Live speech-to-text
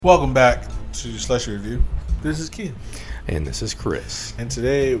Welcome back to Slushy Review. This is Keith. And this is Chris. And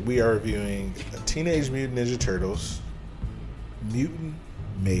today we are reviewing Teenage Mutant Ninja Turtles, Mutant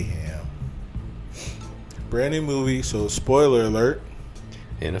Mayhem. Brand new movie, so spoiler alert.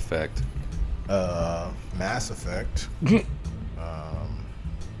 In effect. Mass Effect.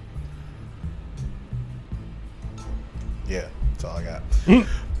 Yeah, that's all I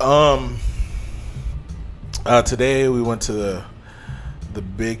got. Today we went to the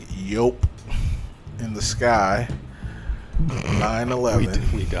big yope in the sky.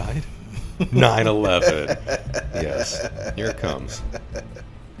 9/11. We died? 9/11. Yes. Here it comes.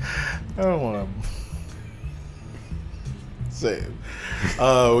 I don't want to say it.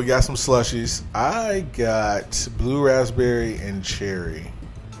 We got some slushies. I got blue raspberry and cherry.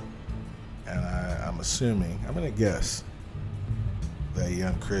 And I'm assuming, I'm going to guess, that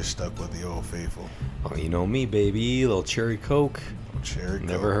young Chris stuck with the old faithful. Oh, you know me, baby. Little cherry Coke. Cherry Coke.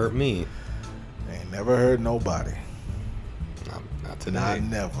 Never hurt me. Ain't never hurt nobody. Not today. Not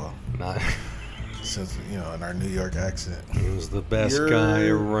never. Not since, in our New York accent. He was the best guy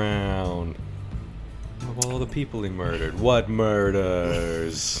around. Of all the people he murdered. What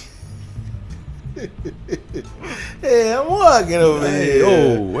murders? Hey, I'm walking over here.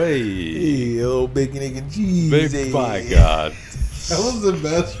 Oh, hey. Hey, old bacon, egg, and cheese. Big by God. That was the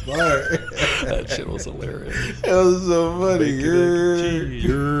best part. That shit was hilarious. That was so funny.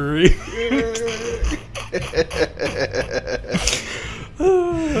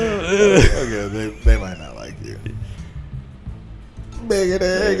 Okay, they might not like you. Bacon,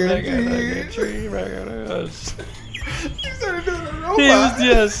 egg, and cheese. He started doing a robot.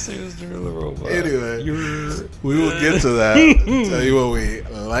 He was doing the robot. Anyway, we will get to that. Tell you what we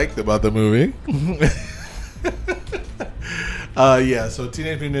liked about the movie. So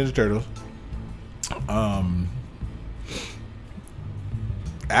Teenage Mutant Ninja Turtles.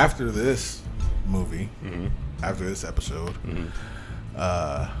 After this movie, after this episode,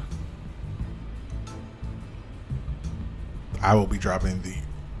 I will be dropping the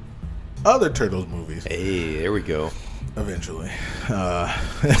other Turtles movies. Hey, there we go. Eventually.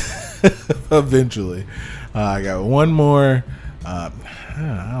 Eventually. I got one more. I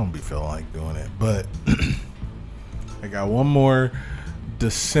don't be feeling like doing it, but I got one more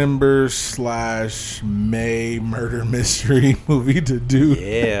December/May murder mystery movie to do.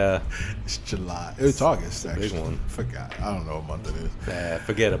 Yeah. It's July. It's August, actually. Big one. Forgot. I don't know what month it is.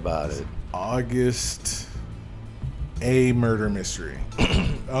 Forget about it. August. A murder mystery.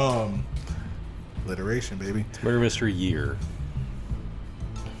 Alliteration, baby. It's murder mystery year.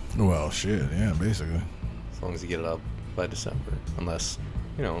 Well, shit. Yeah, basically. As long as you get it up by December. Unless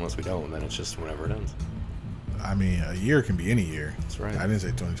we don't, then it's just whenever it ends. I mean, a year can be any year. That's right. I didn't say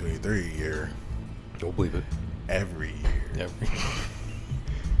 2023 year. Don't believe it. Every year.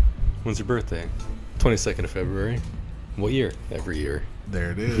 When's your birthday? 22nd of February. What year? Every year.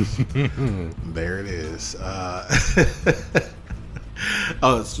 There it is. There it is.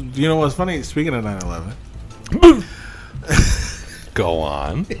 So you know what's funny? Speaking of 9/11. Go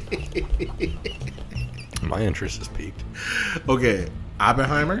on. My interest is piqued. Okay,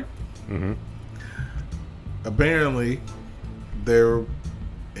 Oppenheimer. Apparently, they're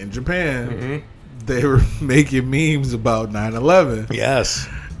in Japan. They were making memes about 9/11. Yes.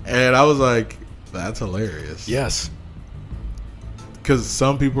 And I was like, that's hilarious. Yes. Because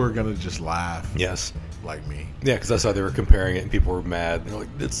some people are going to just laugh. Yes. Like me. Yeah, because that's how they were comparing it, and people were mad. They're like,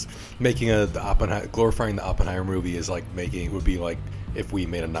 it's making glorifying the Oppenheimer movie is like would be like if we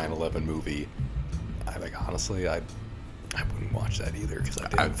made a 9/11 movie. Honestly, I wouldn't watch that either because I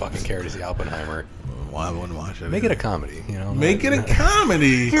didn't fucking care to see Oppenheimer. Well, I wouldn't watch it. Make it a comedy, Make it a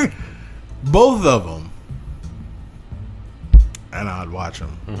comedy. Both of them. And I'd watch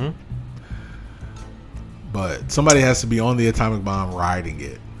them. But somebody has to be on the atomic bomb riding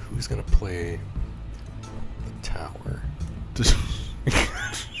it. Who's going to play the tower?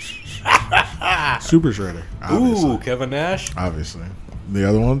 Super Shredder. Obviously. Ooh, Kevin Nash? Obviously. The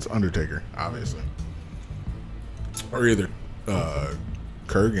other one's Undertaker. Obviously. Or either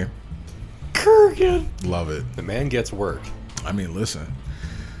Kurgan. Love it. The man gets work. I mean, listen.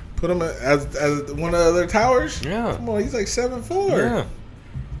 Put him as one of the other towers? Yeah. Come on, he's like 7'4". Yeah.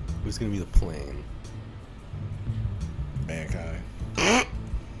 Who's going to be the plane? Mankind.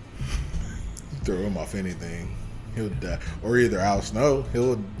 Throw him off anything. He'll die. Or either Al Snow.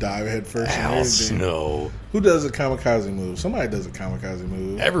 He'll dive head first. Al Snow. Who does a kamikaze move? Somebody does a kamikaze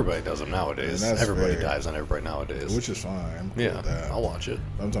move. Everybody does them nowadays. Everybody fair. dives on everybody nowadays. Which is fine. I'm cool with that. I'll watch it.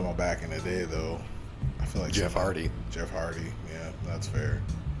 I'm talking about back in the day, though. I feel like Jeff Hardy. Yeah, that's fair.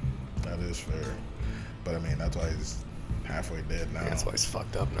 That is fair. But I mean, that's why he's halfway dead now. Yeah, that's why he's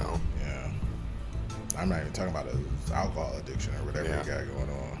fucked up now. Yeah. I'm not even talking about his alcohol addiction or whatever Yeah. he got going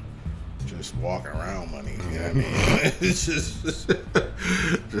on. Just walking around money. You know what I mean? It's just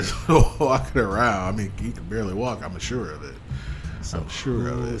walking around. I mean, he can barely walk. I'm sure of it. I'm sure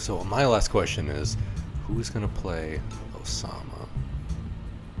of it. So my last question is, who's going to play Osama?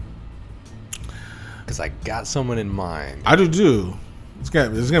 Because I got someone in mind. I do too.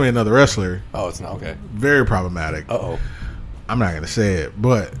 There's gonna be another wrestler. Oh, it's not okay. Very problematic. Uh-oh. I'm not gonna say it,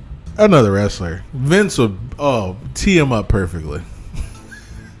 but another wrestler. Vince would tee him up perfectly.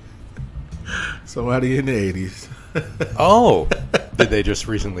 Somebody in the 80s. Oh, did they just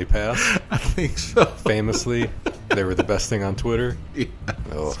recently pass? I think so. Famously, they were the best thing on Twitter. Yeah.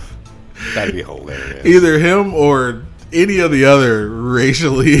 Oh, that'd be hilarious. Either him or any of the other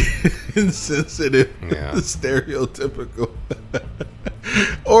racially insensitive, stereotypical,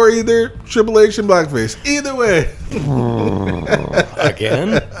 or either Triple H and blackface. Either way.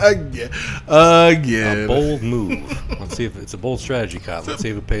 Again? Again. A bold move. Let's see if it's a bold strategy, Kyle. Let's see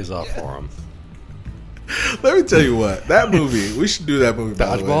if it pays off for him. Let me tell you what. That movie, we should do that movie.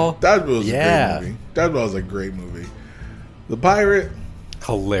 Dodgeball? Dodgeball is a great movie. Dodgeball is a great movie. The Pirate,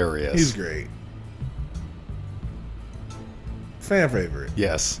 hilarious. He's great. Fan favorite.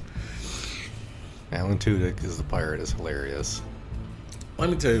 Yes. Alan Tudyk as the pirate is hilarious. Let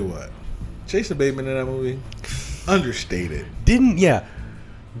me tell you what. Jason Bateman in that movie, understated. Didn't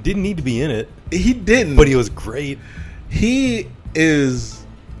need to be in it. He didn't. But he was great. He is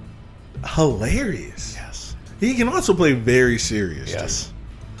hilarious. Yes. He can also play very serious. Yes. Too.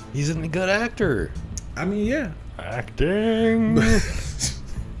 He's a good actor. I mean, yeah. Acting.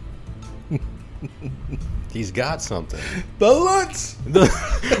 He's got something. The Lunts.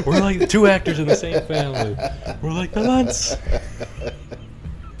 We're like two actors in the same family. We're like the Lunts.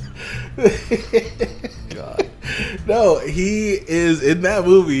 God. No, he is in that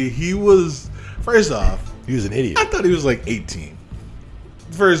movie. He was, first off, he was an idiot. I thought he was like 18.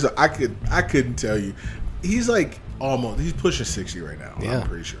 First, I couldn't tell you. He's like he's pushing 60 right now. Yeah. I'm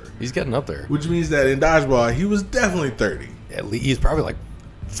pretty sure. He's getting up there. Which means that in Dodgeball, he was definitely 30. At least he's probably like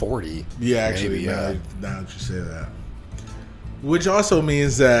 40. Yeah, actually, maybe, now that you say that. Which also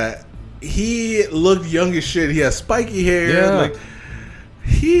means that he looked young as shit. He had spiky hair. Yeah. Like,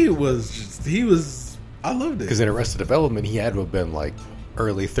 he was, I loved it. Because in Arrested Development, he had to have been like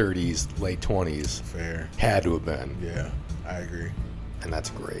early 30s, late 20s. Fair. Had to have been. Yeah, I agree. And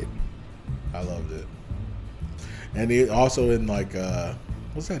that's great. I loved it. And he also in like,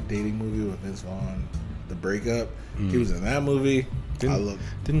 what's that dating movie with Vince Vaughn? The Breakup. He was in that movie.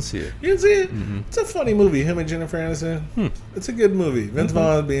 Didn't see it. You didn't see it? Mm-hmm. It's a funny movie. Him and Jennifer Aniston. It's a good movie. Vince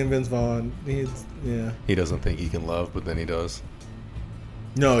Vaughn being Vince Vaughn. He doesn't think he can love, but then he does.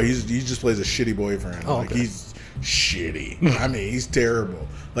 No, he just plays a shitty boyfriend. Oh, like okay. He's shitty. I mean, he's terrible.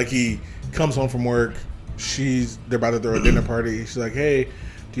 Like he comes home from work. They're about to throw a dinner party. She's like, "Hey, do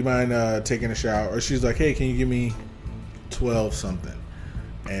you mind taking a shower?" Or she's like, "Hey, can you give me 12 something?"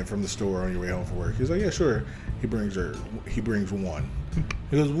 And from the store on your way home from work, he's like, "Yeah, sure." He brings one.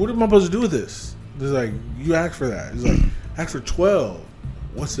 He goes, "What am I supposed to do with this?" He's like, "You asked for that." He's like, "Asked for 12.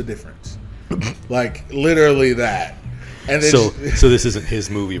 What's the difference?" Like literally that. And then so this isn't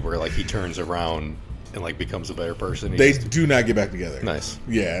his movie where like he turns around and like becomes a better person. They do not get back together. Nice.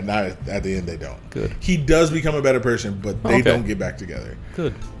 Yeah, not at the end they don't. Good. He does become a better person, but they don't get back together.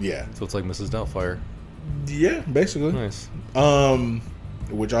 Good. Yeah. So it's like Mrs. Doubtfire. Yeah, basically. Nice.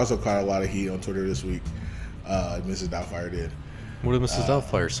 Which also caught a lot of heat on Twitter this week. Mrs. Doubtfire did. What did Mrs.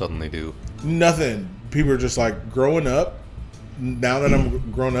 Doubtfire suddenly do? Nothing. People are just like, growing up, now that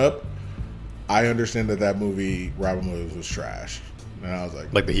I'm grown up, I understand that movie, Robin Williams, was trash. And I was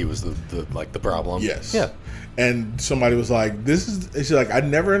like that he was the problem? Yes. Yeah. And somebody was like, she's like, I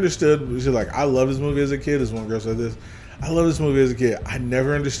never understood. She's like, I love this movie as a kid. This one girl said this. I love this movie as a kid. I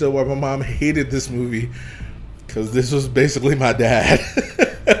never understood why my mom hated this movie. Because this was basically my dad.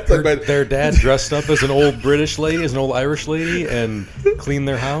 Their dad dressed up as an old British lady, as an old Irish lady, and cleaned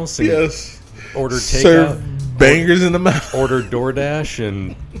their house and ordered takeout. Served bangers in the mouth. Ordered DoorDash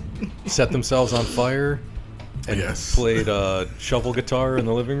and set themselves on fire. And played shovel guitar in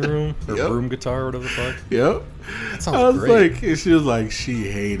the living room, or broom guitar, or whatever the fuck. Yep. That sounds great. She was like, she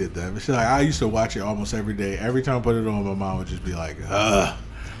hated them. She's like, I used to watch it almost every day. Every time I put it on, my mom would just be like, ugh.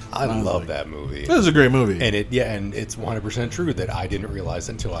 I love that movie. It was a great movie. And it's 100% true that I didn't realize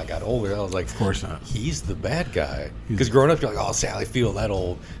until I got older. I was like, of course not. He's the bad guy. Because growing up, you're like, oh, Sally Field, that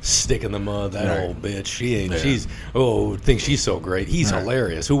old stick in the mud, that old bitch. She ain't, thinks she's so great. He's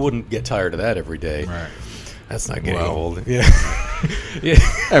hilarious. Who wouldn't get tired of that every day? Right. That's not getting Well, old. Yeah. Yeah.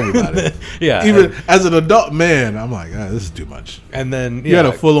 Everybody. Yeah. Even as an adult man, I'm like, this is too much. And then You had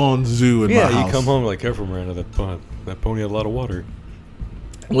a full-on zoo in my house. Yeah, you come home like, careful, Miranda, that pony had a lot of water.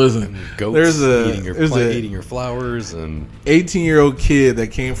 Listen, And goats eating your flowers, and 18-year-old kid that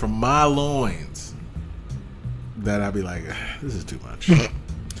came from my loins that I'd be like, this is too much.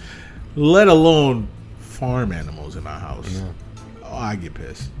 Let alone farm animals in my house. Yeah. Oh, I get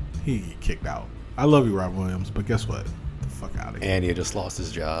pissed. He get kicked out. I love you, Rob Williams, but guess what? Get the fuck out of here. and he just lost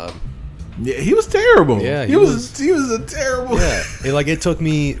his job. Yeah, he was terrible. Yeah, he was a terrible. Yeah, it took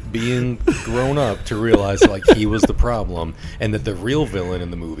me being grown up to realize like he was the problem, and that the real villain in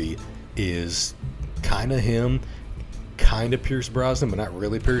the movie is kind of him, kind of Pierce Brosnan, but not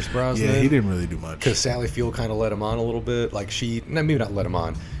really Pierce Brosnan. Yeah, he didn't really do much. Because Sally Field kind of let him on a little bit. Like maybe not let him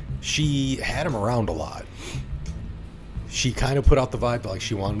on. She had him around a lot. She kind of put out the vibe that like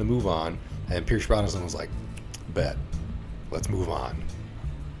she wanted to move on, and Pierce Brosnan was like, "Bet, let's move on."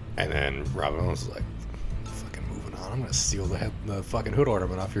 And then Robin Williams was like, "Fucking moving on. I'm gonna steal the fucking hood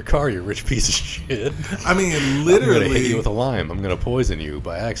ornament off your car, you rich piece of shit." I mean, literally, I'm gonna hit you with a lime. I'm gonna poison you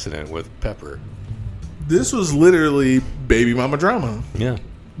by accident with pepper. This was literally baby mama drama. Yeah,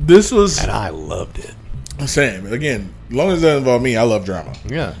 And I loved it. Same. Again, as long as it doesn't involve me, I love drama.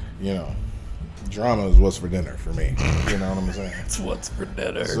 Yeah, Drama is what's for dinner for me. You know what I'm saying? it's what's for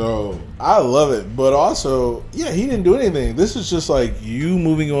dinner. So I love it, but also, he didn't do anything. This is just like you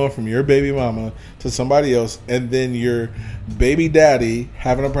moving on from your baby mama to somebody else, and then your baby daddy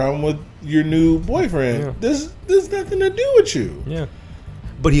having a problem with your new boyfriend. Yeah. There's nothing to do with you. Yeah,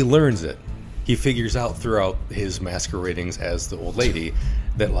 but he learns it. He figures out throughout his masqueradings as the old lady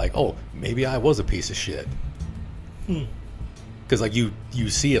that like, oh, maybe I was a piece of shit. Because like you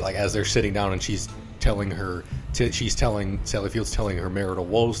see it like as they're sitting down and she's telling Sally Field's telling her marital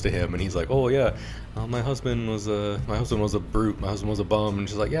woes to him, and he's like, oh yeah, my husband was a brute, my husband was a bum, and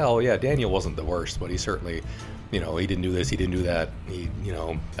she's like, yeah, Daniel wasn't the worst, but he certainly, he didn't do this, he didn't do that,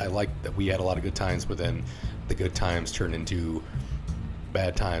 I like that we had a lot of good times, but then the good times turned into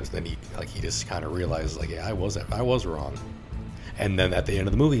bad times. Then he just kind of realizes like, yeah, I was wrong. And then at the end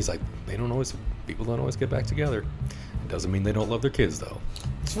of the movie, he's like, people don't always get back together. It doesn't mean they don't love their kids, though.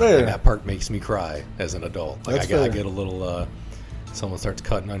 It's fair. And that part makes me cry as an adult. Like That's I get a little. Someone starts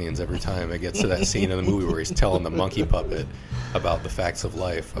cutting onions every time it gets to that scene in the movie where he's telling the monkey puppet about the facts of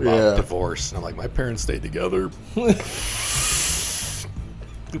life, about divorce, and I'm like, my parents stayed together. But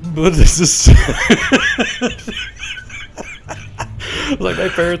this is. Like my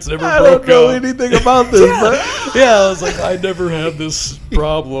parents never broke up. I don't know anything about this. I was like, I never had this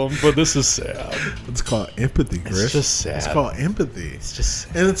problem, but this is sad. It's called empathy, Chris. It's just sad. It's called empathy. It's just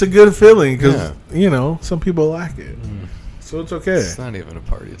sad. And it's a good feeling because, some people lack it. So it's okay. It's not even a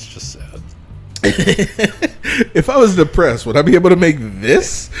party. It's just sad. If I was depressed, would I be able to make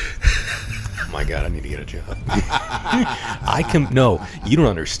this? Oh my God, I need to get a job. No, you don't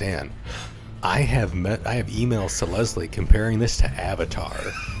understand. I have emails to Leslie comparing this to Avatar.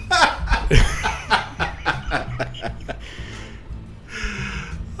 Love it.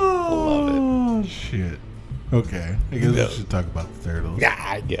 Oh, shit. Okay. I guess we should talk about the turtles. Yeah,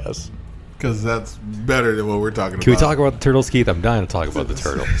 I guess. Because that's better than what we're talking about. Can we talk about the turtles, Keith? I'm dying to talk about the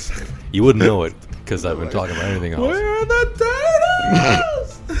turtles. You wouldn't know it because I've been talking about anything else. Where are the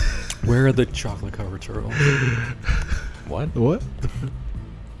turtles? Where are the chocolate-covered turtles? What? What?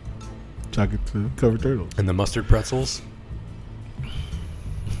 Chocolate-covered turtles. And the mustard pretzels?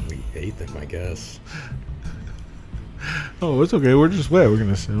 We ate them, I guess. Oh, it's okay. We're just wet. We're going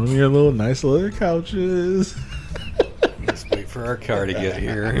to sit on your little nice leather couches. Let's wait for our car to get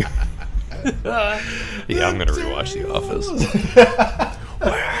here. Yeah, I'm going to rewatch The Office.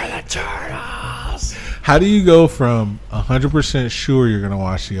 Where are the turtles? How do you go from 100% sure you're going to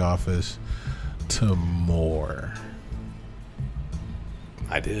watch The Office to more?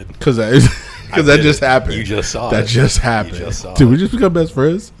 I did. Because that just happened. You just saw that it. just happened. You just saw Did it. we just become best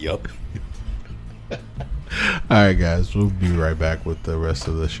friends? Yup. All right, guys. We'll be right back with the rest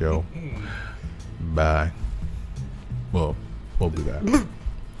of the show. Bye. Well, we'll be back.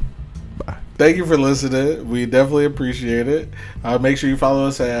 Bye. Thank you for listening. We definitely appreciate it. Make sure you follow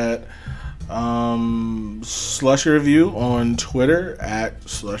us at Slushy Review on Twitter at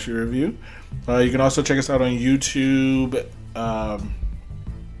Slushy Review. You can also check us out on YouTube.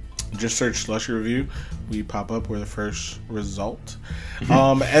 Just search Slushy Review. We pop up. We're the first result.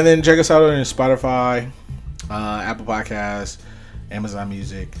 And then check us out on Spotify, Apple Podcasts, Amazon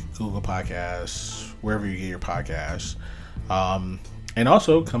Music, Google Podcasts, wherever you get your podcasts. And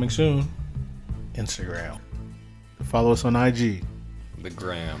also, coming soon, Instagram. Follow us on IG. The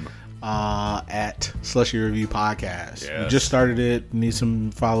gram. at Slushy Review Podcast. Yes. We just started it. Need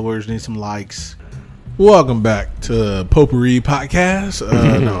some followers. Need some likes. Welcome back to Potpourri Podcast.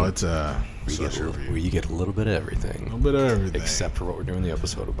 No, it's Slushy Review. Where you get a little bit of everything. A little bit of everything. Except for what we're doing the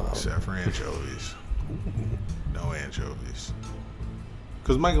episode about. Except for anchovies. No anchovies.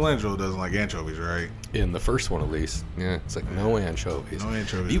 Because Michelangelo doesn't like anchovies, right? In the first one, at least. Yeah, it's like no anchovies. No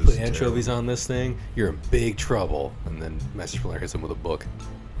anchovies. If you put anchovies on this thing, you're in big trouble. And then Master Splinter hits him with a book.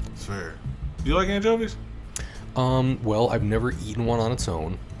 It's fair. Do you like anchovies? Well, I've never eaten one on its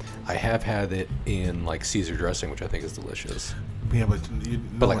own. I have had it in like Caesar dressing, which I think is delicious. Yeah, but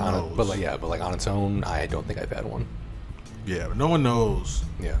on its own, I don't think I've had one. Yeah, but no one knows.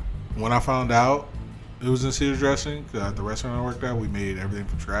 Yeah. When I found out it was in Caesar dressing, 'cause at the restaurant I worked at, we made everything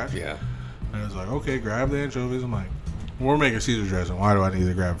from scratch. Yeah. And I was like, okay, grab the anchovies. I'm like, we're making Caesar dressing. Why do I need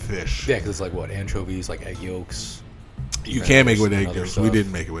to grab fish? Yeah, because it's like what, anchovies, like egg yolks. You can't make it with egg other yolks. stuff. We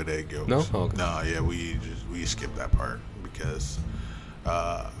didn't make it with egg yolks. No? Oh, okay. No, yeah, we skipped that part because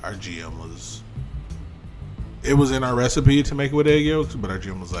our GM was. It was in our recipe to make it with egg yolks, but our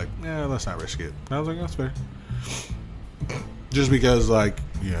GM was like, "Yeah, let's not risk it." And I was like, "That's fair." Just because, like,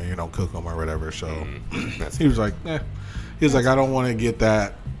 you don't cook them or whatever. So he was like, "Eh." He was like, "I don't want to get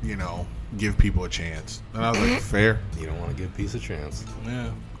that, give people a chance." And I was like, "Fair." You don't want to give peace a chance. Yeah,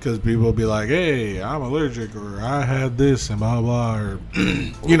 because people will be like, "Hey, I'm allergic," or "I had this," and blah blah, or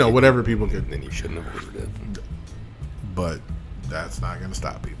whatever people could. Then you shouldn't have ordered it. But that's not going to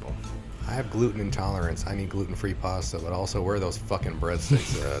stop people. I have gluten intolerance. I need gluten-free pasta, but also where are those fucking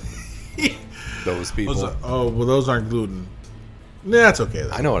breadsticks at? Those people. Those aren't gluten. Nah, that's okay.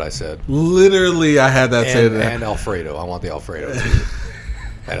 Though. I know what I said. Literally, I had that say that. And Alfredo. I want the Alfredo too.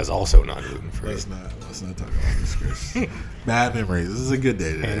 That is also not gluten-free. Let's not talk about this, Chris. Bad memories. This is a good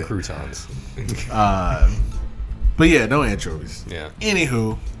day today. And croutons. But yeah, no anchovies. Yeah.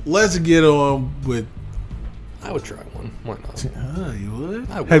 Anywho, let's get on with. I would try one. Why not? You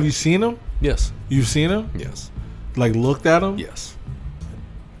would? I would. Have you seen them? Yes. You've seen them? Yes. Like looked at them? Yes.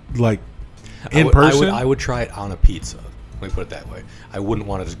 Like in person? I would try it on a pizza. Let me put it that way. I wouldn't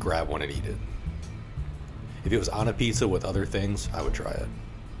want to just grab one and eat it. If it was on a pizza with other things, I would try it.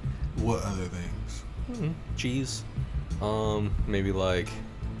 What other things? Cheese. Maybe like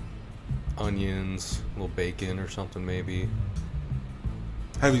onions, a little bacon or something maybe.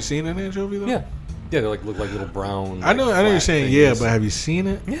 Have you seen an anchovy though? Yeah. Yeah, they look like little brown. I know you're saying things. yeah, but have you seen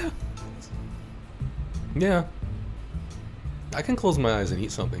it? Yeah. Yeah. I can close my eyes and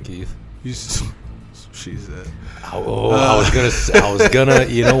eat something, Keith. She said. I was gonna.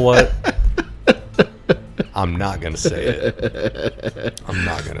 You know what? I'm not gonna say it. I'm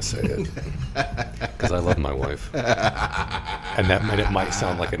not gonna say it because I love my wife, and it might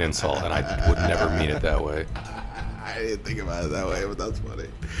sound like an insult, and I would never mean it that way. I didn't think about it that way, but that's funny.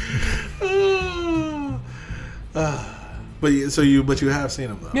 But you have seen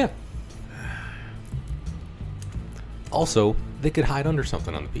them though. Yeah. Also, they could hide under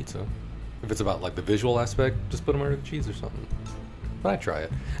something on the pizza. If it's about like the visual aspect, just put them under the cheese or something. But I'd try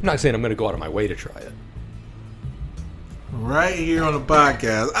it. I'm not saying I'm going to go out of my way to try it. Right here on the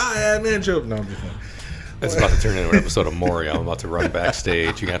podcast, I had an intro. No, I'm just kidding. It's about to turn into an episode of Maury. I'm about to run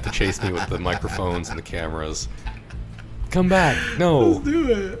backstage. You're going to have to chase me with the microphones and the cameras. Come back. No. Let's do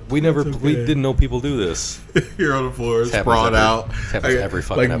it. We didn't know people do this. Here on the floor, sprawled out. It happens every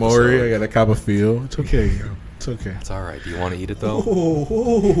fucking like episode. Maury, I got a cup of feel. It's okay, girl. It's okay. It's all right. Do you want to eat it though?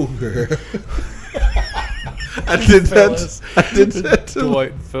 Oh, girl. I did that to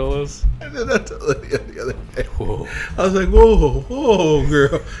Dwight and Phyllis. I did that to Lydia the other day. Whoa. I was like, whoa,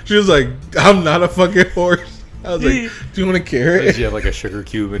 girl. She was like, I'm not a fucking horse. I was like, do you want a carrot? Did you have like a sugar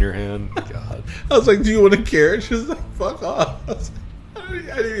cube in your hand? God. I was like, do you want a carrot? She was like, fuck off. I was like,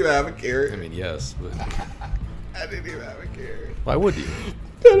 I didn't even have a carrot. I mean, yes, but I didn't even have a carrot. why would you?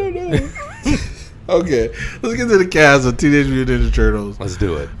 I don't know. Okay, let's get to the cast of Teenage Mutant Ninja Turtles. Let's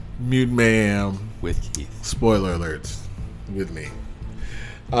do it. Mutant Mayhem. With Keith. Spoiler alerts. With me.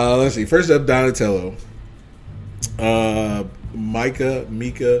 Let's see. First up, Donatello.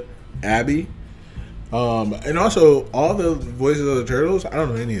 Mika, Abby. And also, all the voices of the Turtles, I don't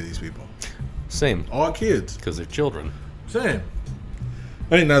know any of these people. Same. All kids. Because they're children. Same.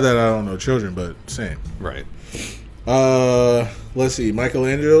 I mean, not that I don't know children, but same. Right. Let's see.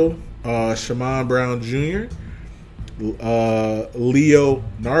 Michelangelo, Shaman Brown Jr.,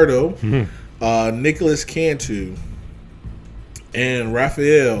 Leonardo, Nicholas Cantu, and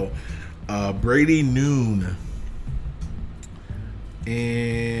Raphael, Brady Noon,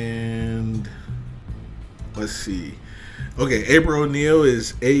 and let's see. Okay, April O'Neil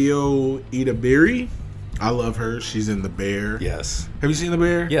is Ayo Idabiri. I love her. She's in The Bear. Yes. Have you seen The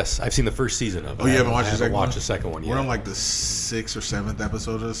Bear? Yes, I've seen the first season of it. Oh, you haven't watched the second one? I haven't watched the second one yet. We're on like the 6th or 7th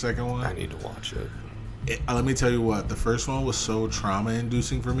episode of the second one. I need to watch it. Let me tell you what, the first one was so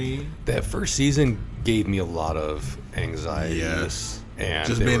trauma-inducing for me. That first season gave me a lot of anxiety. Yes. And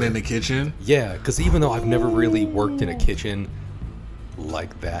just being in the kitchen? Yeah, because even though I've never really worked in a kitchen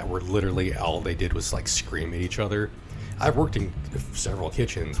like that, where literally all they did was like scream at each other. I've worked in several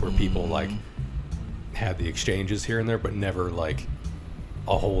kitchens where people like had the exchanges here and there, but never like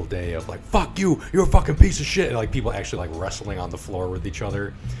a whole day of like, fuck you, you're a fucking piece of shit. And, like people actually like wrestling on the floor with each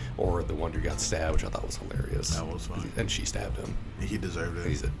other, or the one who got stabbed, which I thought was hilarious. That was fun. And she stabbed him. He deserved it.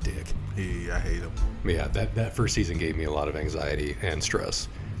 He's a dick. I hate him. But yeah, that first season gave me a lot of anxiety and stress.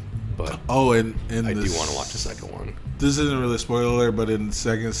 But and I do want to watch the second one. This isn't really a spoiler alert, but in the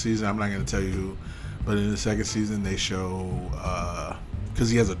second season, I'm not going to tell you who, but in the second season, they show,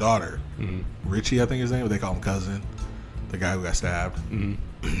 because he has a daughter, Richie, I think his name, but they call him Cousin, the guy who got stabbed.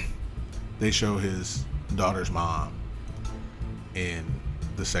 They show his daughter's mom in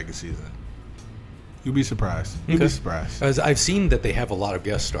the second season. You'll be surprised. You'll be surprised. As I've seen that they have a lot of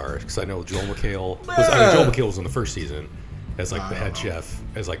guest stars, because I know Joel McHale. Joel McHale was in the first season as like the head chef,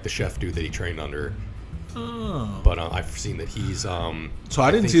 as like the chef dude that he trained under. Oh. But I've seen that he's. So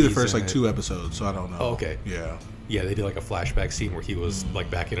I didn't see the first like 2 episodes, so I don't know. Oh, okay. Yeah. Yeah, they did like a flashback scene where he was like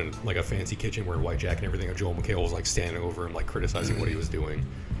back in like a fancy kitchen wearing a white jacket and everything, and Joel McHale was like standing over him, like criticizing what he was doing.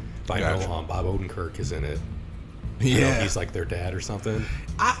 But I know Bob Odenkirk is in it. Yeah, he's like their dad or something.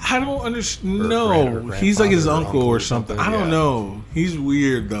 I don't understand. No, he's like his uncle or something. I don't know. He's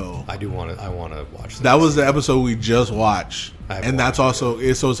weird though. I want to watch that. Was the episode we just watched, and that's also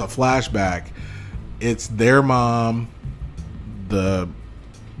so it's a flashback. It's their mom, the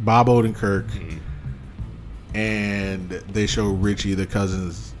Bob Odenkirk, and they show Richie, the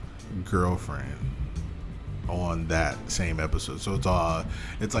cousin's girlfriend, on that same episode. So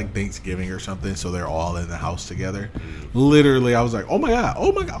it's like Thanksgiving or something, so they're all in the house together. Literally, I was like, oh my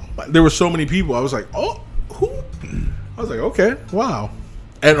god. There were so many people. I was like, oh, who? I was like, okay, wow.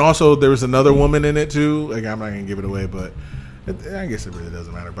 And also there was another woman in it too. Like, I'm not gonna give it away, but I guess it really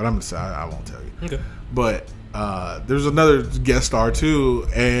doesn't matter. But I won't tell you. Okay. But there's another guest star too,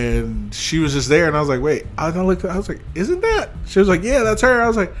 and she was just there, and I was like, wait. I was like, isn't that? She was like, yeah, that's her. I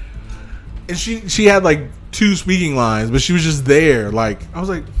was like, and she had like 2 speaking lines, but she was just there. Like, I was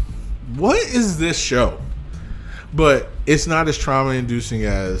like, what is this show? But it's not as trauma inducing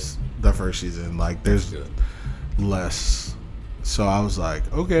as the first season. Like, there's less. So I was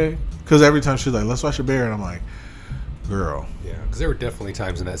like, okay, because every time she's like, let's watch a bear, and I'm like, girl. Yeah, because there were definitely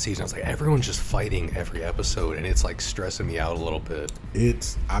times in that season I was like, everyone's just fighting every episode, and it's like stressing me out a little bit.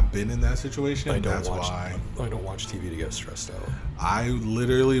 I've been in that situation. I don't watch TV to get stressed out. I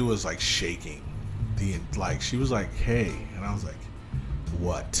literally was like shaking. She was like, hey, and I was like,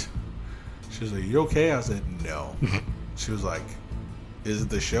 what? She was like, you okay? I said, no. She was like, is it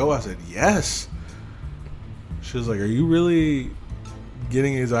the show? I said, yes. She was like, are you really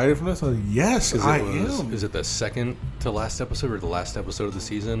getting anxiety from this? I was like, yes, I am. Is it the second to last episode or the last episode of the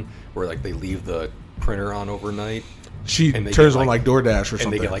season where like they leave the printer on overnight? She turns on like DoorDash or something.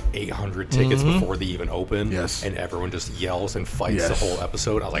 And they get like 800 tickets before they even open. Yes. And everyone just yells and fights the whole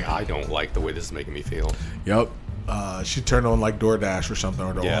episode. I was like, I don't like the way this is making me feel. Yep. She turned on like DoorDash or something,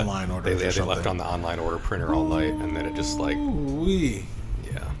 or the online order. They left on the online order printer all night, and then it just like...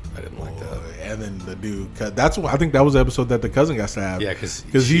 Yeah, I didn't like that. And then the dude, I think that was the episode that the cousin got stabbed. Yeah, because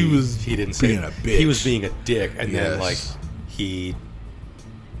he didn't say being a bitch. He was being a dick, and then like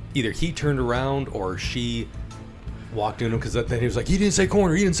either he turned around or she walked in him, because then he was like, he didn't say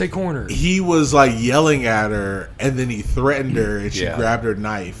corner. He was like yelling at her, and then he threatened her, and she grabbed her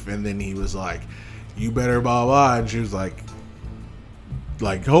knife, and then he was like, you better blah blah, and she was like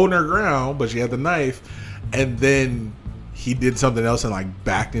holding her ground, but she had the knife, and then he did something else and like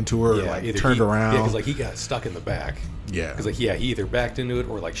backed into her, or turned around. Yeah, because like he got stuck in the back. Yeah, because like he either backed into it,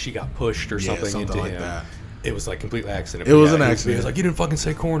 or like she got pushed or something into like him. That. It was like complete accident. It was an accident. He was like, you didn't fucking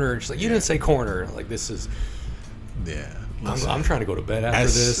say corner. And she's like, you didn't say corner. Like, this is. Yeah. I'm trying to go to bed after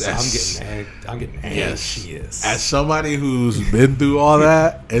this. I'm getting anxious. As somebody who's been through all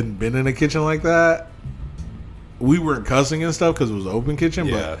that and been in a kitchen like that, we weren't cussing and stuff because it was an open kitchen,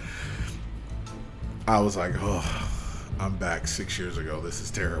 but I was like, oh, I'm back 6 years ago. This is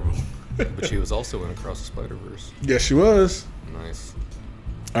terrible. But she was also in Across the Spider-Verse. Yes, she was. Nice.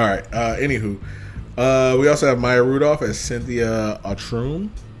 All right. Anywho, we also have Maya Rudolph as Cynthia Atroom.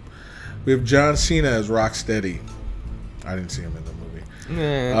 We have John Cena as Rocksteady. I didn't see him in the movie.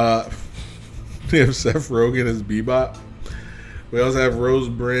 Nah. We have Seth Rogen as Bebop. We also have Rose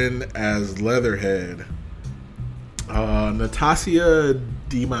Byrne as Leatherhead. Natasha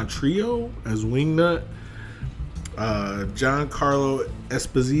DiMatrio as Wingnut. Giancarlo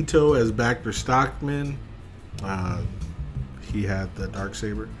Esposito as Baxter Stockman. He had the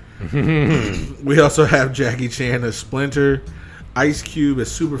Darksaber. We also have Jackie Chan as Splinter. Ice Cube as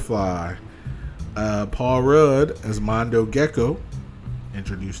Superfly. Paul Rudd as Mondo Gecko.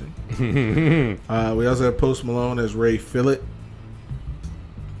 Introducing. We also have Post Malone as Ray Fillet.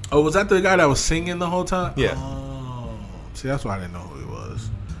 Oh, was that the guy that was singing the whole time? Yeah. Oh, see, that's why I didn't know who he was.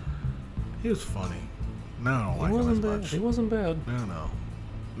 He was funny. Now I don't like him as much. He wasn't bad. Now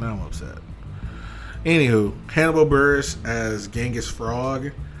I'm upset. Anywho, Hannibal Buress as Genghis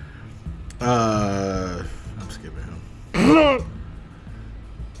Frog. I'm skipping him.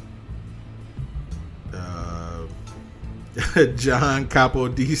 John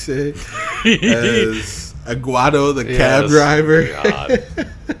Capodice as Aguado, the cab driver. God.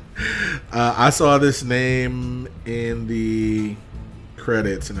 I saw this name in the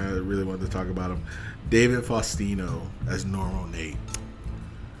credits, and I really wanted to talk about him. David Faustino as Normal Nate.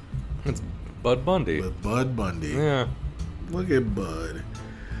 It's Bud Bundy. With Bud Bundy. Yeah. Look at Bud.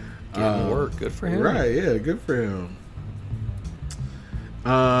 Getting work. Good for him. Right, yeah, good for him.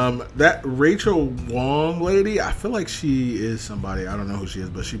 That Rachel Wong lady, I feel like she is somebody. I don't know who she is,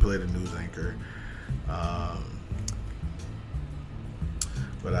 but she played a news anchor.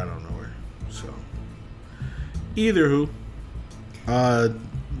 But I don't know her. So, either who.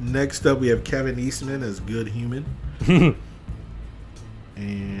 Next up, we have Kevin Eastman as Good Human.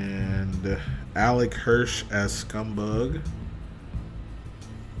 And Alec Hirsch as Scumbug.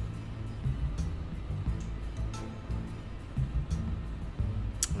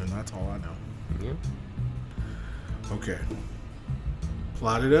 And that's all I know. Yeah. Okay.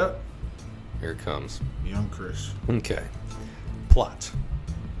 Plot it up. Here it comes. Young Chris. Okay. Plot.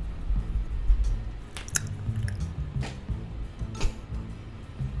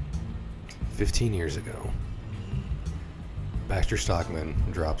 "15 years ago, Baxter Stockman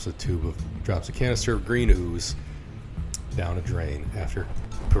drops a canister of green ooze down a drain after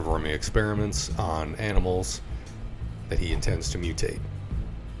performing experiments on animals that he intends to mutate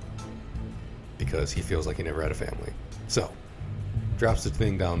because he feels like he never had a family. So, drops the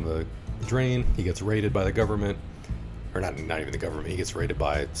thing down the drain. He gets raided by the government, or not even the government. He gets raided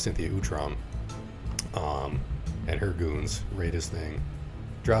by Cynthia Utrom, and her goons raid his thing.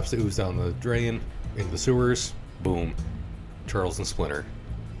 Drops the ooze down the drain into the sewers. Boom. Charles and Splinter.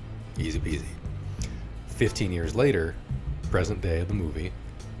 Easy peasy. 15 years later, present day of the movie,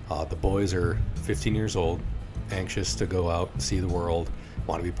 the boys are 15 years old, anxious to go out and see the world,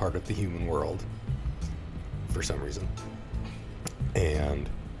 want to be part of the human world for some reason. And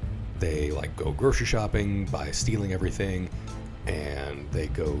they go grocery shopping by stealing everything, and they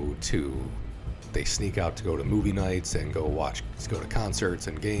sneak out to go to movie nights and go to concerts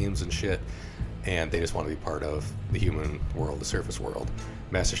and games and shit, and they just want to be part of the human world, the surface world.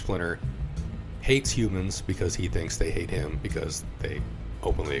 Master Splinter hates humans because he thinks they hate him because they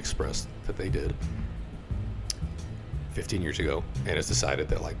openly expressed that they did 15 years ago, and has decided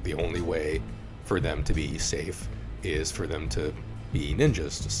that the only way for them to be safe is for them to be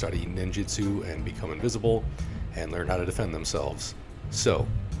ninjas, to study ninjutsu and become invisible and learn how to defend themselves. So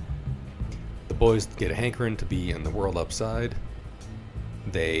the boys get a hankering to be in the world upside.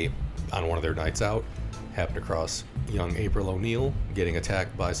 They, on one of their nights out, happen across young April O'Neil getting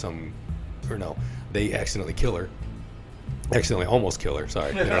attacked by they accidentally kill her. Accidentally almost kill her,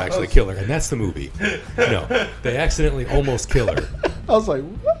 sorry. They don't actually kill her, and that's the movie. No, they accidentally almost kill her. I was like,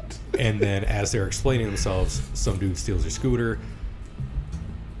 what? And then as they're explaining themselves, some dude steals her scooter.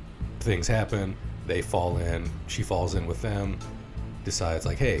 Things happen. They fall in. She falls in with them. Decides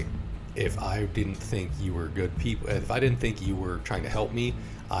hey, if I didn't think you were good people, if I didn't think you were trying to help me,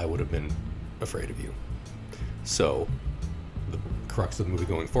 I would have been afraid of you. So the crux of the movie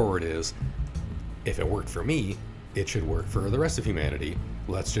going forward is, if it worked for me, it should work for the rest of humanity.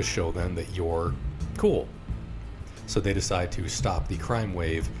 Let's just show them that you're cool. So they decide to stop the crime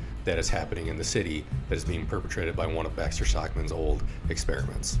wave that is happening in the city that is being perpetrated by one of Baxter Stockman's old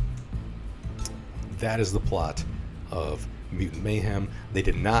experiments. That is the plot of Mutant Mayhem. They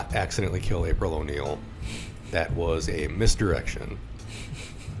did not accidentally kill April O'Neil. That was a misdirection.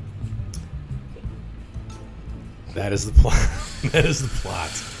 That is the plot. That is the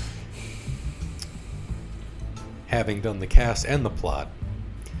plot. Having done the cast and the plot,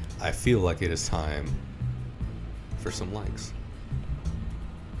 I feel like it is time for some likes.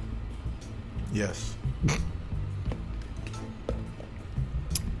 Yes.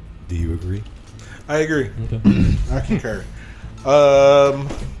 Do you agree? I agree. Okay. I concur. Do you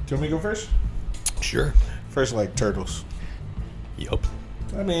want me to go first? Sure. First, like Turtles. Yup.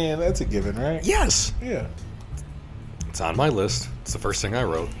 I mean, that's a given, right? Yes. Yeah. It's on my list. It's the first thing I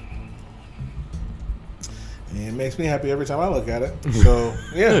wrote. And it makes me happy every time I look at it. So,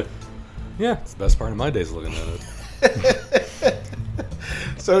 yeah. Yeah, it's the best part of my days looking at it.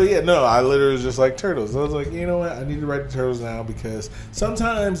 So, yeah, no, I literally was just like Turtles. I was like, you know what? I need to write the Turtles now because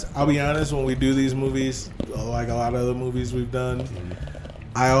sometimes, I'll be honest, when we do these movies, like a lot of other movies we've done,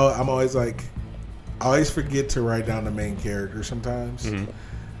 I'm always like, I always forget to write down the main character sometimes. Mm-hmm.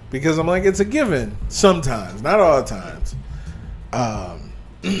 Because I'm like, it's a given. Sometimes. Not all the times.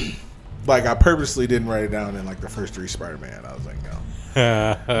 Like, I purposely didn't write it down in, like, the first 3 Spider-Man. I was like,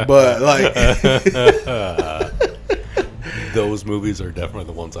 no. But, like... Those movies are definitely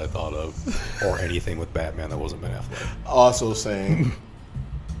the ones I thought of. Or anything with Batman that wasn't Ben Affleck. Also saying...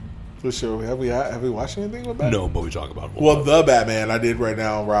 For sure. Have we watched anything with Batman? No, but we talk about it. Well, the Batman, I did write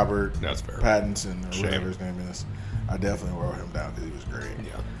down Robert That's fair. Pattinson, or whatever his name is. I definitely wrote him down because he was great.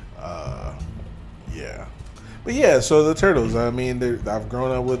 Yeah. Yeah. But yeah, so the Turtles, I mean, I've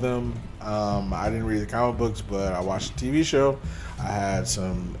grown up with them. I didn't read the comic books, but I watched the TV show. I had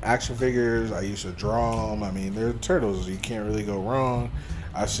some action figures. I used to draw them. I mean, they're Turtles. You can't really go wrong.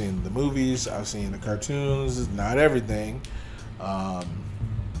 I've seen the movies. I've seen the cartoons. Not everything. How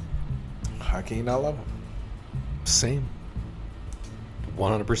can you not love them? Same.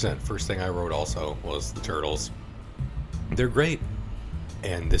 100%. First thing I wrote also was the Turtles. They're great.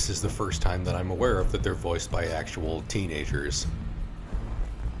 And this is the first time that I'm aware of that they're voiced by actual teenagers.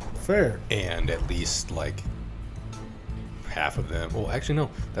 Fair. And at least, like, half of them... Well, actually, no.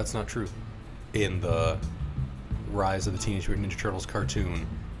 That's not true. In the Rise of the Teenage Mutant Ninja Turtles cartoon,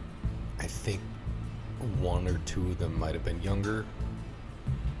 I think 1 or 2 of them might have been younger.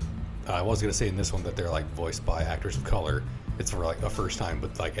 I was going to say in this one that they're, like, voiced by actors of color. It's for, like, a first time.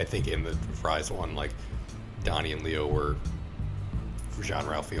 But, like, I think in the Rise one, like, Donnie and Leo were... Jean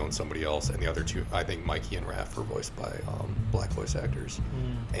Ralphio and somebody else, and the other 2, I think Mikey and Raph were voiced by black voice actors.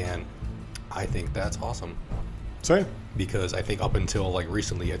 And I think that's awesome. Same. Because I think up until like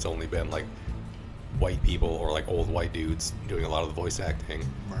recently, it's only been like white people or like old white dudes doing a lot of the voice acting.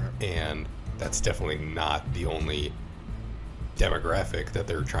 Right. And that's definitely not the only demographic that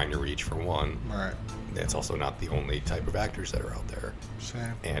they're trying to reach, for one. Right. It's also not the only type of actors that are out there.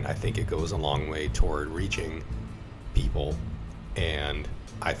 Same. And I think it goes a long way toward reaching people. And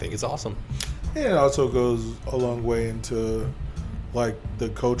I think it's awesome. Yeah, it also goes a long way into, like, the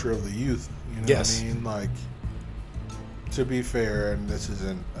culture of the youth. You know yes. what I mean? Like, to be fair, and this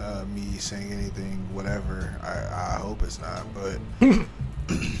isn't me saying anything, whatever. I hope it's not. But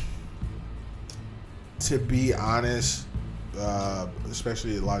to be honest,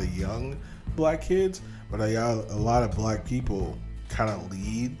 especially a lot of young black kids, but a lot of black people kind of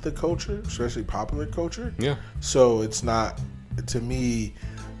lead the culture, especially popular culture. Yeah. So it's not... To me,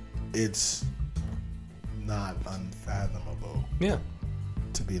 it's not unfathomable. Yeah.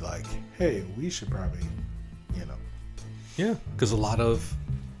 To be like, hey, we should probably, you know. Yeah, because a lot of,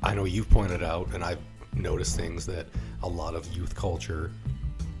 I know you've pointed out, and I've noticed things that a lot of youth culture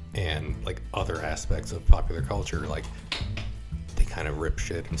and like other aspects of popular culture, like they kind of rip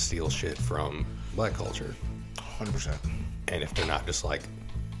shit and steal shit from black culture. 100%. And if they're not just like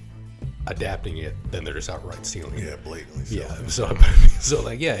adapting it, then they're just outright stealing it. Yeah, blatantly. Yeah, so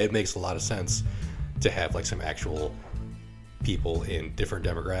like, yeah, it makes a lot of sense to have like some actual people in different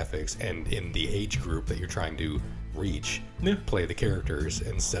demographics and in the age group that you're trying to reach, play the characters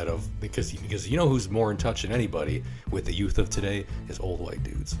instead of, because you know who's more in touch than anybody with the youth of today is old white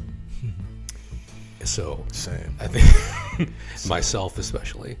dudes. So same. I think myself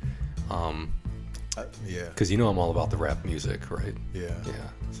especially. Yeah. Because you know I'm all about the rap music, right? Yeah. Yeah.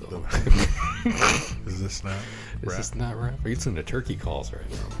 So is this not rap? Is this not rap? Are you listening to turkey calls right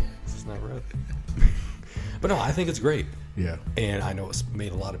now? Is this not rap? But no, I think it's great. Yeah. And I know it's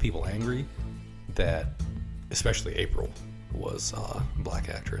made a lot of people angry that, especially April, was a black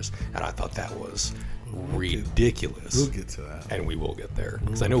actress, and I thought that was ridiculous. We'll get to that, and we will get there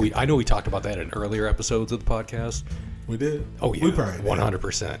because I know we talked about that in earlier episodes of the podcast. We did. Oh yeah, we probably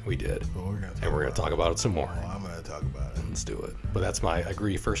 100% we did. But we're gonna talk about it some more. Well, I'm gonna talk about it. Let's do it. But that's I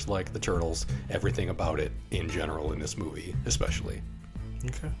agree. First, like the Turtles, everything about it in general in this movie, especially.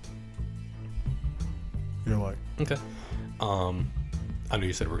 Okay. You're like okay. I know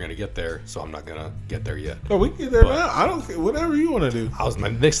you said we're gonna get there, so I'm not gonna get there yet. No, we can get there now. I don't care. Whatever you want to do. My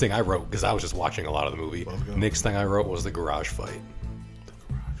next thing I wrote, because I was just watching a lot of the movie. Next thing I wrote was the garage fight. The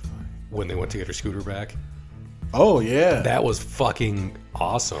garage fight. When they went to get her scooter back. Oh yeah. That was fucking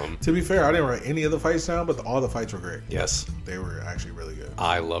awesome. To be fair, I didn't write any of the fights down, but all the fights were great. Yes. They were actually really good.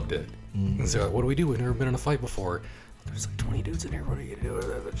 I loved it. And so like, what do we do? We've never been in a fight before. There's like 20 dudes in here. What are you gonna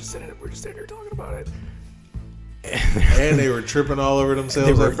do? We're just sitting here talking about it. And they were tripping all over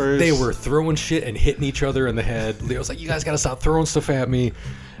themselves at first. They were throwing shit and hitting each other in the head. Leo's like, you guys gotta stop throwing stuff at me.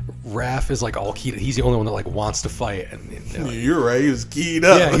 Raph is like all keyed. He's the only one that like wants to fight. And like, you're right. He was keyed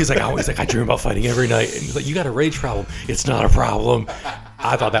up. Yeah, he's like, I dream about fighting every night. And he's like, you got a rage problem. It's not a problem.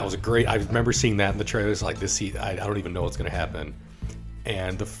 I thought that was great. I remember seeing that in the trailers. Like this, I don't even know what's gonna happen.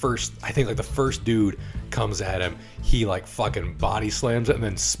 And the first dude comes at him, he like fucking body slams it and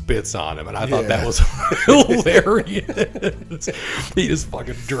then spits on him. And I thought that was hilarious. He just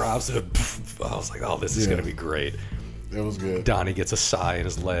fucking drops it. I was like, oh, this is going to be great. It was good. Donnie gets a sigh in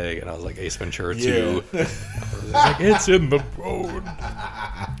his leg, and I was like, Ace Ventura 2. I was like, it's in the bone.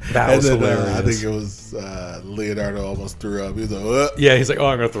 That was hilarious. I think it was Leonardo almost threw up. He was like, yeah, he's like, oh,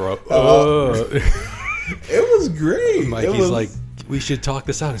 I'm going to throw up. It was great. Mikey's like, we should talk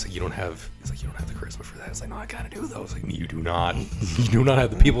this out. He's like, you don't have the charisma for that. It's like, no, I gotta do though. It's like, you do not have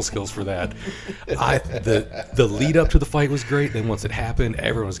the people skills for that. The lead up to the fight was great. Then once it happened,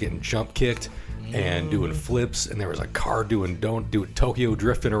 everyone was getting jump kicked and doing flips, and there was a car doing Tokyo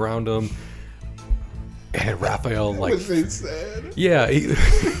drifting around him. And Raphael like, yeah, he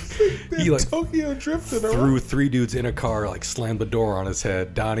like Tokyo drifting threw 3 dudes in a car, like slammed the door on his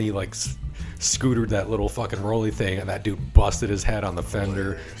head. Donnie like scootered that little fucking rolly thing, and that dude busted his head on the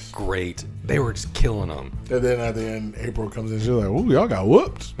fender. Great. They were just killing him. And then at the end, April comes in, she's like, "Oh, y'all got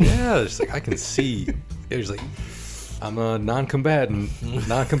whooped." Yeah, it's like I can see. It was like, I'm a non-combatant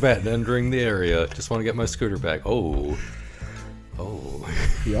entering the area. Just want to get my scooter back. Oh,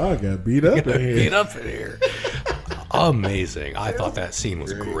 y'all got beat up in here. Beat up in here. Amazing. I thought that scene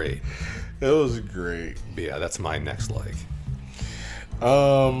was great. It was great. But yeah, that's my next leg.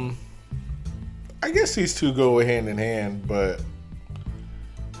 I guess these two go hand in hand, but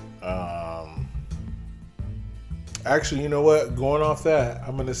actually, you know what? Going off that,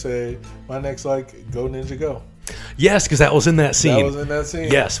 I'm gonna say my next like Go Ninja Go. Yes, because that was in that scene. That was in that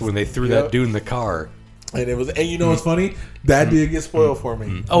scene. Yes, when they threw that dude in the car. And it was, and you know what's funny? That did get spoiled for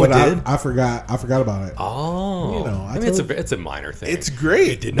me. Oh, but it did? I forgot about it. Oh, you know, I mean, it's a minor thing. It's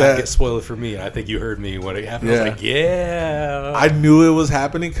great. It did not get spoiled for me, and I think you heard me when it happened. I was like, yeah. I knew it was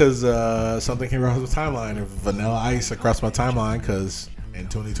happening because something came across the timeline of Vanilla Ice across my timeline. Because in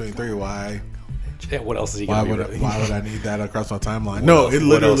 2023, why? Yeah, what else is he going to do? Why would I need that across my timeline? No, it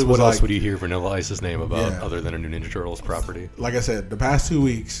literally was what else like, would you hear Vanilla Ice's name about other than a new Ninja Turtles property? Like I said, the past 2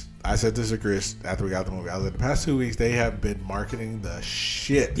 weeks, I said this to Chris after we got the movie. I was like, the past 2 weeks, they have been marketing the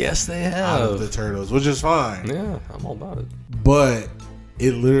shit yes, they have. out of the Turtles, which is fine. Yeah, I'm all about it. But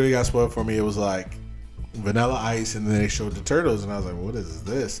it literally got spoiled for me. It was like Vanilla Ice, and then they showed the Turtles, and I was like, what is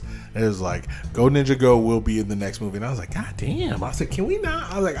this? And it was like, Go Ninja Go will be in the next movie. And I was like, God damn. I was like, can we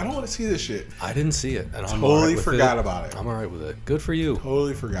not? I was like, I don't want to see this shit. I didn't see it. And I'm totally forgot about it. I'm all right with it. Good for you.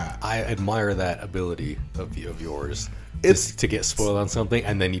 Totally forgot. I admire that ability of yours. It's to get spoiled on something,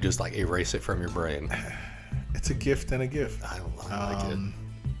 and then you just like erase it from your brain. It's a gift and a gift. I like it.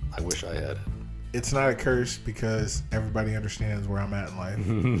 I wish I had it. It's not a curse because everybody understands where I'm at in life.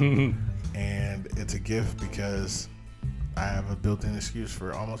 And it's a gift because I have a built-in excuse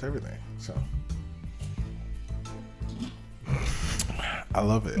for almost everything. So I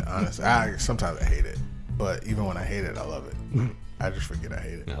love it, honestly. Sometimes I hate it, but even when I hate it, I love it. I just forget I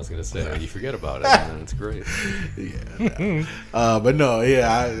hate it. I was gonna say you forget about it, and then it's great. But no,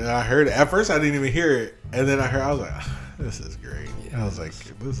 I heard it. At first, I didn't even hear it, and then I was like, "This is great." Yeah, I was like,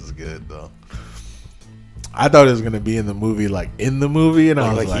 "This is good, though." I thought it was gonna be in the movie, and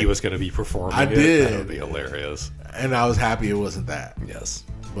I was like, he was gonna be performing. I did. That would be hilarious. And I was happy it wasn't that. Yes,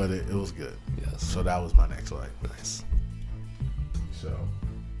 but it was good. Yes. So that was my next leg. Nice. So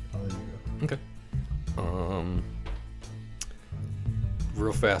I'll let you go. Okay.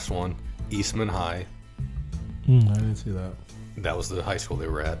 Real fast one. Eastman High. I didn't see that. That was the high school they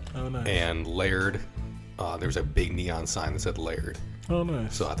were at. Oh, nice. And Laird. There was a big neon sign that said Laird. Oh,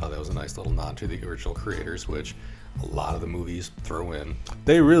 nice. So I thought that was a nice little nod to the original creators, which a lot of the movies throw in.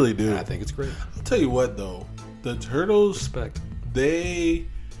 They really do. And I think it's great. I'll tell you what, though. The Turtles, respect.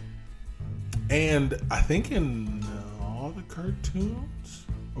 And I think in all the cartoons,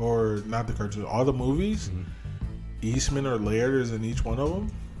 or not the cartoons, all the movies, Eastman or Laird is in each one of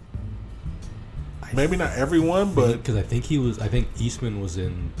them. Maybe not everyone, but because I think Eastman was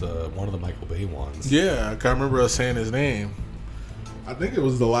in one of the Michael Bay ones. Yeah, I can't remember us saying his name. I think it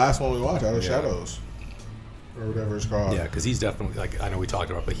was the last one we watched, Out of Shadows, or whatever it's called. Yeah, because he's definitely I know we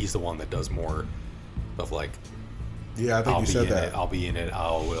talked about, but he's the one that does more of like. Yeah, I think you said that. I'll be in it.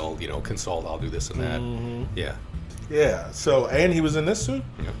 Will consult. I'll do this and that. Mm-hmm. Yeah. Yeah. So, and he was in this too.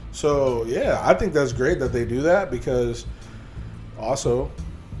 Yeah. So yeah, I think that's great that they do that because also,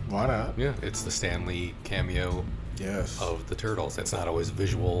 why not? Yeah, it's the Stan Lee cameo Yes. of the Turtles. It's not always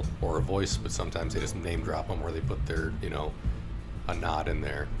visual or a voice, but sometimes they just name drop them or they put their, a nod in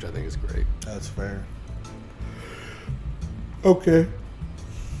there, which I think is great. That's fair. Okay.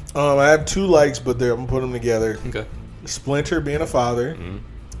 I have 2 likes, but I'm gonna put them together. Okay. Splinter being a father Mm-hmm.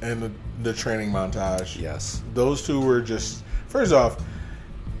 and the training montage. Yes. Those 2 were just, first off,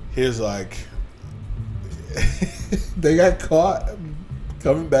 his they got caught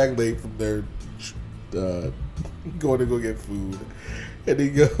coming back late from their going to go get food, and he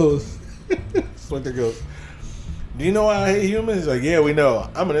goes, Splinter goes, "Do you know why I hate humans?" He's like, "Yeah, we know.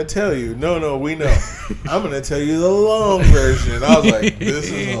 I'm gonna tell you." No, we know. I'm gonna tell you the long version. I was like,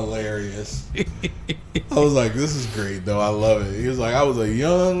 this is hilarious. I was like, this is great though. I love it. He was like, I was a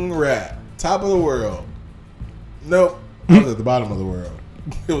young rat, top of the world. Nope, I was at the bottom of the world.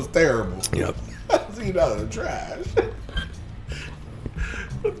 It was terrible. Yep. I was eating out of the trash.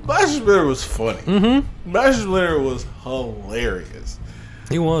 Master Splinter was funny. Mm-hmm. Master Splinter was hilarious.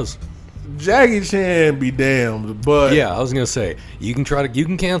 He was. Jackie Chan be damned, but Yeah, I was gonna say you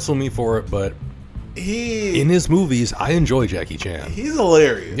can cancel me for it, but in in his movies, I enjoy Jackie Chan. he's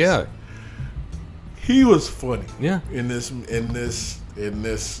hilarious. Yeah, He was funny. yeah. In this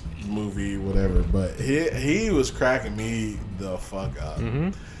movie, whatever. But he was cracking me the fuck up. Mm-hmm.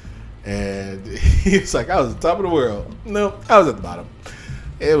 And he was like, I was at the top of the world. No, I was at the bottom.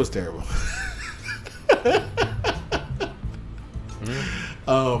 It was terrible.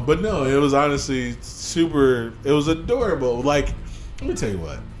 But no, it was honestly super. It was adorable. Like, let me tell you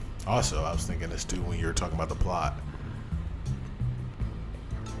what. Also, I was thinking this too when you were talking about the plot.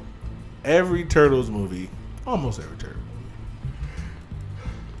 Every Turtles movie, almost every Turtles movie,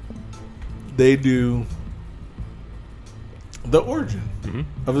 they do the origin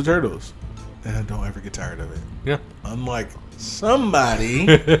of the Turtles. And I don't ever get tired of it. Yeah. Unlike somebody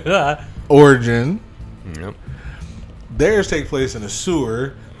origin, Yep. theirs take place in a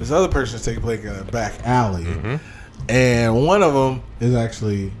sewer. This other person's take place in a back alley. And one of them is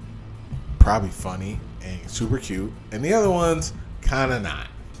actually probably funny and super cute. And the other one's kind of not.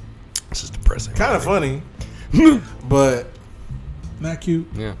 This is depressing. Kind of funny, but not cute.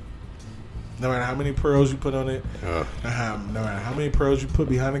 Yeah. No matter how many pearls you put on it, Ugh. no matter how many pearls you put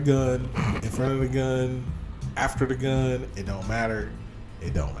behind the gun, in front of the gun, after the gun, it don't matter.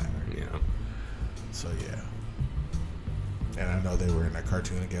 It don't matter. Yeah. So yeah. And I know they were in that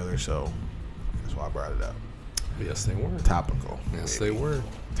cartoon together, so that's why I brought it up. Yes, they were. Topical. Yes, maybe. they were.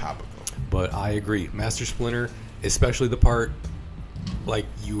 Topical. But I agree. Master Splinter, especially the part, like,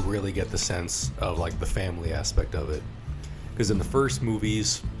 you really get the sense of, like, the family aspect of it. Because in the first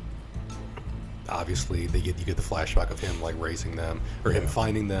movies, obviously, you get the flashback of him, like, raising them, or him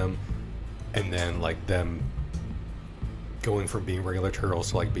finding them, and then, like, them going from being regular turtles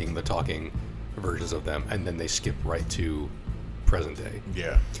to, like, being the talking versions of them, and then they skip right to present day.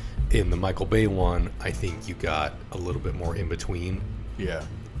 Yeah. In the Michael Bay one, I think you got a little bit more in between. Yeah.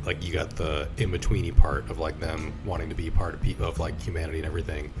 Like, you got the in-betweeny part of, like, them wanting to be part of like, humanity and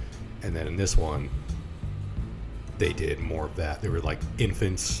everything. And then in this one, they did more of that. They were, like,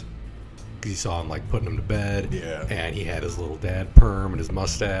 infants. Because you saw him, like, putting them to bed. Yeah. And he had his little dad perm and his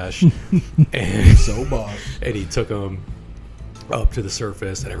mustache. And So boss. and he took them up to the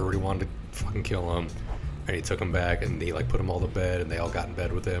surface, and everybody wanted to fucking kill him. And he took them back, and he, like, put them all to bed, and they all got in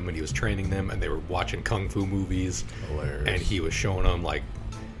bed with him, and he was training them, and they were watching kung fu movies. Hilarious. And he was showing them, like,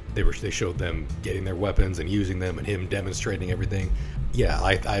 they showed them getting their weapons and using them, and him demonstrating everything. Yeah,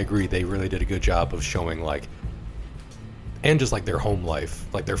 I agree. They really did a good job of showing, like, and just, like, their home life,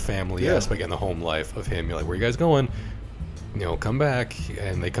 like their family aspect and the home life of him. You're like, where you guys going? Come back.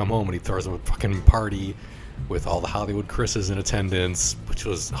 And they come home, and he throws them a fucking party with all the Hollywood Chris's in attendance, which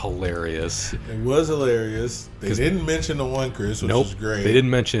was hilarious. It was hilarious. They didn't mention the one Chris, which was great. They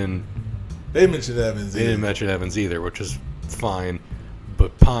didn't mention Evans. They didn't mention Evans either, which is fine.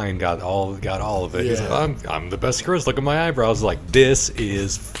 But Pine got all of it. Yeah. He's like, I'm the best Chris. Look at my eyebrows. Like, this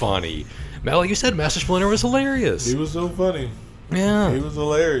is funny. Mel, like you said, Master Splinter was hilarious. He was so funny. Yeah, He was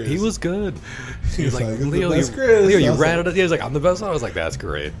hilarious. he was good. He was like, "It's the Leo, best Chris." Leo, you I was ratted us. He was like, I'm the best. I was like, that's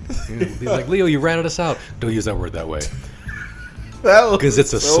great. He's like, Leo, you ratted us out. Don't use that word that way. Because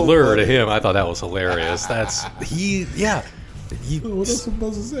it's a so slur funny. to him. I thought that was hilarious. That's yeah. What else am I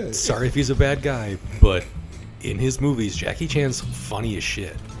supposed to say? Sorry if he's a bad guy, but in his movies, Jackie Chan's funny as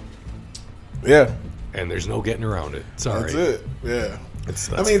shit, Yeah. and there's no getting around it. Sorry. That's it. Yeah.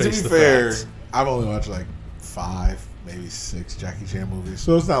 Let's I mean, to be face the fair, facts. I've only watched like 5 maybe 6 Jackie Chan movies.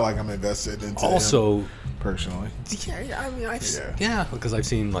 So it's not like I'm invested into him personally. Yeah, I mean, because I've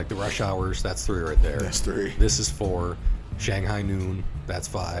seen like the Rush Hours. That's 3 right there. That's 3. This is 4. Shanghai Noon. That's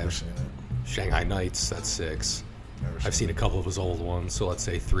 5. Never seen it. Shanghai Nights. That's 6. I've seen a couple of his old ones, so let's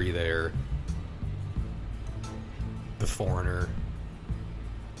say 3 there. The Foreigner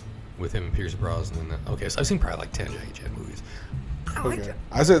with him and Pierce Brosnan. Okay, so I've seen probably like 10 Jackie Chan movies.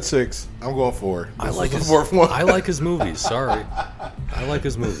 I said 6. I'm going 4. I like his 4th one. I like his movies. Sorry, I like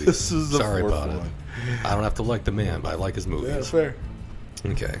his movies. This is the Sorry 4th about one. it. I don't have to like the man, but I like his movies. Yeah, fair.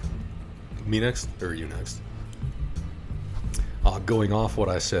 Okay, me next or you next? Going off what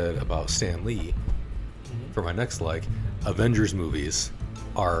I said about Stan Lee, for my next Avengers movies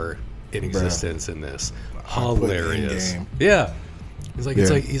are in existence in this. Hilarious. Yeah.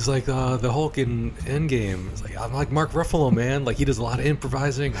 He's like the Hulk in Endgame. It's like, I'm like Mark Ruffalo, man. Like, he does a lot of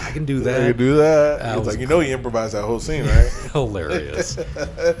improvising. I can do that. I can do that. He's like, he improvised that whole scene, right? Hilarious.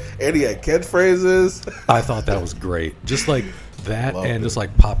 And he had catchphrases. I thought that was great. Just like that, and just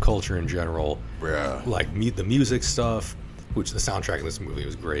like pop culture in general. Yeah. Like the music stuff, which the soundtrack of this movie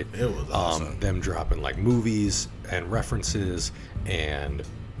was great. It was awesome. Them dropping like movies and references and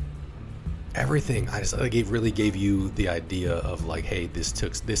everything. It really gave you the idea of like, hey, this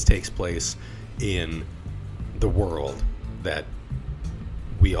takes place in the world that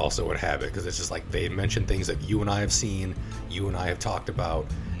we also would have it, because it's just like they mention things that you and I have seen, you and I have talked about,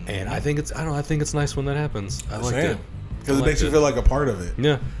 and I think it's nice when that happens. I like it because it makes you feel like a part of it.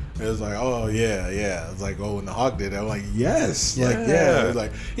 Yeah. It was like, oh yeah. It's like, oh, when the Hawk did it, I'm like, yes, yeah. It's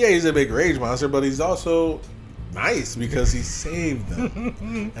like, yeah, he's a big rage monster, but he's also nice because he saved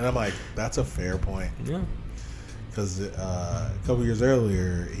them. And I'm like, that's a fair point. Yeah. Because a couple years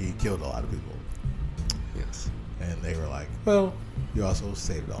earlier, he killed a lot of people. Yes. And they were like, well, you also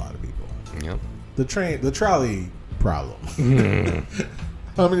saved a lot of people. Yep. The trolley problem.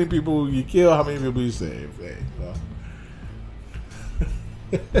 How many people you kill? How many people you save? Hey, well.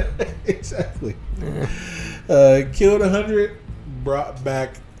 Exactly. Killed 100, brought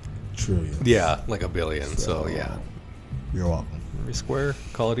back trillions. Yeah, like a billion. So yeah. You're welcome. Every square,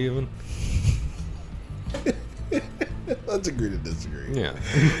 call it even. Let's agree to disagree. Yeah.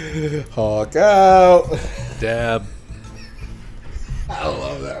 Hawk out. Dab. I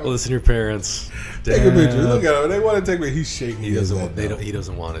love that. Listen to your parents. Dab. Take a picture. Look at him. They want to take me. He's shaking. He doesn't want. He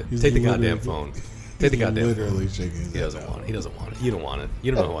doesn't want it. Take the goddamn phone. Take the goddamn literally phone. Shaking his He doesn't want it. He doesn't want it. You don't want it.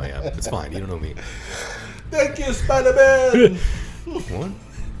 You don't know who I am. It's fine. You don't know me. Thank you, Spider-Man. What?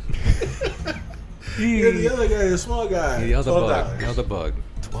 You're the other guy, the small guy. The other bug. The other bug.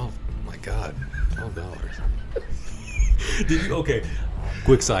 12. Oh my God. $12. Okay.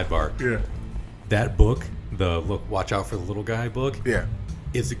 Quick sidebar. Yeah. That book, the Watch Out for the Little Guy book. Yeah.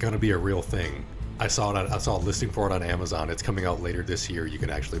 Is it going to be a real thing? I saw a listing for it on Amazon. It's coming out later this year. You can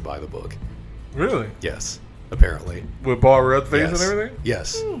actually buy the book. Really? Yes. Apparently. With Paul Rudd's face and everything?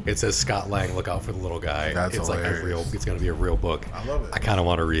 Yes. It says Scott Lang, look out for the little guy. That's it's hilarious. like it's going to be a real book. I love it. I kind of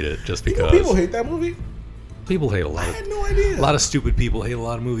want to read it just because. People hate that movie? People hate a lot. I had no idea. A lot of stupid people hate a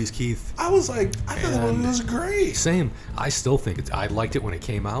lot of movies, Keith. I was like, I thought the movie was great. Same. I still think I liked it when it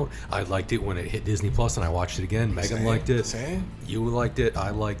came out. I liked it when it hit Disney Plus and I watched it again. Megan liked it. Same. You liked it. I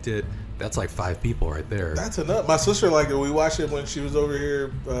liked it. That's like 5 people right there. That's enough. My sister liked it. We watched it when she was over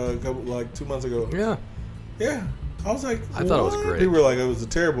here 2 months ago. Yeah. Yeah. I was like, I thought it was great. People were like, it was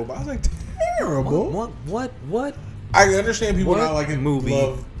terrible. But I was like, terrible? What? I understand people not liking movie?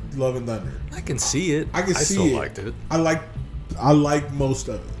 Love and Thunder. I can see it. I still liked it. I like most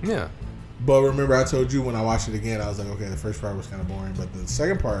of it. Yeah. But remember, I told you when I watched it again, I was like, okay, the first part was kind of boring, but the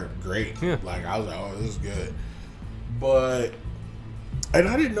second part, great. Yeah. Like, I was like, oh, this is good. And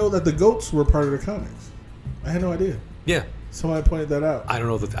I didn't know that the goats were part of the comics. I had no idea. Yeah. Somebody pointed that out. I don't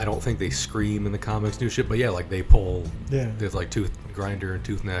know I don't think they scream in the comics new shit, but yeah, like they pull. Yeah. There's like Tooth Grinder and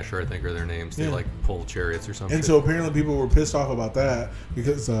Tooth Gnasher, I think are their names. They like pull chariots or something. And so apparently people were pissed off about that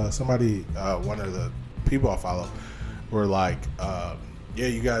because somebody, one of the people I follow, were like, yeah,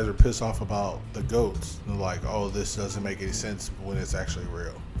 you guys are pissed off about the goats. And they're like, oh, this doesn't make any sense when it's actually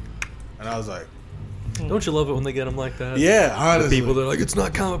real. And I was like, don't you love it when they get them like that? Yeah, honestly. The people that are like, it's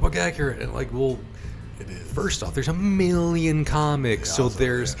not comic book accurate. And like, well, it is. First off, there's a million comics, so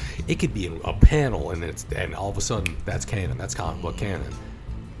it could be a panel, and all of a sudden that's canon, that's comic book canon.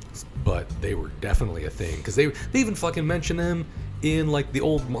 But they were definitely a thing because they even fucking mention them in like the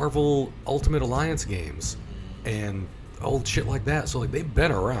old Marvel Ultimate Alliance games and old shit like that. So like they've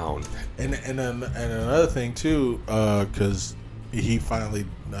been around. And another thing too, because he finally,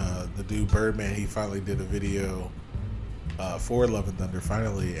 the dude Birdman, he finally did a video for Love and Thunder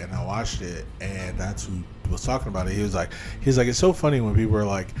finally, and I watched it, and that's who was talking about it. He was like, it's so funny when people are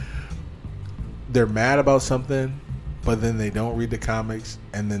like, they're mad about something, but then they don't read the comics,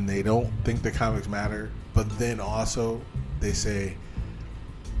 and then they don't think the comics matter, but then also they say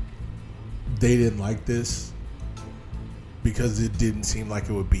they didn't like this because it didn't seem like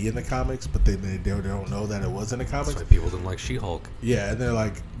it would be in the comics, but then they don't know that it was in the comics. That's why people didn't like She-Hulk. Yeah, and they're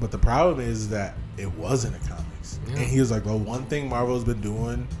like, but the problem is that it was in the comics. Yeah. And he was like, well, one thing Marvel's been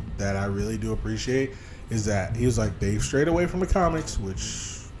doing that I really do appreciate is that he was like, they've strayed away from the comics,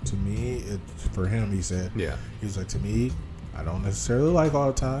 which to me, for him, he said, yeah. He was like, to me, I don't necessarily like all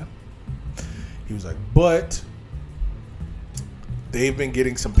the time. He was like, but they've been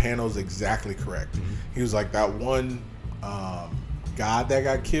getting some panels exactly correct. Mm-hmm. He was like, that one god that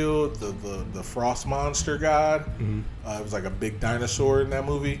got killed, the frost monster god, mm-hmm. It was like a big dinosaur in that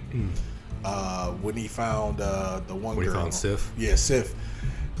movie. Mm-hmm. When he found the one when girl. He found Sif? Yeah, Sif.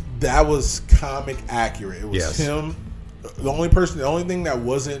 That was comic accurate. It was him. The only thing that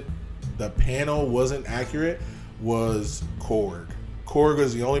wasn't, the panel wasn't accurate was Korg. Korg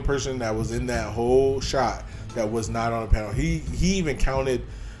was the only person that was in that whole shot that was not on the panel. He even counted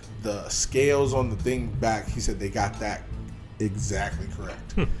the scales on the thing back. He said they got that exactly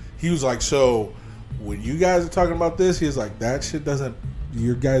correct. He was like, so when you guys are talking about this, he was like, that shit doesn't,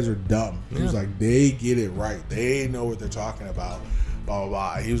 you guys are dumb. He was like, they get it right. They know what they're talking about. Blah, blah,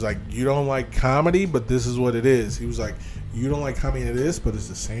 blah. He was like, you don't like comedy, but this is what it is. He was like, you don't like comedy in this, but it's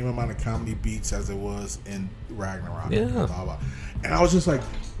the same amount of comedy beats as it was in Ragnarok. Yeah. Blah, blah, blah. And I was just like,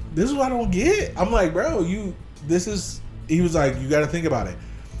 this is what I don't get. I'm like, bro, he was like, you got to think about it.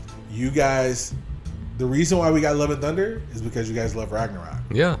 You guys, the reason why we got Love and Thunder is because you guys love Ragnarok.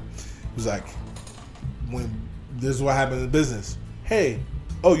 Yeah. It was like, when this is what happens in business. Hey,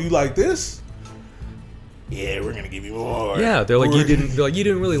 you like this? Yeah, we're gonna give you more. Yeah, they're like, you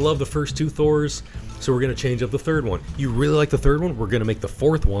didn't really love the first two Thors, so we're gonna change up the third one. You really like the third one? We're gonna make the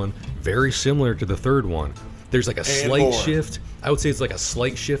fourth one very similar to the third one. There's like a slight shift. I would say it's like a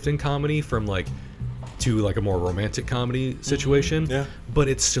slight shift in comedy from like to like a more romantic comedy situation. Yeah. But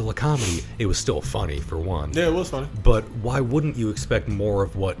it's still a comedy. It was still funny for one. Yeah, it was funny. But why wouldn't you expect more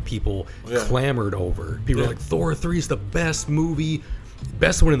of what people clamored over? People are like, Thor 3 is the best movie,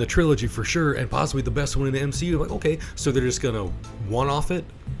 best one in the trilogy for sure, and possibly the best one in the MCU. Like, okay, so they're just gonna one-off it.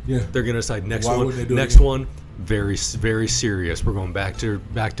 Yeah. They're gonna decide next Why one. Next one, very very serious. We're going back to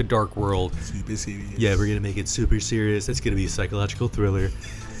Dark World. Super serious. Yeah, we're gonna make it super serious. It's gonna be a psychological thriller.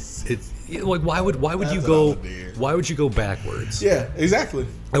 It's like why would you go backwards? Yeah, exactly.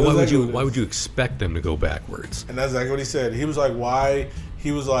 And why would you expect them to go backwards? And that's exactly what he said. He was like, why?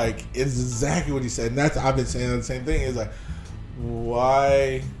 He was like, it's exactly what he said. And I've been saying the same thing. He's like,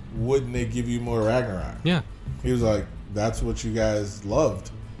 why wouldn't they give you more Ragnarok? Yeah. He was like, that's what you guys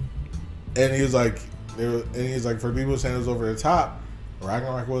loved. And he was like, for people saying it was over the top,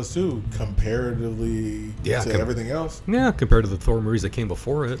 Ragnarok was too, comparatively to everything else. Yeah, compared to the Thor movies that came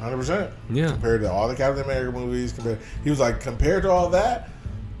before it. 100%. Yeah. Compared to all the Captain America movies. He was like, compared to all that,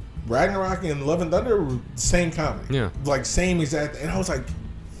 Ragnarok and Love and Thunder were same comedy. Yeah. Like, same exact. And I was like,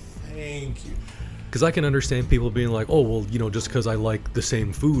 thank you. Because I can understand people being like, oh, well, just because I like the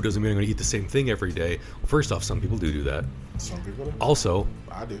same food doesn't mean I'm going to eat the same thing every day. Well, first off, some people do that. Some people do. Also,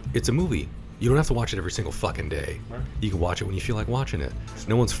 I do. It's a movie. You don't have to watch it every single fucking day. Right. You can watch it when you feel like watching it.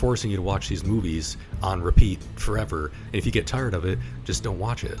 No one's forcing you to watch these movies on repeat forever. And if you get tired of it, just don't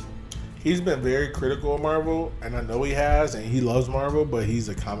watch it. He's been very critical of Marvel, and I know he has, and he loves Marvel, but he's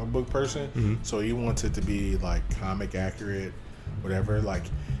a comic book person, so he wants it to be like comic accurate, whatever. Like,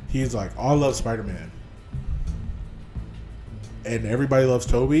 he's like, I love Spider-Man, and everybody loves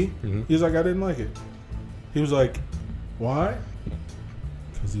Toby. He's like, I didn't like it. He was like, why?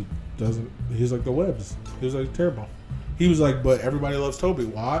 Because he doesn't. He's like, the webs. He was like, terrible. He was like, but everybody loves Toby.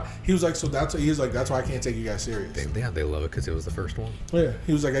 Why? He was like, so that's why I can't take you guys serious. They love it because it was the first one. Yeah.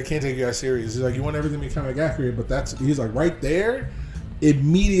 He was like, I can't take you guys serious. He's like, you want everything to be comic accurate, but he's like, right there,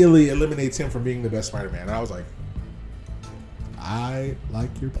 immediately eliminates him from being the best Spider-Man. And I was like, I like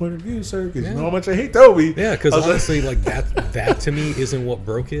your point of view, sir, because you know how much I hate Toby. Yeah, because honestly, like that to me isn't what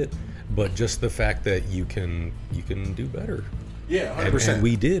broke it, but just the fact that you can do better. Yeah, 100%. And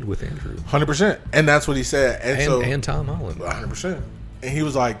we did with Andrew. 100%. And that's what he said. And Tom Holland. 100%. And he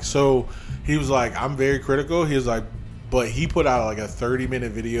was like, I'm very critical. He was like, but he put out like a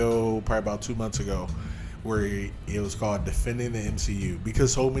 30-minute video probably about 2 months ago where it was called Defending the MCU,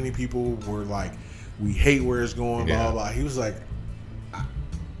 because so many people were like, we hate where it's going, blah, blah, blah. He was like,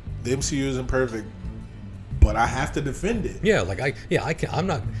 the MCU isn't perfect, but I have to defend it. Yeah, like I'm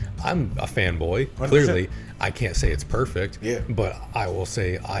a fanboy. 100%. Clearly, I can't say it's perfect. Yeah. But I will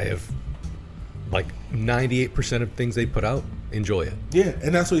say I have like 98% of things they put out, enjoy it. Yeah,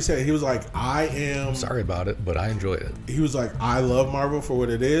 and that's what he said. He was like, I am Sorry about it, but I enjoy it. He was like, I love Marvel for what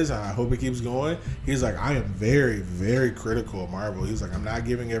it is. I hope it keeps going. He's like, I am very, very critical of Marvel. He's like, I'm not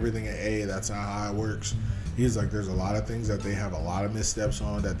giving everything an A. That's not how it works. He's like, there's a lot of things that they have a lot of missteps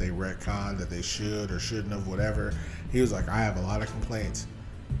on, that they retcon, that they should or shouldn't have, whatever. He was like, I have a lot of complaints.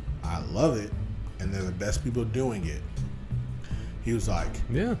 I love it, and they're the best people doing it. He was like,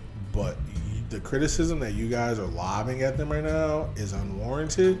 Yeah. but the criticism that you guys are lobbing at them right now is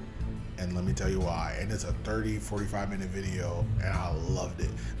unwarranted, and let me tell you why. And it's a 30, 45-minute video, and I loved it.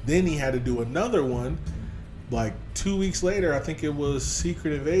 Then he had to do another one, like 2 weeks later. I think it was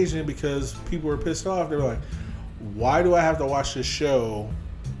Secret Invasion, because people were pissed off. They were like, why do I have to watch this show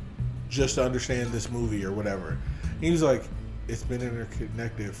just to understand this movie or whatever? And he was like, it's been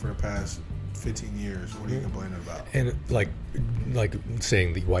interconnected for the past 15 years. What are you complaining about? And like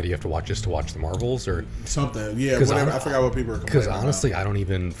saying, why do you have to watch this to watch the Marvels or Something. Yeah, whatever. I forgot what people are complaining about. Because honestly, I don't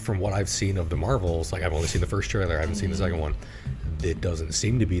even, from what I've seen of the Marvels, like I've only seen the first trailer, I haven't seen the second one. It doesn't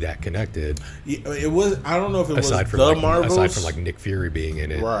seem to be that connected. Yeah, it was. I don't know if it aside was from the like, Marvels. Aside from like Nick Fury being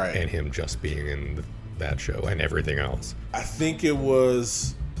in it, Right. and him just being in that show and everything else. I think it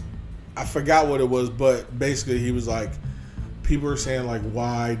was. I forgot what it was, but basically he was like, people are saying like,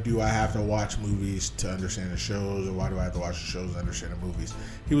 why do I have to watch movies to understand the shows, or why do I have to watch the shows to understand the movies?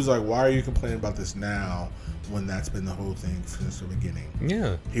 He was like, why are you complaining about this now when that's been the whole thing since the beginning?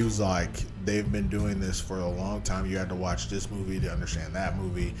 Yeah. He was like, they've been doing this for a long time. You had to watch this movie to understand that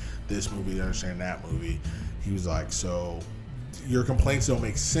movie, this movie to understand that movie. He was like, so your complaints don't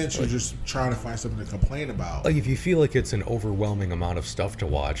make sense. You're just trying to find something to complain about. Like if you feel like it's an overwhelming amount of stuff to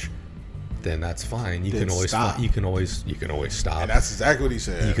watch, then that's fine. You Then can always stop. You can always stop. And that's exactly what he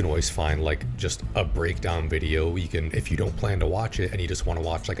said. You can always find like just a breakdown video. You can, if you don't plan to watch it and you just want to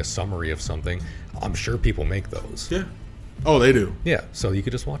watch like a summary of something, I'm sure people make those. Yeah. Oh, they do. Yeah, so you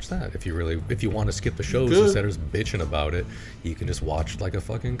could just watch that. If you want to skip the shows could. instead of just bitching about it, you can just watch like a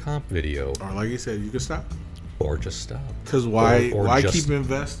fucking comp video Or like you said, you can stop. or just stop. Because why just, keep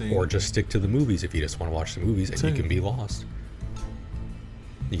investing? Or just stick to the movies if you just want to watch the movies and you can be lost.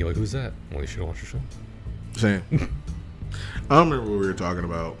 You go like, who's that? Well, you should watch the show. Same. I don't remember what we were talking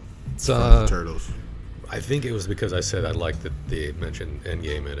about. It's, From the Turtles. I think it was because I said I liked that they mentioned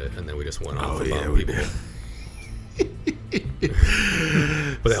Endgame in it, and then we just went off about we people. did.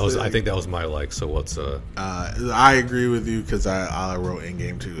 But I think that was my like. So what's I agree with you because I wrote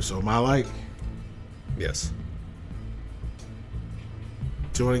Endgame too. So my like. Yes.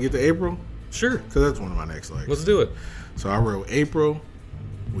 Do you want to get to April? Sure. Because that's one of my next likes. Let's do it. So I wrote April.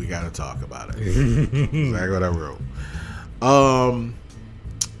 We got to talk about it. Exactly what I wrote.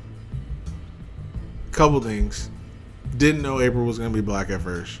 Couple things. Didn't know April was going to be black at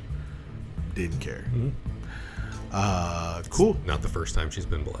first. Didn't care. Cool. Not the first time she's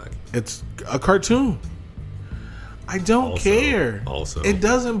been black. It's a cartoon. I don't care. Also. It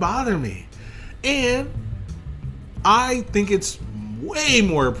doesn't bother me. And I think it's way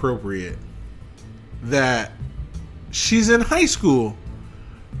more appropriate that she's in high school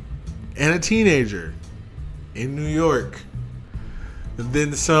and a teenager in New York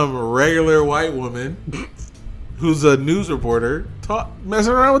than some regular white woman who's a news reporter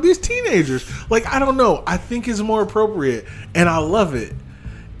messing around with these teenagers. Like, I don't know. I think it's more appropriate, and I love it.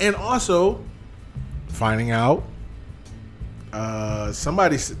 And also, finding out,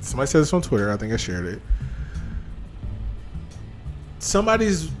 somebody said this on Twitter. I think I shared it.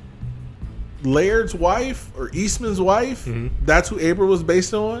 Somebody's Laird's wife or Eastman's wife. That's who April was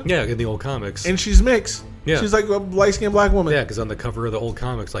based on. Yeah, in the old comics. And she's mixed. Yeah. She's like a light-skinned black woman. Yeah, because on the cover of the old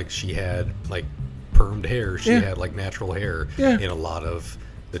comics, like she had like permed hair. She had like natural hair in a lot of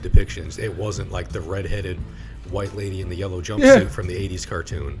the depictions. It wasn't like the redheaded white lady in the yellow jumpsuit from the 80s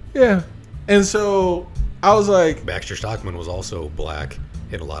cartoon. Yeah. And so I was like... Baxter Stockman was also black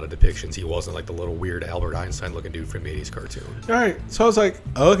in a lot of depictions. He wasn't like the little weird Albert Einstein looking dude from the 80s cartoon. All right. So I was like,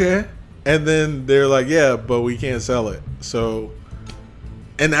 okay. And then they're like, yeah, but we can't sell it. So...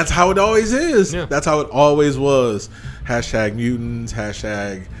 And that's how it always is. Yeah. That's how it always was. Hashtag mutants,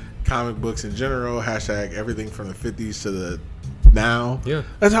 hashtag comic books in general, hashtag everything from the 50s to the now. Yeah.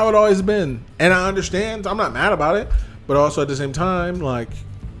 That's how it always been. And I understand. I'm not mad about it. But also at the same time, like,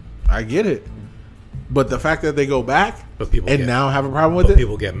 I get it. But the fact that they go back now have a problem with it.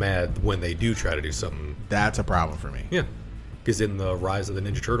 People get mad when they do try to do something. That's a problem for me. Yeah. Because in the Rise of the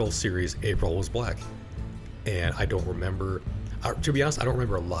Ninja Turtles series, April was black. And I don't remember... To be honest, I don't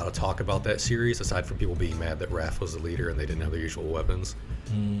remember a lot of talk about that series aside from people being mad that Raph was the leader and they didn't have their usual weapons.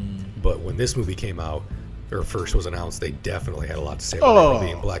 But when this movie came out, or first was announced, they definitely had a lot to say about her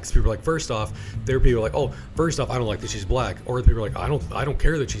being black. Because people were like, first off, there are people like, oh, first off, I don't like that she's black. Or people are like, I don't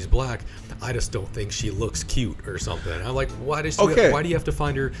care that she's black. I just don't think she looks cute or something. And I'm like, why do you have to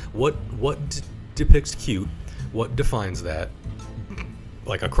find her? What depicts cute? What defines that?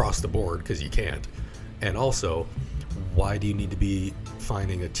 Like across the board, because you can't. And also, why do you need to be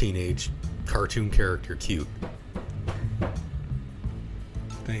finding a teenage cartoon character cute?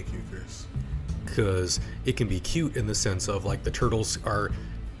 Thank you, Chris. Because it can be cute in the sense of like the turtles are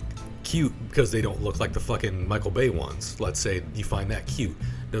cute because they don't look like the fucking Michael Bay ones. Let's say you find that cute.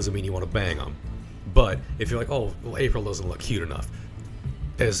 Doesn't mean you want to bang them. But if you're like, oh, well, April doesn't look cute enough.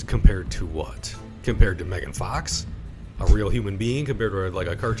 As compared to what? Compared to Megan Fox? A real human being compared to like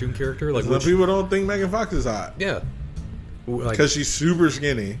a cartoon character? Like some people don't think Megan Fox is hot. Yeah. Because she's super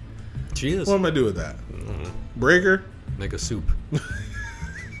skinny. She is. What am I do with that? Break her? Make a soup.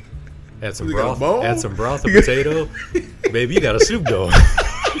 Add some You broth. got a bone? Add some broth and potato. Baby, you got a soup going.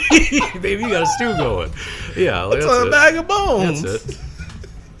 Baby, you got a stew going. Yeah, like, It's on a bag of bones. That's it.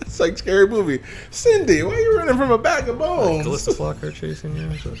 It's like Scary Movie. Cindy, why are you running from a bag of bones? Calista Flockhart chasing you?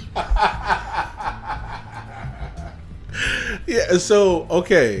 Yeah, so,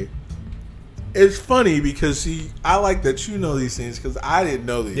 okay. It's funny because, I like that you know these things because I didn't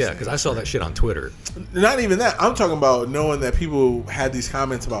know these things. Yeah, because I saw that shit on Twitter. Not even that. I'm talking about knowing that people had these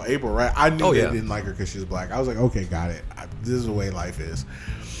comments about April, right? I knew they didn't like her because she's black. I was like, okay, got it. This is the way life is.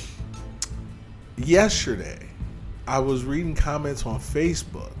 Yesterday, I was reading comments on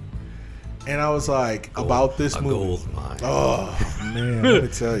Facebook, and I was like, about this movie. Gold mine. Oh, man, let me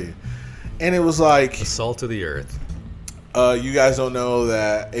tell you. And it was like... The salt of the earth. You guys don't know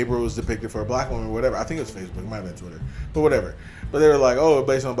that April was depicted for a black woman or whatever. I think it was Facebook. It might have been Twitter. But whatever. But they were like, oh,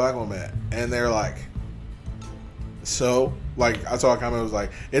 based on a black woman. And they're like... So, like, I saw a comment that was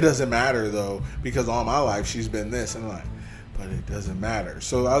like, it doesn't matter, though, because all my life she's been this. And I'm like, but it doesn't matter.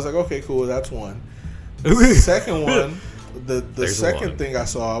 So I was like, okay, cool, that's one. The second one, the second thing I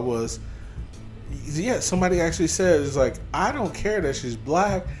saw was, yeah, somebody actually said, it's like, I don't care that she's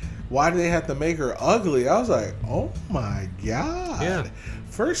black. Why do they have to make her ugly? I was like, oh my God. Yeah.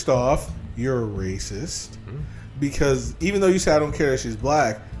 First off, you're a racist. Because even though you say I don't care that she's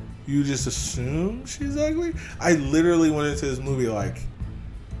black, you just assume she's ugly? I literally went into this movie like,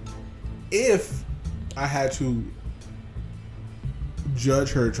 if I had to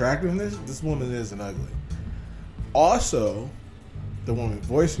judge her attractiveness, this woman isn't ugly. Also, the woman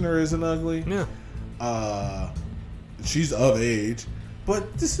voicing her isn't ugly. Yeah. She's of age.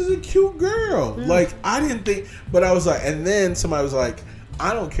 But this is a cute girl. Yeah. Like, I didn't think... But I was like... And then somebody was like,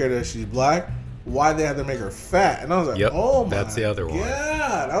 I don't care that she's black. Why they have to make her fat? And I was like, oh my God. That's the other one.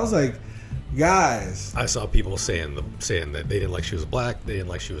 Yeah. I was like, guys. I saw people saying that they didn't like she was black. They didn't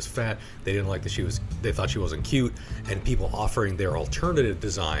like she was fat. They didn't like that she was... They thought she wasn't cute. And people offering their alternative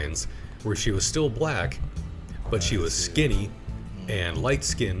designs where she was still black, but she was skinny and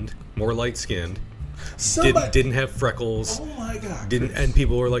light-skinned. More light-skinned. Didn't have freckles. Oh my God! And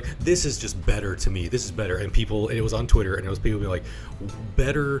people were like, "This is just better to me. This is better." And it was on Twitter, and it was people being like,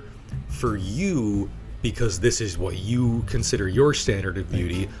 "Better for you because this is what you consider your standard of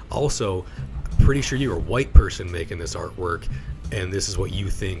beauty." Also, pretty sure you're a white person making this artwork, and this is what you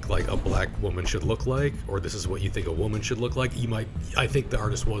think like a black woman should look like, or this is what you think a woman should look like. I think the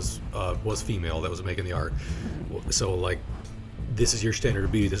artist was female that was making the art, so like. This is your standard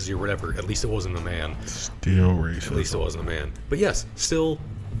of beauty, this is your whatever. At least it wasn't a man. Still racist. At least it wasn't a man. But yes, still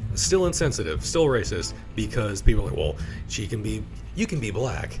insensitive, still racist, because people are like, well, you can be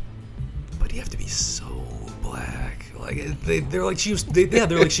black, but you have to be so black. Like they're like she's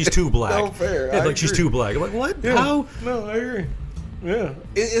too black. No fair. Yeah, like she's too black. I'm like, what? Yeah. How? No, I agree. Yeah.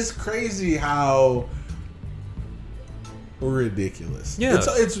 It's crazy how ridiculous. Yeah,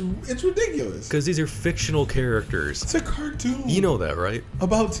 it's ridiculous because these are fictional characters. It's a cartoon. You know that, right?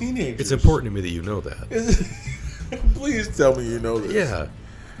 About teenagers. It's important to me that you know that. Please tell me you know this. Yeah.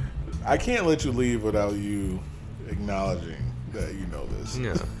 I can't let you leave without you acknowledging that you know this.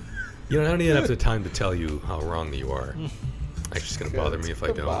 Yeah. I don't even have the time to tell you how wrong you are. It's just gonna bother me if I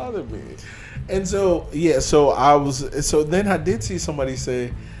don't. Bother me. And so so then I did see somebody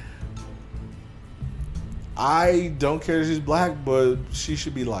say, I don't care if she's black, but she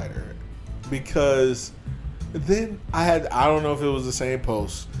should be lighter. Because then I don't know if it was the same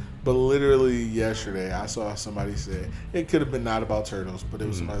post, but literally yesterday I saw somebody say, it could have been not about turtles, but it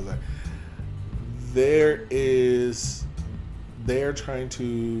was somebody like, they're trying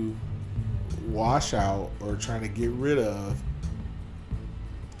to wash out or trying to get rid of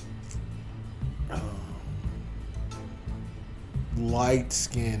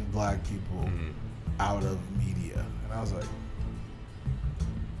light-skinned black people out of media. And I was like,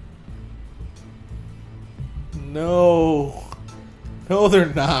 no,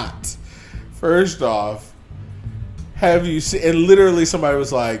 they're not. First off, have you seen? And literally, somebody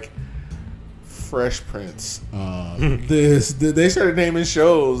was like, Fresh Prince. They started naming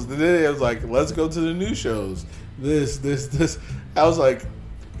shows. Then it was like, let's go to the new shows. This. I was like,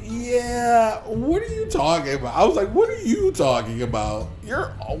 yeah, what are you talking about? I was like, what are you talking about?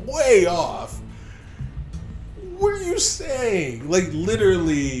 You're way off. What are you saying? Like,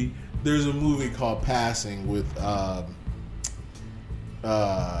 literally, there's a movie called Passing with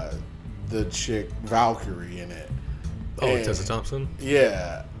the chick Valkyrie in it. Oh, and Tessa Thompson?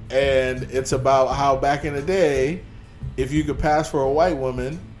 Yeah. And it's about how back in the day, if you could pass for a white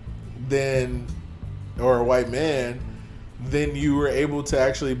woman, then, or a white man, then you were able to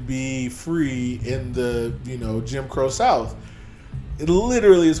actually be free in the, Jim Crow South. It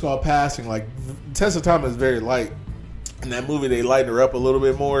literally is called Passing. Like, Tessa Thompson is very light. In that movie, they lighten her up a little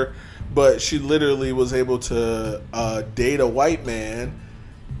bit more. But she literally was able to date a white man.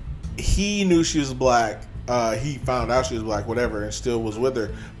 He knew she was black. He found out she was black, whatever, and still was with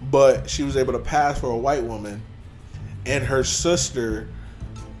her. But she was able to pass for a white woman. And her sister,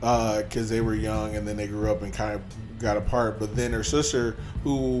 because they were young and then they grew up and kind of got apart. But then her sister,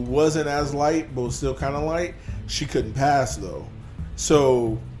 who wasn't as light but was still kind of light, she couldn't pass though.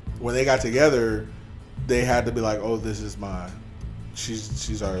 So when they got together, they had to be like, "Oh, this is mine.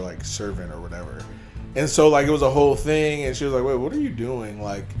 She's our like servant or whatever." And so like it was a whole thing. And she was like, "Wait, what are you doing?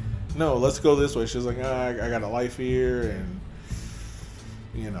 Like, no, let's go this way." She was like, I got a life here, and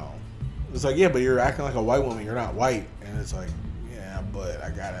it's like, yeah, but you're acting like a white woman. You're not white. And it's like, yeah, but I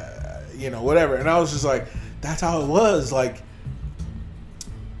gotta, whatever. And I was just like, that's how it was. Like,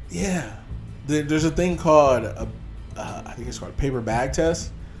 yeah, there's a thing called I think it's called a paper bag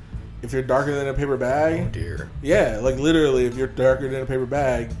test. If you're darker than a paper bag, oh dear, yeah, like literally, if you're darker than a paper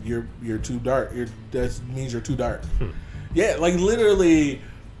bag, you're too dark. That means you're too dark. Yeah, like literally.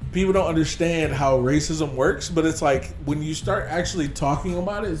 People don't understand how racism works, but it's like when you start actually talking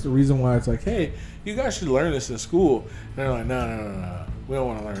about it, it's the reason why it's like, hey, you guys should learn this in school. And they're like, no. We don't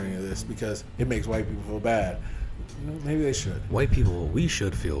want to learn any of this because it makes white people feel bad. Maybe they should. White people, we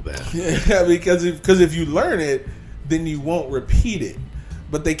should feel bad. Yeah, because if you learn it, then you won't repeat it.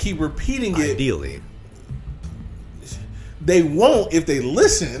 But they keep repeating it. Ideally. They won't if they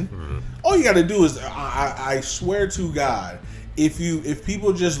listen. Mm-hmm. All you got to do is, I swear to God, if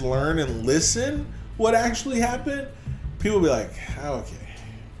people just learn and listen what actually happened, people will be like, okay,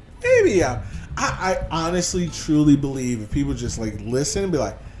 maybe I honestly truly believe if people just like listen and be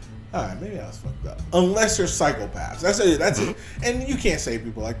like, all right, maybe I was fucked up. Unless they're psychopaths. That's it. And you can't say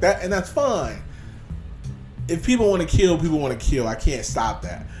people like that, and that's fine. If people want to kill, people want to kill. I can't stop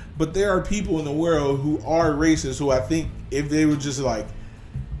that. But there are people in the world who are racist who I think if they were just like,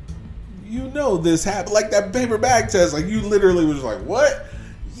 this happened, like that paper bag test, like you literally was like, what?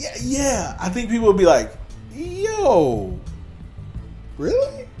 Yeah. I think people would be like, yo,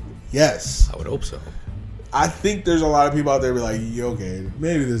 really? Yes. I would hope so. I think there's a lot of people out there be like, okay,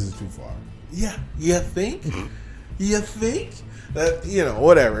 maybe this is too far. Yeah. You think? You think? That,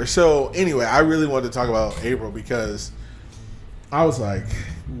 whatever. So anyway, I really wanted to talk about April because I was like,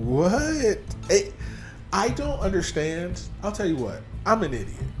 what? I don't understand. I'll tell you what. I'm an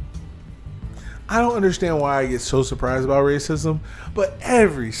idiot. I don't understand why I get so surprised about racism, but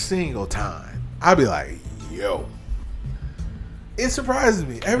every single time I'll be like, yo, it surprises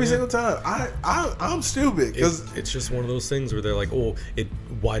me every single time. I'm stupid because it's just one of those things where they're like, oh,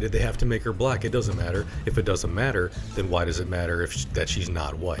 why did they have to make her black? It doesn't matter. If it doesn't matter, then why does it matter that she's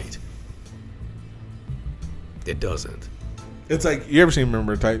not white? It doesn't. It's like, you ever seen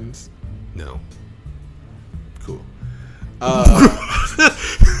Remember Titans? No. Cool.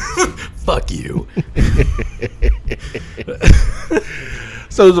 Fuck you.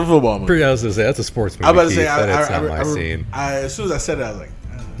 So it's a football movie. I was going to say, that's a sports movie. I'm about to say, that's not my scene. As soon as I said it, I was like,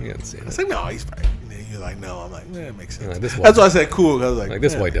 you haven't seen it. I was like, no, he's right. And then you're like, no. I'm like, it makes sense. That's why I said cool. Because I was like,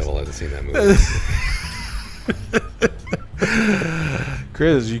 this white devil hasn't seen that movie.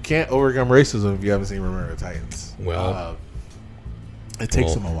 Chris, you can't overcome racism if you haven't seen Remember Titans. Well, it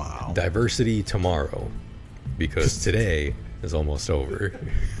takes them a while. Diversity tomorrow, because today is almost over.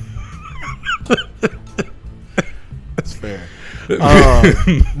 That's fair.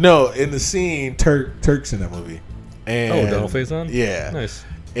 No, in the scene, Turk's in that movie. And, Donald Faison? Yeah. Nice.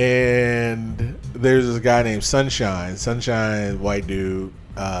 And there's this guy named Sunshine. Sunshine, white dude,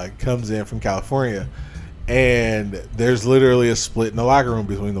 comes in from California. And there's literally a split in the locker room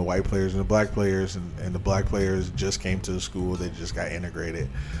between the white players and the black players, and the black players just came to the school. They just got integrated.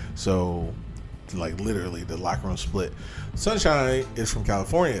 So, like, literally, the locker room split. Sunshine is from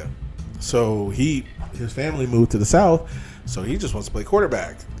California. So, his family moved to the South, so he just wants to play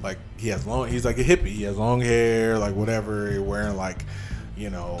quarterback. Like, he's like a hippie. He has long hair, like, whatever, wearing, like, he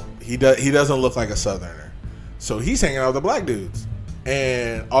doesn't look like a Southerner. So, he's hanging out with the black dudes.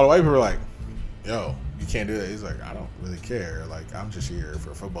 And all the white people are like, yo, you can't do that. He's like, I don't really care. Like, I'm just here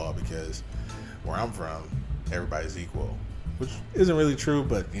for football because where I'm from, everybody's equal. Which isn't really true,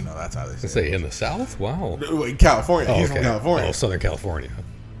 but, that's how they say it. In the South? Wow. In California. He's from California. Oh, Southern California.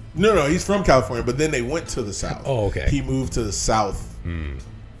 No, he's from California, but then they went to the South. Oh, okay. He moved to the South.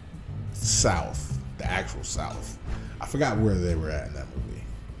 South. The actual South. I forgot where they were at in that movie.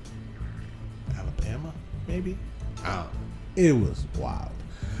 Alabama, maybe? I don't know. It was wild.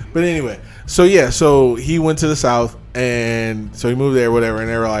 But anyway, so he went to the South, and so he moved there, whatever, and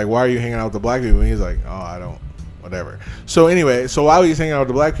they were like, why are you hanging out with the black people? And he's like, oh, I don't, whatever. So anyway, while he's hanging out with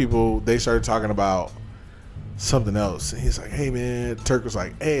the black people, they started talking about something else. And he's like, hey, man, Turk was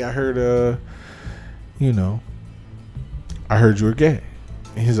like, hey, I heard, I heard you were gay.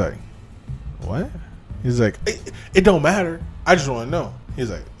 And he's like, what? He's like, it don't matter. I just want to know.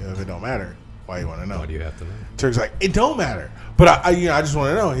 He's like, if it don't matter, why you want to know? Why do you have to know? Turk's like, it don't matter. But I just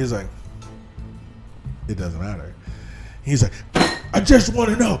want to know. He's like, it doesn't matter. He's like, I just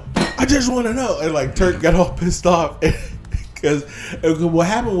want to know. I just want to know. And like Turk got all pissed off because what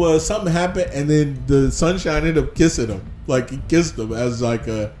happened was something happened, and then the Sunshine ended up kissing him. Like, he kissed him as like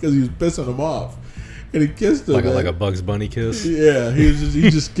because he was pissing him off, and he kissed him like a Bugs Bunny kiss. Yeah, he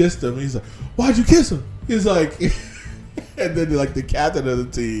just kissed him. He's like, why'd you kiss him? He's like, and then like the captain of the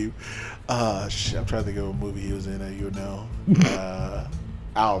team. I'm trying to think of a movie he was in that you would know. I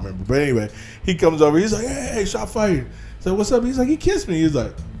don't remember. But anyway, he comes over. He's like, hey, shot fired. He's like, what's up? He's like, he kissed me. He's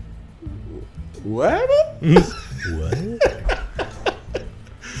like, what? What?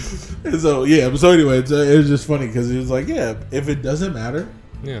 And so, yeah. So anyway, it was just funny because he was like, yeah, if it doesn't matter,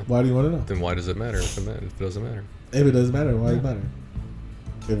 why do you want to know? Then why does it matter if it doesn't matter? If it doesn't matter, why does it matter?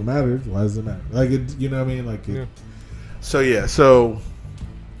 If it matters, why does it matter? Like, you know what I mean? Like, So,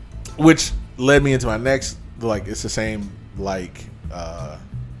 which led me into my next, like, it's the same, like,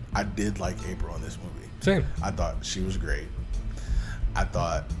 I did like April in this movie. Same. I thought she was great. I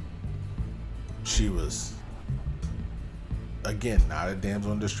thought she was, again, not a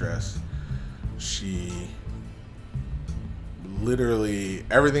damsel in distress. She literally,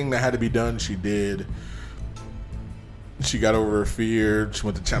 everything that had to be done, she did. She got over her fear. She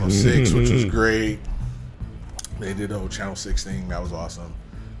went to Channel 6, which was great. They did the whole Channel 6 thing. That was awesome.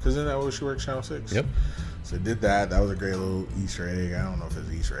 Because then that was she worked Channel 6. Yep. So they did that. That was a great little Easter egg. I don't know if it's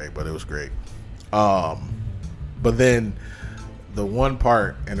an Easter egg, but it was great. But then the one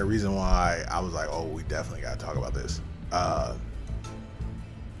part, and the reason why I was like, oh, we definitely got to talk about this.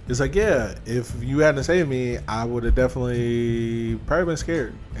 It's like, yeah, if you hadn't saved me, I would have definitely probably been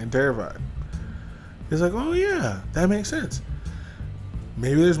scared and terrified. It's like, oh, yeah, that makes sense.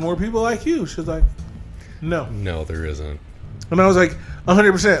 Maybe there's more people like you. She's like, no. No, there isn't. And I was like,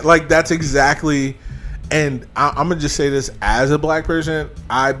 100%. Like, that's exactly. And I'm going to just say this as a black person.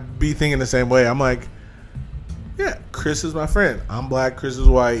 I'd be thinking the same way. I'm like, yeah, Chris is my friend. I'm black. Chris is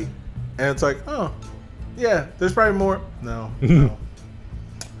white. And it's like, oh, yeah, there's probably more. No.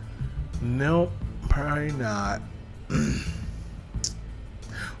 Nope, probably not.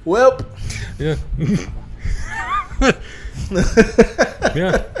 Well. Yeah.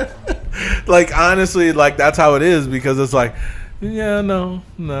 Yeah. Like, honestly, like, that's how it is, because it's like, yeah, no.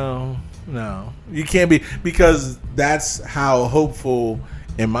 You can't be, because that's how hopeful,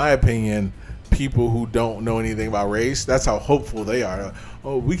 in my opinion, people who don't know anything about race, that's how hopeful they are.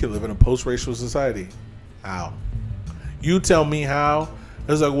 Oh, we can live in a post-racial society. How? You tell me how.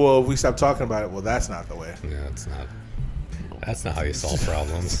 It's like, well, if we stop talking about it, well, that's not the way. Yeah, that's not how you solve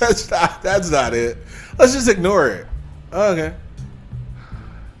problems. That's not it. Let's just ignore it. Okay.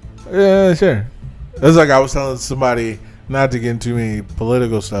 Yeah, sure. It's like I was telling somebody, not to get into any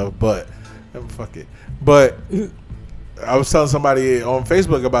political stuff, but fuck it. But I was telling somebody on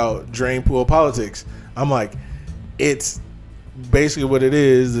Facebook about drain pool politics. I'm like, it's basically what it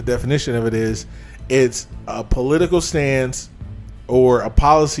is. The definition of it is, it's a political stance or a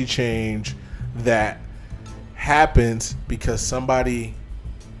policy change that happens because somebody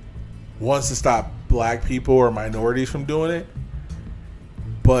wants to stop black people or minorities from doing it,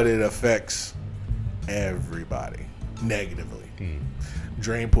 but it affects everybody negatively.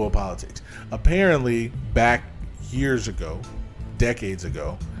 Drain pool politics. Apparently, back years ago, decades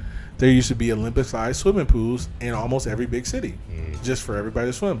ago, there used to be Olympic-sized swimming pools in almost every big city, just for everybody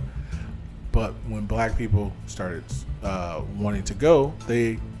to swim. But when black people started wanting to go,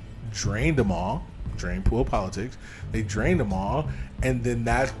 they drained them all. Drained pool politics. They drained them all, and then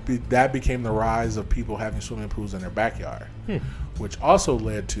that became the rise of people having swimming pools in their backyard, which also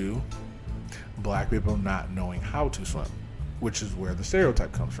led to black people not knowing how to swim, which is where the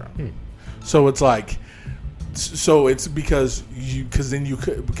stereotype comes from. So it's like, so it's because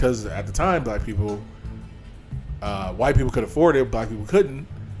at the time black people, white people could afford it, black people couldn't.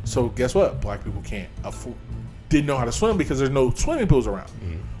 So guess what? Black people didn't know how to swim because there's no swimming pools around.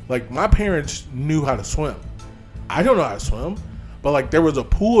 Like, my parents knew how to swim. I don't know how to swim, but like there was a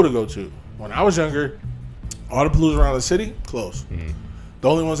pool to go to. When I was younger, all the pools around the city closed. The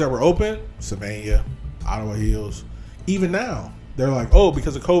only ones that were open, Savannah, Ottawa Hills. Even now, they're like, oh,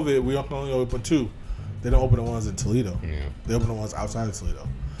 because of COVID, we only open 2. They don't open the ones in Toledo. They open the ones outside of Toledo.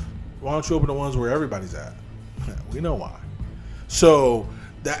 Why don't you open the ones where everybody's at? We know why. So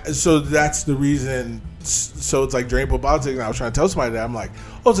that's the reason. So it's like drain pool politics. And I was trying to tell somebody that. I'm like,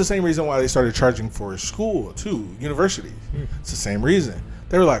 oh, it's the same reason why they started charging for school too, universities. It's the same reason.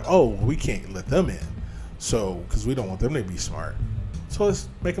 They were like, oh, we can't let them in, so because we don't want them to be smart. So let's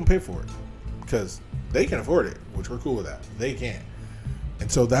make them pay for it because they can afford it, which we're cool with that. They can't,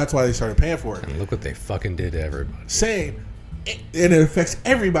 and so that's why they started paying for it. And look what they fucking did to everybody. Same, and it affects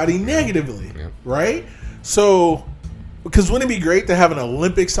everybody negatively, right? So. Because wouldn't it be great to have an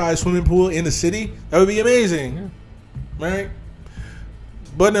Olympic-sized swimming pool in the city? That would be amazing, right?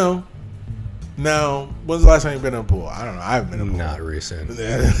 But no. Now, when's the last time you've been in a pool? I don't know. I haven't been in a pool. Not recent.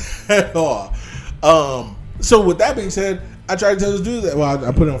 At all. So with that being said, I tried to tell this dude that. Well,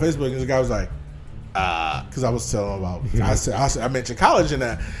 I put it on Facebook, and the guy was like, because I was telling him about. I mentioned college and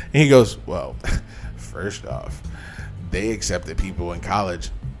that, and he goes, "Well, first off, they accepted people in college."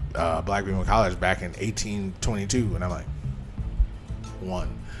 Black people in college back in 1822, and I'm like,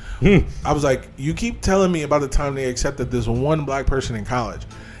 I was like, you keep telling me about the time they accepted this one black person in college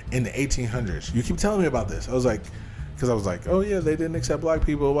in the 1800s. You keep telling me about this. I was like, because I was like, oh yeah, they didn't accept black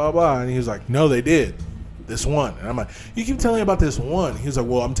people, blah blah. And he was like, no, they did. This one. And I'm like, you keep telling me about this one. He was like,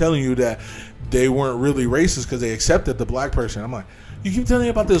 well, I'm telling you that they weren't really racist because they accepted the black person. I'm like, you keep telling me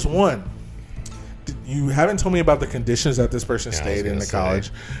about this one. You haven't told me about the conditions that this person stayed in the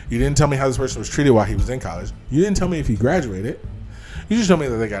college. You didn't tell me how this person was treated while he was in college. You didn't tell me if he graduated. You just told me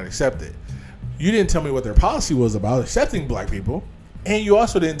that they got accepted. You didn't tell me what their policy was about accepting black people. And you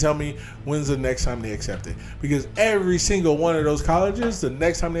also didn't tell me when's the next time they accepted. Because every single one of those colleges, the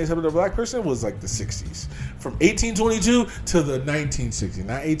next time they accepted a black person was like the 60s. From 1822 to the 1960s,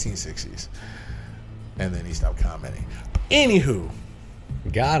 not 1860s. And then he stopped commenting. Anywho.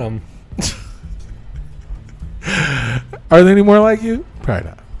 Got him. Are there any more like you?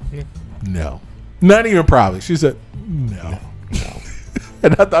 Probably not. No. Not even probably. She said, no.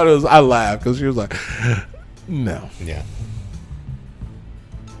 And I thought I laughed because she was like, no. Yeah.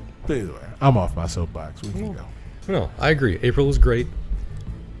 But either way, I'm off my soapbox. We can go. No, I agree. April was great.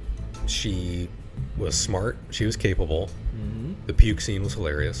 She was smart. She was capable. The puke scene was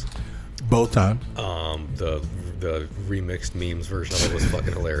hilarious. Both times. The remixed memes version of it was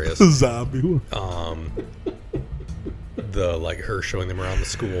fucking hilarious. Zombie one. The like her showing them around the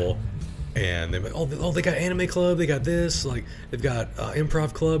school, and they're like, oh, they got anime club, they got this, like they've got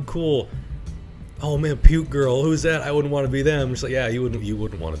improv club, cool. Oh man, puke girl, who's that? I wouldn't want to be them. She's like, yeah, you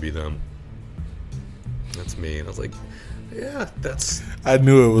wouldn't want to be them. That's me. And I was like, yeah, that's. I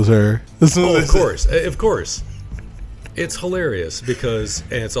knew it was her. Of course. It's hilarious because,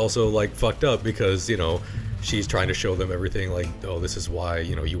 and it's also like fucked up because she's trying to show them everything like, oh, this is why,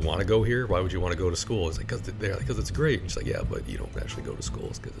 you want to go here. Why would you want to go to school? It's like, because it's great. And she's like, yeah, but you don't actually go to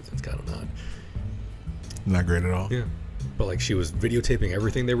schools because it's kind of not great at all. Yeah. But like she was videotaping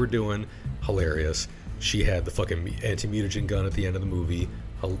everything they were doing. Hilarious. She had the fucking anti-mutagen gun at the end of the movie.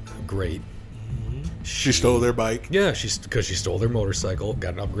 Great. She stole their bike. Yeah, because she stole their motorcycle.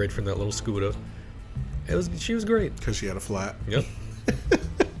 Got an upgrade from that little scooter. She was great. Because she had a flat. Yep.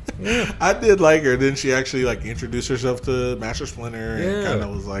 Yeah. I did like her. Then she actually like introduced herself to Master Splinter and kind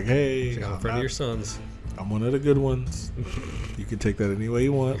of was like, "Hey, I'm a friend of your son's. I'm one of the good ones. You can take that any way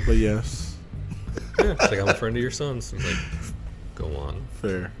you want, but yes." Yeah, she's like, "I'm a friend of your son's." I'm like, "Go on."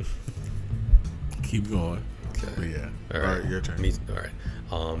 Fair. Keep going. Okay. But yeah. All right, your turn. All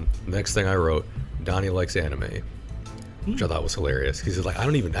right. Next thing I wrote, Donnie likes anime, which I thought was hilarious. He's like, I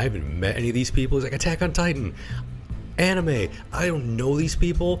haven't met any of these people. He's like, Attack on Titan. Anime, I don't know these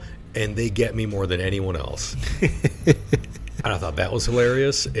people, and they get me more than anyone else. And I thought that was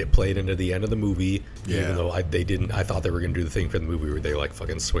hilarious. It played into the end of the movie, Yeah. even though I thought they were going to do the thing for the movie where they like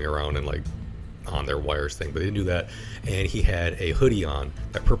fucking swing around and like on their wires thing, but they didn't do that. And he had a hoodie on,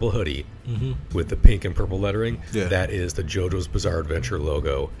 that purple hoodie with the pink and purple lettering. Yeah. That is the JoJo's Bizarre Adventure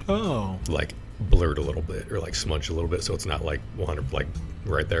logo. Oh. Like blurred a little bit or like smudged a little bit, so it's not like 100 like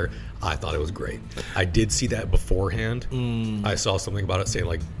right there. I thought it was great. I did see that beforehand. I saw something about it saying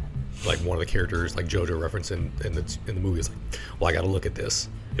like one of the characters, like JoJo reference in the movie is like, well, I got to look at this.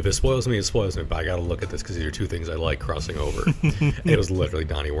 If it spoils me, it spoils me, but I got to look at this because these are two things I like crossing over. And it was literally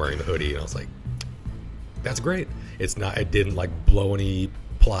Donnie wearing the hoodie, and I was like, that's great. It's not. It didn't like blow any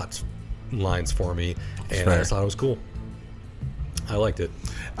plot lines for me, and I just thought it was cool. I liked it.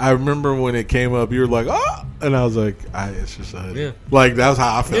 I remember when it came up, you were like, "Oh," and I was like, "It's just a hoodie." Yeah. Like that was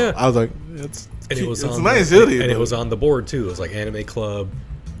how I felt. Yeah. I was like, "It's And it was it's a on nice the, hoodie." and it but- was on the board too. It was like Anime Club.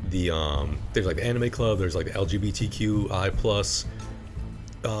 There's like the Anime Club. There's like the LGBTQI plus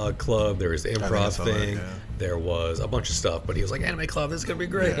club. There was the improv saw thing. that, yeah. There was a bunch of stuff. But he was like, Anime Club, this is gonna be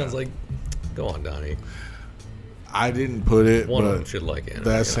great. Yeah. And I was like, go on, Donnie. I didn't put it, One of but them should like anime. and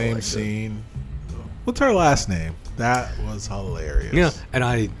I that same liked it. scene. What's her last name? That was hilarious. Yeah, and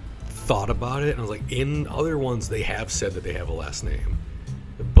I thought about it, and I was like, in other ones, they have said that they have a last name,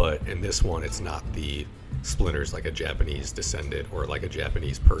 but in this one, it's not the Splinter's like a Japanese descendant or like a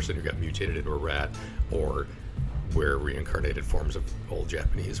Japanese person who got mutated into a rat, or we're reincarnated forms of older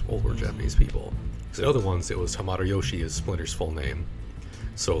Japanese people. Because in other ones, it was Hamato Yoshi is Splinter's full name,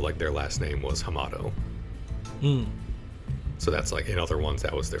 so like their last name was Hamato. So that's like in other ones,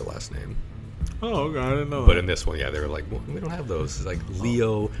 that was their last name. Oh, okay. I didn't know. But in this one, yeah, they were like, well, we don't have those. It's like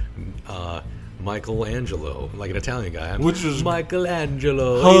Leo Michelangelo, like an Italian guy. Which is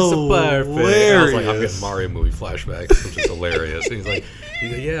Michelangelo. He's a perfect. And I was like, I'm hilarious. getting Mario movie flashbacks, which is hilarious. And he's like,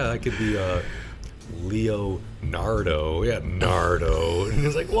 yeah, I could be Leonardo. Yeah, Nardo. And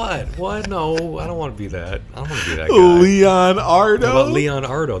he's like, what? What? No, I don't want to be that. I don't want to be that guy. Leon How Ardo. about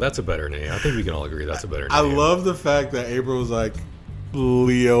Leonardo? That's a better name. I think we can all agree that's a better name. I love the fact that April was like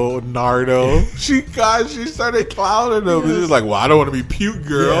Leonardo. she started clowning him. And she was like, "Well, I don't want to be puke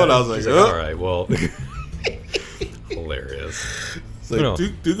girl." Yeah, and I was like, she's "Oh." all right, well, hilarious. It's like, No.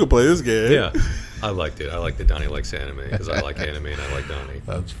 Duke can play this game. Yeah, I liked it. I like that Donnie likes anime because I like anime and I like Donnie.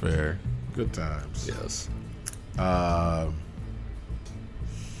 That's fair. Good times. Yes. I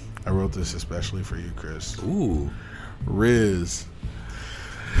wrote this especially for you, Chris. Ooh. Riz.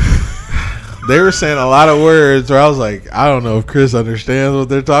 They were saying a lot of words where I was like, I don't know if Chris understands what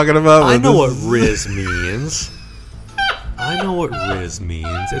they're talking about. I but know what this is- Riz means. I know what Riz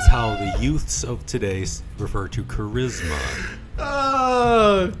means. It's how the youths of today refer to charisma.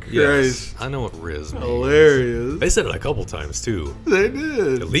 Oh, Christ. Yes, I know what Riz means. Hilarious. They said it a couple times too. They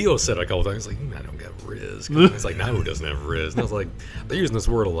did. Leo said it a couple times. Like, I don't get Riz. It's like, now who doesn't have Riz? And I was like, they're using this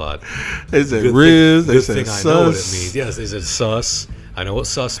word a lot. They said Good Riz. thing, They good said thing sus. I know what it means. Yes, they said sus. I know what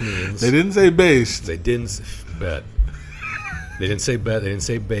sus means. They didn't say based. They didn't bet. They didn't say bet. They didn't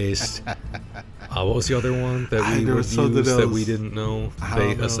say based. What was the other one that we there would was something use that else. we didn't know? I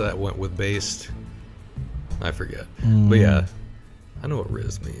don't know. That went with based. I forget. But yeah, I know what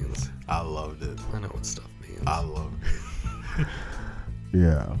Riz means. I loved it. I know what stuff means. I loved it.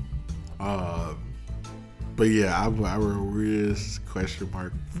 Yeah. But yeah, I wrote Riz question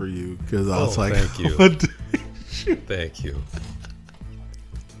mark for you because I was like, thank you. what the- Thank you.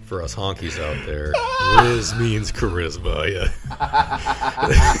 For us honkies out there, Riz means charisma. Yeah.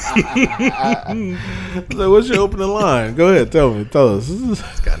 So what's your opening line? Go ahead, tell us.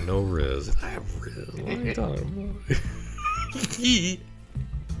 It's got no Riz. I have Riz. What are you talking about?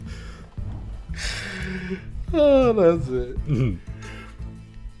 Oh, that's it.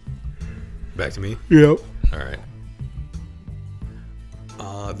 Back to me. Yep. All right.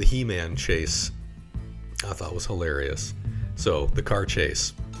 The He-Man chase, I thought was hilarious. So the car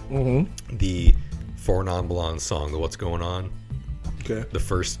chase, the Four Non-Blondes song, the What's Going On. Okay. The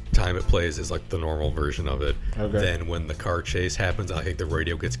first time it plays is like the normal version of it. Okay. Then when the car chase happens, I think the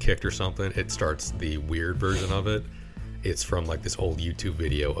radio gets kicked or something. It starts the weird version of it. It's from like this old YouTube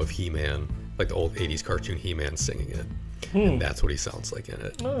video of He-Man, like the old 80s cartoon He-Man singing it. And that's what he sounds like in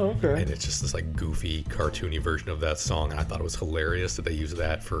it. Oh, okay. And it's just this like goofy, cartoony version of that song. And I thought it was hilarious that they used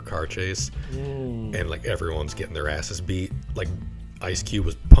that for a car chase. And like everyone's getting their asses beat. Like Ice Cube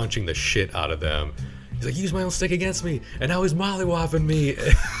was punching the shit out of them. He's like, use my own stick against me. And now he's mollywopping me.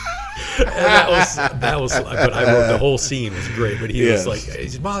 And that was, but I wrote the whole scene was great. But he was like,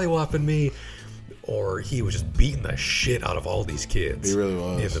 he's mollywopping me. Or he was just beating the shit out of all these kids. He really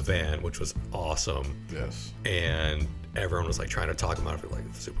was. In the van, which was awesome. Yes. And everyone was like trying to talk him out of it. Like,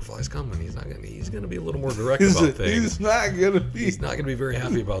 if Superfly's coming, he's gonna be a little more direct about things. He's not gonna be very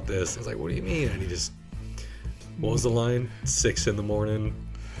happy about this. I was like, what do you mean? And he just, what was the line? 6 a.m.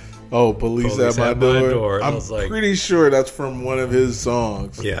 Oh, police at my door. I'm I was like, pretty sure that's from one of his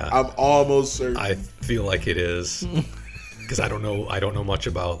songs. Yeah, I'm almost certain. I feel like it is, because I don't know much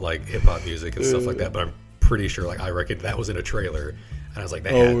about like hip hop music and stuff like that, but I'm pretty sure, like, I reckon that was in a trailer, and I was like,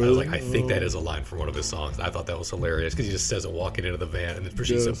 I think that is a line from one of his songs. And I thought that was hilarious because he just says it walking into the van and then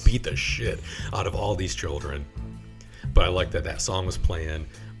proceeds to beat the shit out of all these children. But I like that song was playing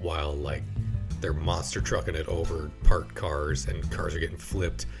while like they're monster trucking it over parked cars, and cars are getting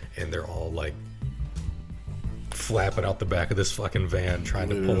flipped, and they're all like flapping out the back of this fucking van trying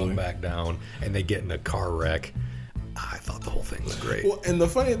to pull them back down, and they get in a car wreck. I thought the whole thing was great. Well, and the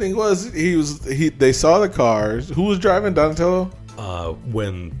funny thing was, they saw the cars. Who was driving? Donatello?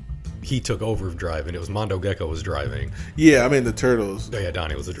 When he took over driving, it was Mondo Gecko was driving. Yeah, I mean the Turtles. Oh, yeah,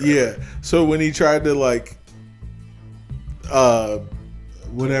 Donnie was the driver. Yeah. So when he tried to like,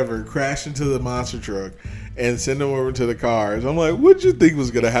 crash into the monster truck and send them over to the cars, I'm like, what'd you think was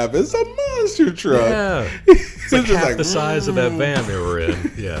gonna happen? It's a monster truck. Yeah. It's like half the size of that van they were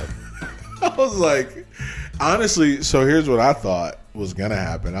in. Yeah. I was like, honestly, so here's what I thought was gonna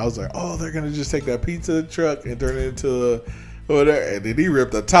happen. I was like, oh, they're gonna just take that pizza truck and turn it into a whatever, and then he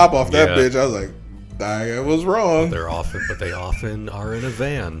ripped the top off that bitch. I was like, I was wrong. But they often are in a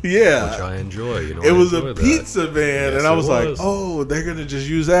van. Yeah, which I enjoy. It was a pizza van, and I was like, oh, they're gonna just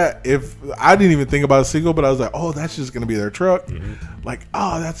use that. If I didn't even think about a sequel, but I was like, oh, that's just gonna be their truck. Mm-hmm. Like,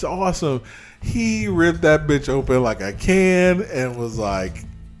 oh, that's awesome. He ripped that bitch open like a can and was like,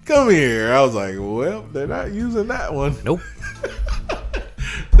 come here. I was like, well, they're not using that one. Nope.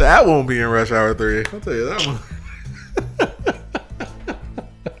 That won't be in Rush Hour 3. I'll tell you that one.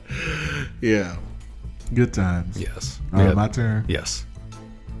 Yeah. Good times. Yes. All right, my turn. Yes.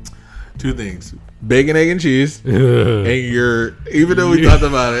 2 things. Bacon, egg, and cheese. And even though we talked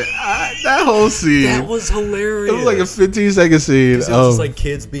about it, that whole scene. That was hilarious. It was like a 15-second scene. It was just like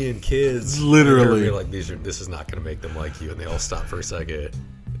kids being kids. Literally. They're like, this is not going to make them like you. And they all stop for a second.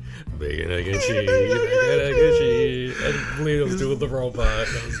 Bacon, egg, and cheese. Bacon, egg, and cheese. And Leo's doing the robot.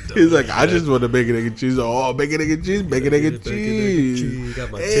 He's like, I just want the bacon, egg, and cheese. Oh, bacon, egg, and cheese. Bacon, egg, and cheese. Got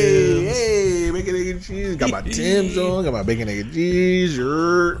my Timbs. Hey, bacon, egg, and cheese. Got my Timbs on. Got my bacon, egg, and cheese.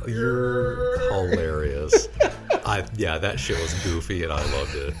 You're hilarious. That shit was goofy, and I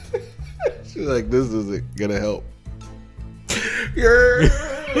loved it. She's like, this isn't gonna help. You're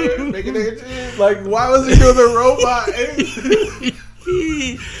bacon, egg, and cheese. Like, why was he doing the robot?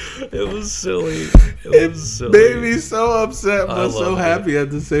 It was silly. It made me so upset but so happy at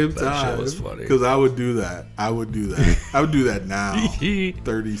the same time. That shit was funny. Because I would do that. I would do that now.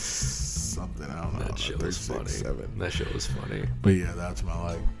 30 something. I don't know. That shit was funny. 7. That shit was funny. But yeah, that's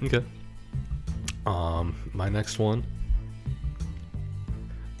my like. Okay. My next one.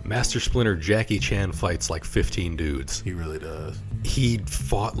 Master Splinter Jackie Chan fights like 15 dudes. He really does. He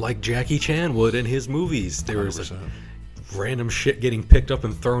fought like Jackie Chan would in his movies. There was like random shit getting picked up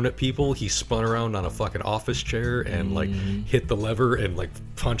and thrown at people. He spun around on a fucking office chair and like hit the lever and like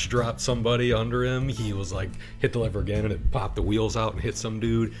punch dropped somebody under him. He was like hit the lever again and it popped the wheels out and hit some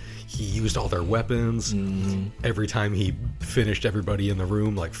dude. He used all their weapons. Every time he finished everybody in the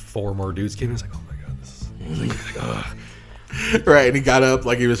room, like 4 more dudes came in. He was like, oh my god, this is like, ugh. Right, and he got up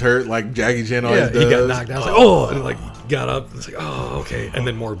like he was hurt, like Jackie Chan always does. He got knocked down. I was like, oh, and he like got up. It's like, oh, okay. And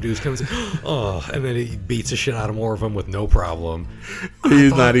then more dudes come. Like, oh, and then he beats the shit out of more of them with no problem.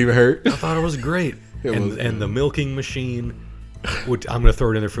 He's not even hurt. I thought it was great. And the milking machine, which I'm gonna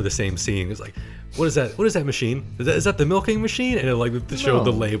throw it in there for the same scene. It's like, what is that? What is that machine? Is that the milking machine? And it like showed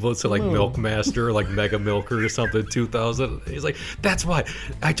the label. It's like Milk Master, like Mega Milker or something. 2000. He's like, that's why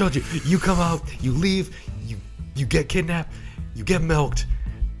I told you. You come out, you leave, you get kidnapped, you get milked,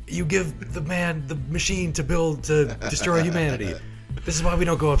 you give the machine to destroy humanity. This is why we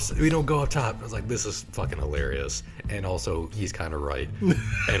don't go up top. I was like, this is fucking hilarious. And also, he's kind of right.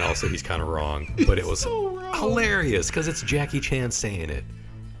 And also, he's kind of wrong. But it was so hilarious because it's Jackie Chan saying it.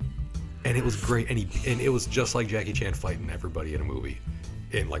 And it was great. And it was just like Jackie Chan fighting everybody in a movie.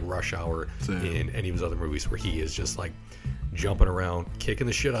 In like Rush Hour, in any of his other movies where he is just like jumping around, kicking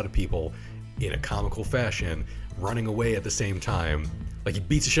the shit out of people in a comical fashion, running away at the same time. Like he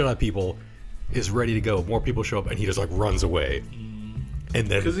beats the shit out of people, is ready to go. More people show up and he just like runs away. And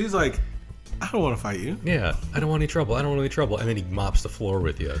then because he's like, I don't want to fight you. Yeah, I don't want any trouble. And then he mops the floor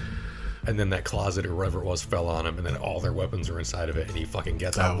with you. and then that closet or whatever it was fell on him, and then all their weapons are inside of it, and he fucking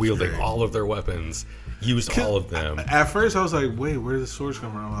gets That out was wielding great. all of their weapons, used all of them. At first, I was like, wait, where did the swords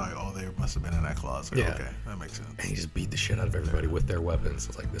come from? I'm like, oh, they must have been in that closet. Yeah. Okay, that makes sense. And he just beat the shit out of everybody with their weapons.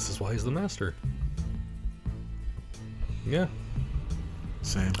 It's like, this is why he's the master. Yeah,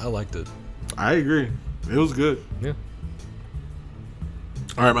 Same. I liked it. I agree. It was good. Yeah.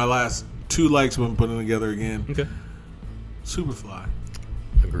 All right, my last 2 likes when putting together again. Okay. Superfly.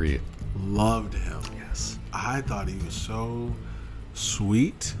 Agree. Loved him. Yes. I thought he was so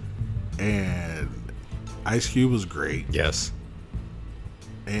sweet, and Ice Cube was great. Yes.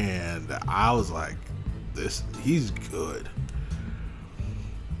 And I was like, he's good.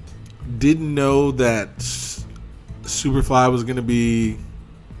 Didn't know that Superfly was gonna be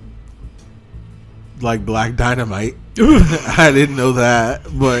like Black Dynamite. I didn't know that,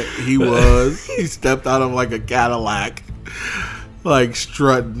 but he was. He stepped out of like a Cadillac, like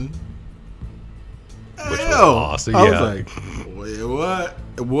strutting. Which was Hell, awesome. I Yeah. was like, wait, what?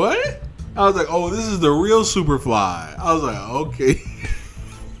 What? I was like, oh, this is the real Superfly. I was like, okay.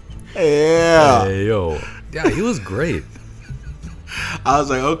 Yeah. Hey, yo. Yeah, he was great. I was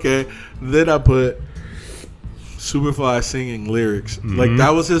like, okay. Then I put Superfly singing lyrics. Like,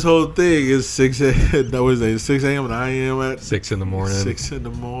 that was his whole thing. Is 6 a.m., 9 a.m. at 6 in the morning. 6 in the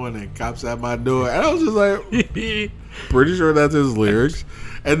morning. Cops at my door. And I was just like, pretty sure that's his lyrics.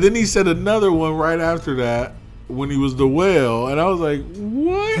 And then he said another one right after that when he was the whale. And I was like,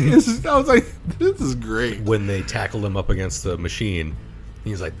 what is this? I was like, this is great. When they tackled him up against the machine,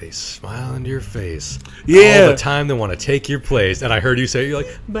 he's like, they smile into your face. Yeah. All the time they want to take your place. And I heard you say, you're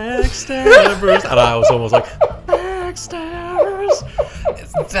like, backstabbers. And I was almost like, backstabbers.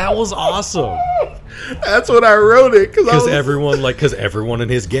 That was awesome. That's when I wrote it. Because everyone in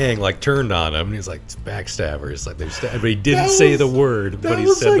his gang turned on him, and he's like, it's backstabbers. Like but he didn't say the word, but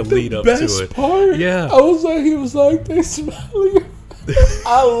he said the lead up to it. Part. Yeah. I was like, he was like, they smile.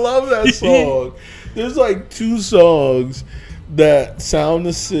 I love that song. There's like 2 songs that sound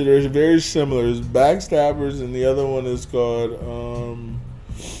they're very similar. It's Backstabbers, and the other one is called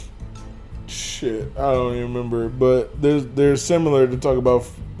shit. I don't even remember, but they're similar to talk about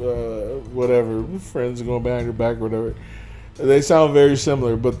whatever friends going behind your back or whatever. They sound very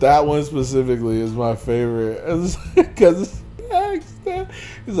similar, but that one specifically is my favorite because it's backstab.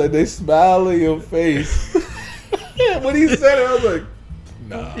 It's like they smile in your face. When he said it, I was like,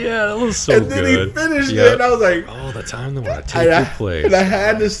 nah. Yeah, that was so good. And then good. he finished it, and I was like, oh, the time they want to take your place. And I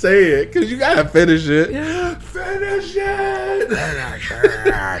had to say it because you gotta finish it. Yeah. Finish it.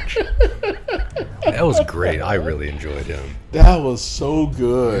 That was great. I really enjoyed him. That was so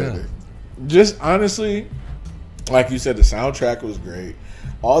good. Yeah. Just honestly, like you said, the soundtrack was great.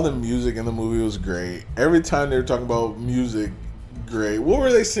 All the music in the movie was great. Every time they were talking about music, great. What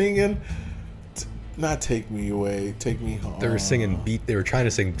were they singing? Not Take Me Away, Take Me Home. They were singing They were trying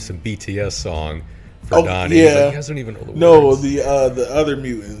to sing some BTS song for Donnie. Yeah. He's like, you guys don't even know the words. No, the other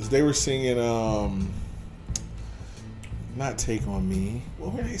mutants. They were singing not Take On Me.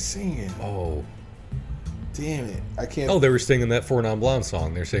 What were they singing? Oh. Damn it. I can't. Oh, they were singing that Four Non Blonde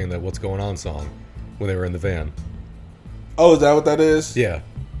song. They were singing that What's Going On song when they were in the van. Oh, is that what that is? Yeah.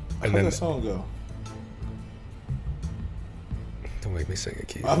 How'd that song go? Don't make me sing it,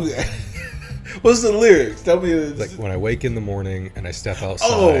 Keith. What's the lyrics? Tell me. Like, when I wake in the morning and I step outside,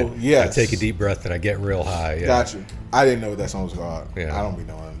 oh, yes. I take a deep breath and I get real high. Yeah. Got you. I didn't know what that song was called. Yeah. I don't be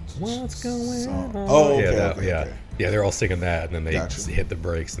knowing. What's going on? Oh, okay, yeah, okay. Yeah, they're all singing that, and then they Gotcha. just hit the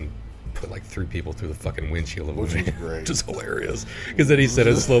brakes and put like 3 people through the fucking windshield of Which the was van, great. which is hilarious. Because then he said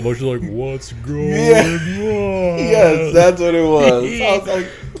in slow motion, like, "What's going on?" Yes, that's what it was. I was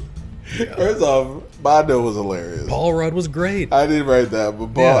like, first off, Bondo was hilarious. Paul Rudd was great. I didn't write that,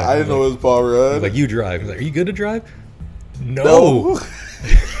 but Paul, Yeah, I didn't know it was Paul Rudd. Like, you drive. He's like, "Are you good to drive?" No. No.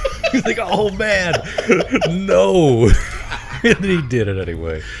 He's like, "Oh man, no." And he did it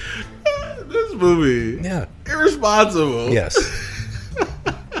anyway. This movie, Yeah. irresponsible. Yes.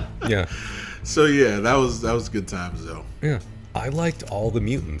 Yeah. So yeah, that was good times though. Yeah. I liked all the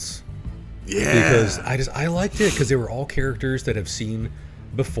mutants. Yeah. Because I liked it because they were all characters that I've seen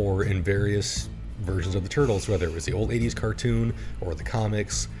before in various versions of the Turtles, whether it was the old 80s cartoon or the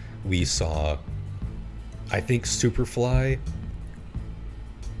comics. We saw, I think Superfly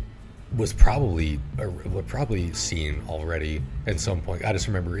was probably seen already at some point. I just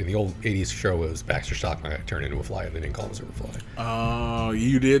remember in the old 80s show, it was Baxter Stockman got turned into a fly and they didn't call him Superfly. Oh,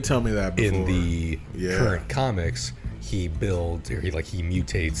 you did tell me that before. In the current comics, he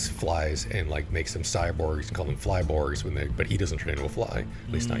mutates flies and like makes them cyborgs and call them flyborgs but he doesn't turn into a fly,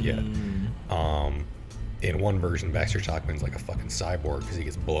 at least not yet. in one version, Baxter Stockman's like a fucking cyborg because he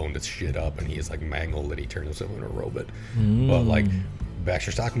gets blown to shit up and he is like mangled and he turns himself into a robot. But like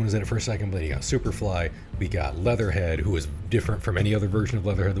Baxter Stockman was in it for a second, but then you got Superfly. We got Leatherhead, who is different from any other version of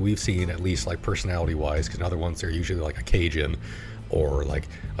Leatherhead that we've seen, at least like personality wise, because in other ones they're usually like a Cajun or like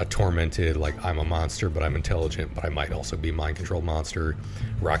a tormented, like I'm a monster but I'm intelligent, but I might also be a mind controlled monster.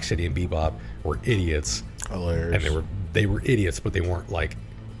 Rocksteady and Bebop were idiots. Hilarious. And they were idiots, but they weren't like,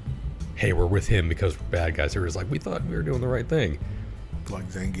 hey, we're with him because we're bad guys. They were just like, we thought we were doing the right thing. Like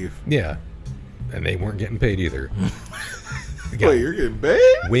Zangief. Yeah. And they weren't getting paid either. Wait, you're getting paid?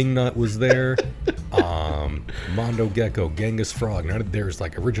 Wingnut was there. Mondo Gecko, Genghis Frog. There's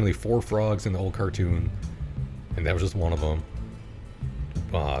like originally 4 frogs in the old cartoon, and that was just one of them.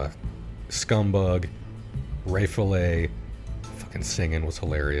 Scumbug, Ray Fillet, fucking singing was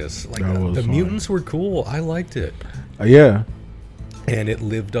hilarious. Like the mutants were cool. I liked it. Yeah. And it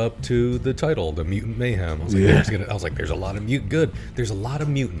lived up to the title, the Mutant Mayhem. I was like, there's a lot of There's a lot of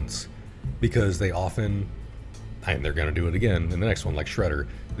mutants because they often, and they're gonna do it again in the next one, like Shredder.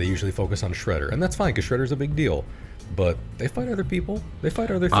 They usually focus on Shredder, and that's fine because Shredder's a big deal. But they fight other people. They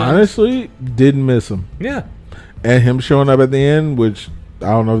fight other things. Honestly, didn't miss him. Yeah. And him showing up at the end, which I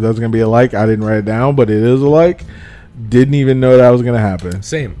don't know if that's gonna be a like. I didn't write it down, but it is a like. Didn't even know that was gonna happen.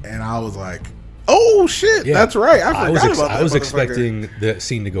 Same. And I was like, oh shit, yeah. That's right. I forgot about that. I was expecting the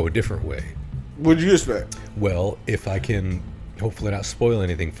scene to go a different way. What did you expect? Well, if I can hopefully not spoil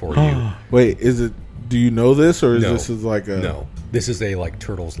anything for you. Wait, is it? Do you know this, or is this like a? No, this is a like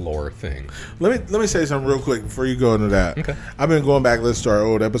Turtles lore thing. Let me say something real quick before you go into that. Okay. I've been going back listening to our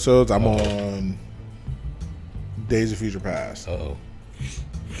old episodes. I'm on Days of Future Past. Uh-oh.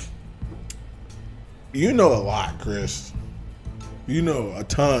 You know a lot, Chris. You know a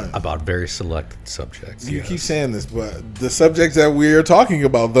ton about very select subjects. You keep saying this, but the subjects that we are talking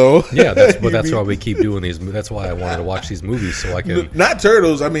about, though. Yeah, that's why we keep doing these. That's why I wanted to watch these movies so I can not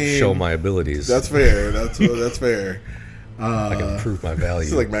Turtles. I mean, show my abilities. That's fair. That's fair. I can prove my value.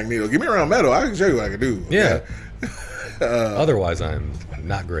 It's like Magneto. Give me around metal. I can show you what I can do. Okay? Yeah. Otherwise, I'm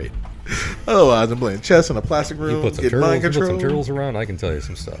not great. Otherwise, I'm playing chess in a plastic room. You put some turtles around. I can tell you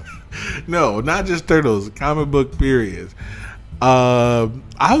some stuff. No, not just turtles. Comic book period. I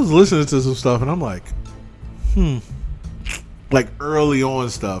was listening to some stuff and I'm like, like early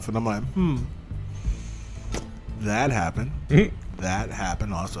on stuff, and I'm like, that happened. That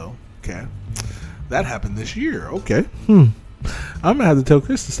happened also. Okay, that happened this year. Okay, I'm gonna have to tell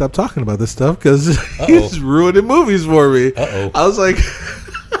Chris to stop talking about this stuff because he's ruining movies for me. I was like,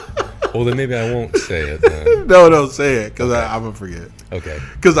 well, then maybe I won't say it. Then. No, don't say it because I'm gonna forget. Okay,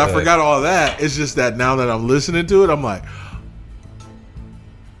 because I forgot all that. It's just that now that I'm listening to it, I'm like,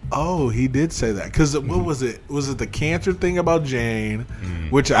 oh, he did say that. Because what was it? Was it the cancer thing about Jane,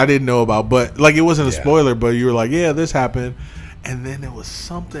 which I didn't know about? But like, it wasn't a spoiler. But you were like, yeah, this happened, and then there was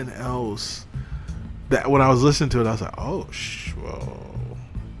something else that when I was listening to it, I was like, oh, whoa.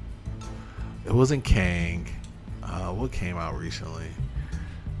 It wasn't Kang. What came out recently?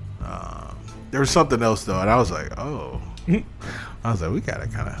 There was something else though, and I was like, oh. I was like, we gotta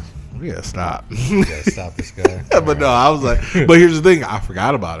stop. You gotta stop this guy. But no, I was like, but here's the thing, I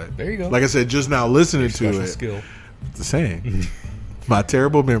forgot about it. There you go. Like I said, just now listening to it. Skill. It's the same. My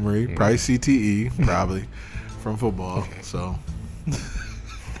terrible memory, probably CTE, probably from football. So,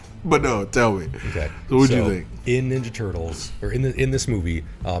 but no, tell me. Okay. So what'd you think? In Ninja Turtles, or in this movie,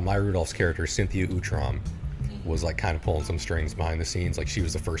 Maya Rudolph's character Cynthia Utrom was like kind of pulling some strings behind the scenes. Like she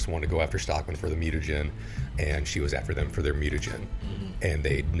was the first one to go after Stockman for the mutagen, and she was after them for their mutagen. And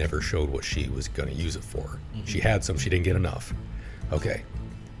they never showed what she was going to use it for. She had some, she didn't get enough. Okay.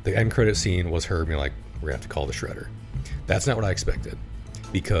 The end credit scene was her being like, we're going to have to call the Shredder. That's not what I expected.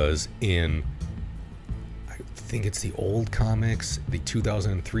 Because I think it's the old comics, the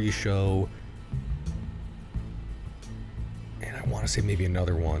 2003 show, and I want to say maybe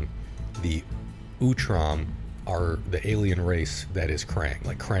another one, the Utrom are the alien race that is Krang.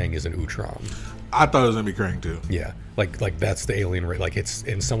 Like Krang is an Utrom. I thought it was gonna be Krang too. Yeah, like that's the alien race. Like it's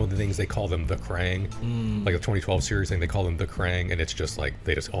in some of the things they call them the Krang. Like the 2012 series thing, they call them the Krang, and it's just like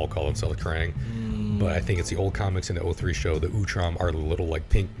they just all call themselves Krang. But I think it's the old comics in the 03 show. The Utrom are the little like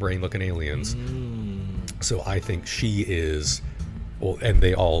pink brain looking aliens. So I think she is. Well, and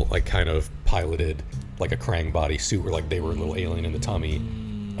they all like kind of piloted like a Krang body suit, where like they were a little alien in the tummy,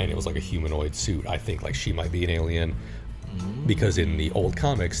 and it was like a humanoid suit. I think like she might be an alien. Because in the old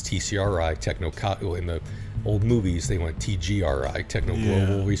comics, TCRI, in the old movies, they went TGRI, Techno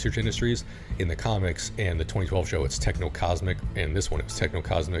Global Research Industries. In the comics and the 2012 show, it's Techno Cosmic, and this one it was Techno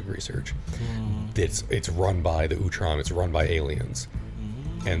Cosmic Research. It's run by the Utrom, it's run by aliens.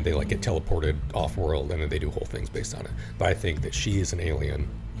 and they like get teleported off world, and then they do whole things based on it. But I think that she is an alien,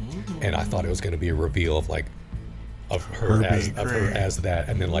 and I thought it was going to be a reveal of like of her as that,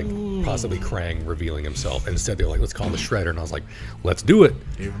 and then like possibly Krang revealing himself. And instead they're like, let's call him the Shredder, and I was like, let's do it.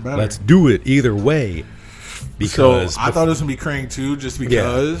 Even better. Let's do it either way. Because I thought it was gonna be Krang too, just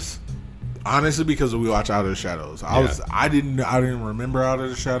because. Honestly, because we watch Out of the Shadows. I didn't remember Out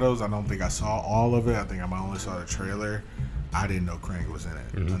of the Shadows. I don't think I saw all of it. I think I only saw the trailer. I didn't know Krang was in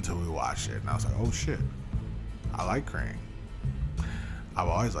it until we watched it, and I was like, oh shit, I like Krang. I've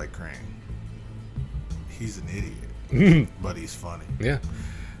always liked Krang. He's an idiot, but he's funny. Yeah.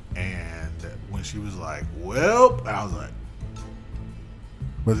 And when she was like, well, and I was like,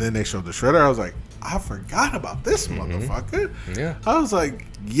 but then they showed the Shredder, I was like, I forgot about this motherfucker. Yeah. I was like,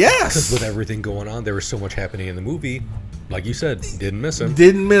 yes. Because with everything going on, there was so much happening in the movie. Like you said, didn't miss him.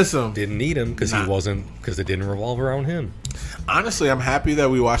 Didn't need him because because it didn't revolve around him. Honestly, I'm happy that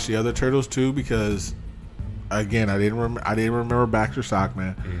we watched the other Turtles too, because again, I didn't remember Baxter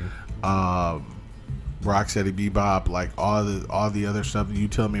Stockman. Rocksteady Bebop, like all the other stuff you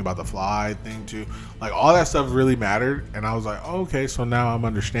tell me about the Fly thing too, like all that stuff really mattered, and I was like, oh, okay, so now I'm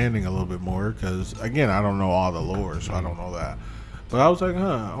understanding a little bit more, because again, I don't know all the lore, so I don't know that, but I was like,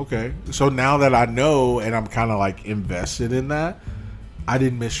 okay, so now that I know and I'm kind of like invested in that, I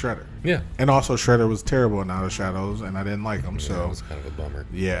didn't miss Shredder. Yeah, and also Shredder was terrible in Out of Shadows, and I didn't like him, so it was kind of a bummer.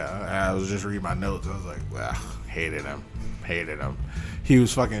 Yeah, I was just reading my notes. I was like, well, hated him. He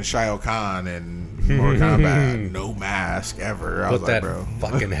was fucking Shao Kahn and Mortal Kombat, no mask ever. I was like, bro,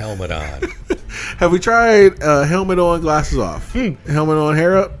 fucking helmet on. Have we tried helmet on, glasses off? Helmet on,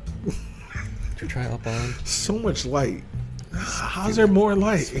 hair up? Did you try up on? So much light. How's there more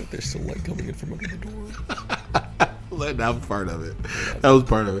light? There's still light coming in from under the door. That was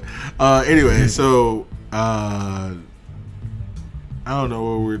part of it. Anyway, so I don't know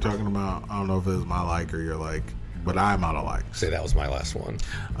what we were talking about. I don't know if it was my like or your like. But I'm out of likes. Say that was my last one.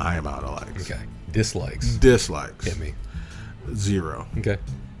 I am out of likes. Okay. Dislikes. Hit me. 0. Okay.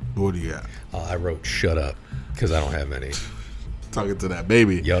 What do you got? I wrote shut up because I don't have any. Talking to that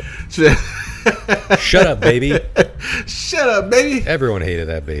baby. Yup. Shut up, baby. Shut up, baby. Everyone hated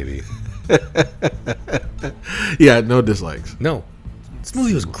that baby. Yeah, no dislikes. No. This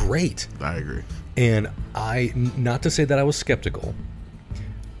movie was great. I agree. And not to say that I was skeptical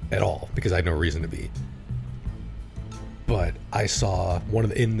at all, because I had no reason to be. But I saw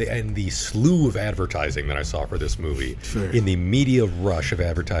in the slew of advertising that I saw for this movie, in the media rush of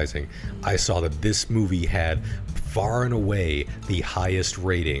advertising, I saw that this movie had far and away the highest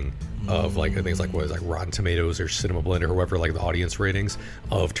rating of like things like what is like Rotten Tomatoes or Cinema Blend or whoever, like the audience ratings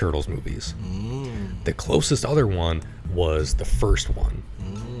of Turtles movies. The closest other one was the first one,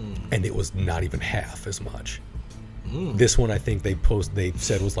 and it was not even half as much. This one I think they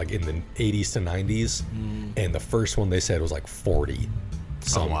said was like in the 80s to 90s, and the first one they said was like 40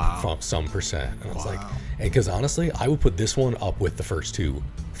 some percent. And I was like, because honestly, I would put this one up with the first two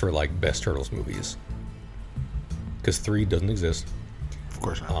for like best Turtles movies, because 3 doesn't exist. Of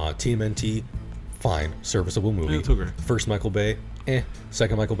course not. TMNT, fine, serviceable movie. Yeah, it's okay. First Michael Bay,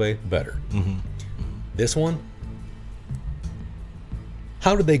 Second Michael Bay, better. This one,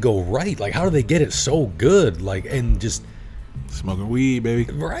 how did they go right? Like, how did they get it so good? Like, and just smoking weed,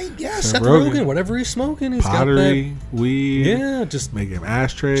 baby. Right? Yeah, Seth Rogen, whatever he's smoking, he's pottery, got that weed. Yeah, just making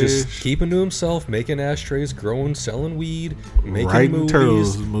ashtrays, just keeping to himself, making ashtrays, growing, selling weed, making writing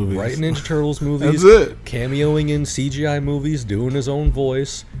movies, writing Ninja Turtles movies. That's it. Cameoing in CGI movies, doing his own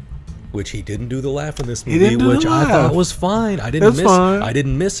voice, which he didn't do the laugh in this movie, which I thought was fine. I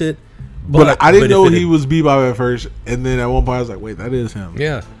didn't miss it. But I didn't know he was Bebop at first, and then at one point I was like, "Wait, that is him."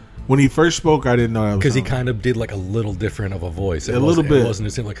 Yeah. When he first spoke, I didn't know that was because he kind of did like a little different of a voice. A little bit. It wasn't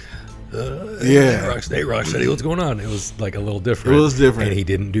just him like, yeah. Hey, Rocksteady, what's going on? It was like a little different. It was different, and he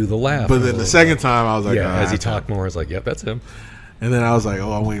didn't do the laugh. But then the second time, I was like, as he talked more, I was like, "Yep, that's him." And then I was like,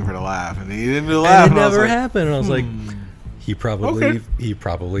 "Oh, I'm waiting for the laugh," and he didn't do the laugh. And it never happened. And I was like, He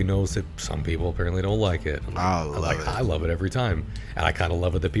probably knows that some people apparently don't like it. I love it every time, and I kind of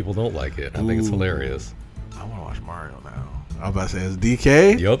love it that people don't like it. I think it's hilarious. I want to watch Mario now. I was about to say it's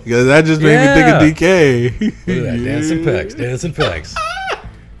DK. Yep, because that just made me think of DK. Look at that dancing pecs.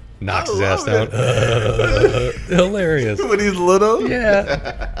 Knocks his ass down. Hilarious. When he's little.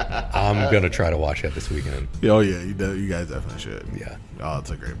 Yeah. I'm gonna try to watch that this weekend. Oh yeah, you guys definitely should. Yeah. Oh,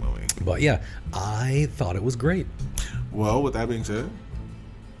 it's a great movie. But yeah, I thought it was great. Well, with that being said,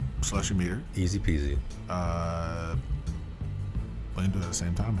 slushy meter. Easy peasy. We can do it at the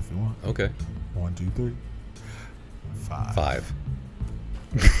same time if you want. Okay. 1, 2, 3. 5.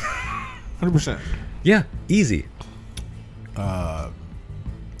 100%. Yeah, easy.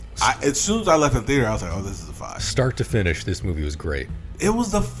 As soon as I left the theater, I was like, "Oh, this is a 5." Start to finish, this movie was great. It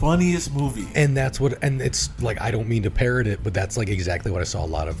was the funniest movie, and it's like, I don't mean to parrot it, but that's like exactly what I saw a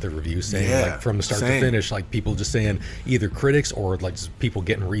lot of the reviews saying. Like from the start to finish, like people just saying, either critics or like just people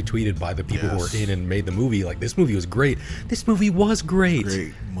getting retweeted by the people who were in and made the movie, like, this movie was great. This movie was great.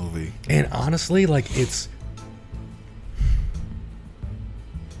 Great movie. And honestly, like, it's,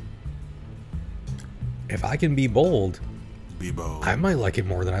 if I can be bold, I might like it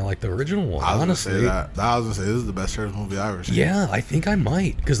more than I like the original one. Honestly, I was gonna say this is the best Turtles movie I've ever seen. Yeah, I think I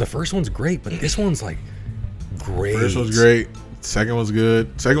might, because the first one's great, but this one's like great. First one's great. Second one's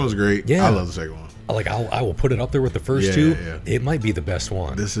good. Second one's great. Yeah, I love the second one. Like, I will put it up there with the first two. Yeah. It might be the best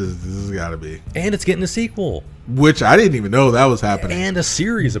one. This has got to be. And it's getting a sequel, which I didn't even know that was happening. And a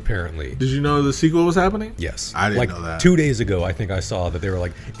series, apparently. Did you know the sequel was happening? Yes, I didn't know that. 2 days ago, I think I saw that they were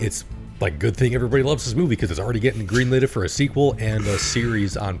like, it's like, good thing everybody loves this movie because it's already getting greenlit for a sequel and a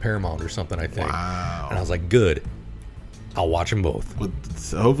series on Paramount or something, I think. Wow. And I was like, good. I'll watch them both.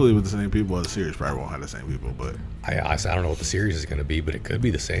 Hopefully with the same people. The series probably won't have the same people, but I don't know what the series is going to be, but it could be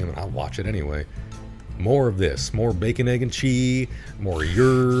the same, and I'll watch it anyway. More of this. More bacon, egg, and cheese. More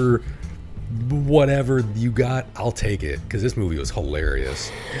your whatever you got. I'll take it, because this movie was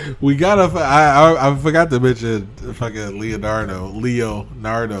hilarious. We gotta. I forgot to mention fucking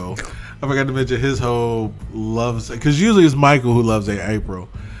Leonardo. I forgot to mention his whole loves, because usually it's Michael who loves April.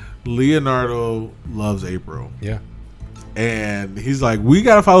 Leonardo loves April. Yeah. And he's like, we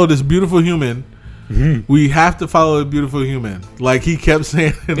got to follow this beautiful human. Mm-hmm. We have to follow a beautiful human. Like, he kept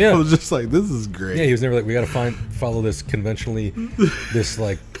saying, and I was just like, this is great. Yeah, he was never like, we got to follow this conventionally, this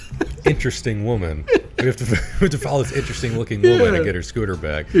like interesting woman. We have to follow this interesting looking woman and get her scooter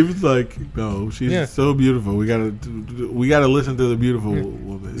back. He was like, no, she's so beautiful. We gotta listen to the beautiful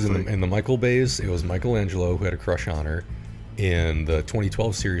woman. In the Michael Bays, it was Michelangelo who had a crush on her. In the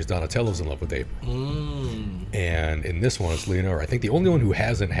 2012 series, Donatello's in love with April. And in this one, it's Leonardo. I think the only one who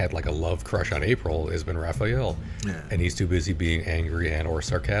hasn't had like a love crush on April has been Raphael. Yeah. And he's too busy being angry and or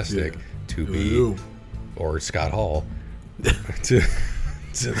sarcastic to be, or Scott Hall, to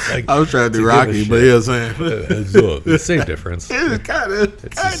like, I was trying to do Rocky, but he was saying it's the same difference. It's kind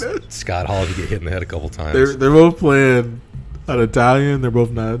of Scott Hall, if you get hit in the head a couple times. They're both playing an Italian. They're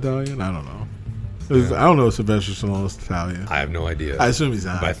both not Italian. I don't know. I don't know if Sylvester Stallone's Italian. I have no idea. I assume he's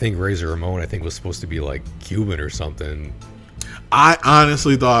not. But I think Razor Ramon, was supposed to be like Cuban or something. I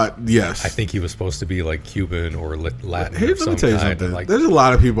honestly thought, yes. I think he was supposed to be like Cuban or Latin. Hey, let me tell you something. Like, there's a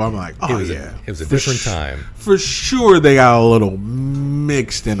lot of people I'm like, oh, it was a different time. For sure they got a little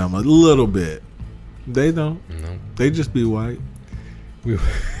mixed in them, a little bit. They don't. No. They just be white. We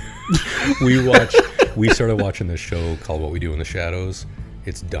started watching this show called What We Do in the Shadows.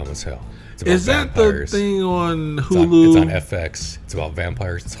 It's dumb as hell. Is that vampires. The thing on Hulu? It's on FX. It's about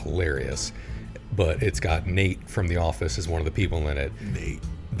vampires. It's hilarious. But it's got Nate from The Office as one of the people in it. Nate.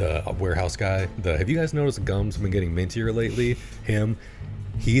 The warehouse guy. Have you guys noticed gums have been getting mintier lately? Him.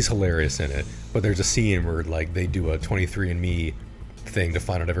 He's hilarious in it. But there's a scene where like they do a 23andMe thing to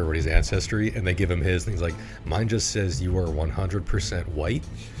find out everybody's ancestry, and they give him his, and he's like, mine just says you are 100% white.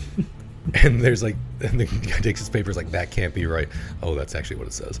 And there's like, and the guy takes his papers like, that can't be right. Oh, that's actually what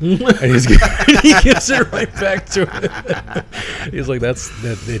it says. And he gives it right back to it. He's like,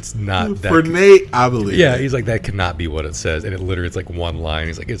 it's not that. For Nate, I believe. Yeah, he's like, that cannot be what it says. And it literally, it's like one line.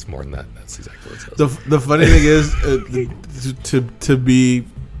 He's like, it's more than that. That's exactly what it says. The funny thing is, to be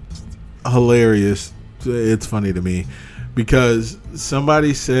hilarious, it's funny to me, because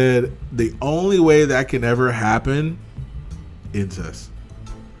somebody said the only way that can ever happen, incest.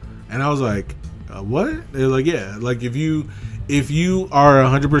 And I was like, what? They're like, yeah. Like, if you are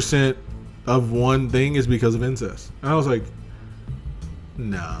 100% of one thing, is because of incest. And I was like,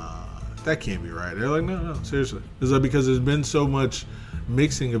 nah, that can't be right. They're like, no, seriously. It's like, because there's been so much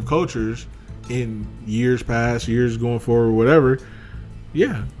mixing of cultures in years past, years going forward, whatever.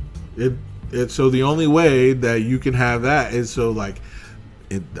 Yeah. It's so the only way that you can have that is so, like,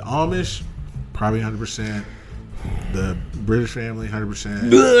 the Amish, probably 100%. The British family, 100%.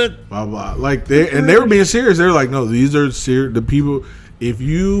 Blah blah. Like they were being serious. They're like, no, these are the people. If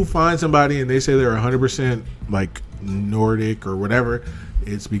you find somebody and they say they're 100% like Nordic or whatever,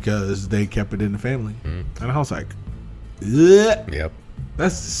 it's because they kept it in the family. And I was like, ugh, yep,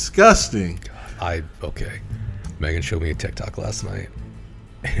 that's disgusting. Okay. Megan showed me a TikTok last night,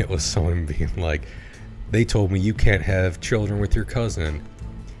 and it was someone being like, they told me you can't have children with your cousin.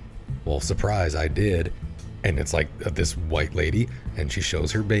 Well, surprise, I did. And it's like this white lady, and she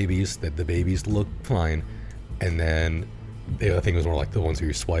shows her babies, that the babies look fine. And then the other thing was more like the ones where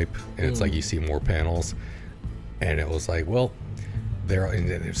you swipe, and it's like you see more panels. And it was like, well,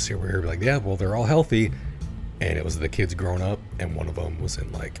 we're like, yeah, well, they're all healthy. And it was the kids grown up, and one of them was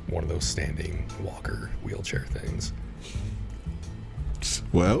in like one of those standing walker wheelchair things.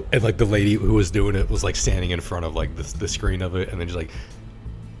 Well, and like the lady who was doing it was like standing in front of like the screen of it, and then just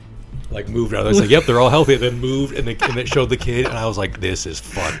like moved out. I was like, yep, they're all healthy. And then moved, and it showed the kid, and I was like, this is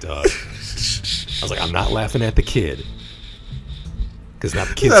fucked up. I was like, I'm not laughing at the kid. Because not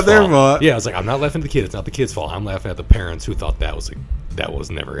the kid's fault. Their fault. Yeah, I was like, I'm not laughing at the kid. It's not the kid's fault. I'm laughing at the parents who thought that was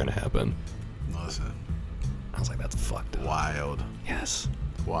never going to happen. Listen. I was like, that's fucked up. Wild. Yes.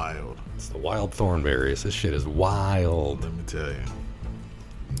 Wild. It's the wild thornberries. This shit is wild. Let me tell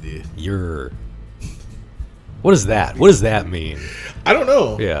you. Yeah. What is that? What does that mean? I don't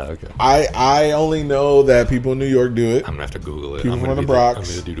know. Yeah, okay. I only know that people in New York do it. I'm going to have to Google it. People I'm from the Bronx. Bronx.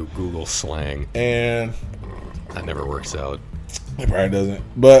 I'm going to do Google slang. And that never works out. It probably doesn't.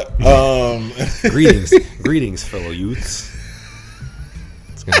 But greetings, fellow youths.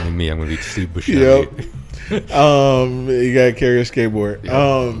 It's gonna be me. I'm gonna be Steve Buscemi. Yep. You gotta carry a skateboard.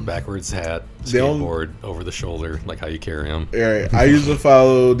 Yep. Backwards hat, skateboard over the shoulder, like how you carry them. Right. I used to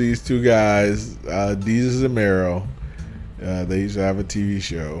follow these two guys, Deezus and Mero. They used to have a TV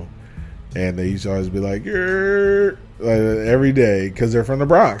show, and they used to always be like, every day, because they're from the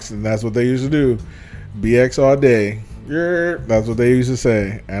Bronx, and that's what they used to do. BX all day. That's what they used to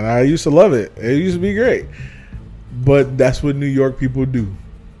say, and I used to love it. It used to be great, but that's what New York people do.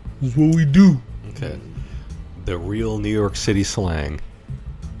 That's what we do. Okay, the real New York City slang: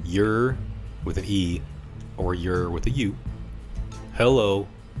 you're with an E, or you're with a U. Hello,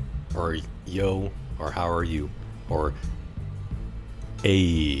 or yo, or how are you, or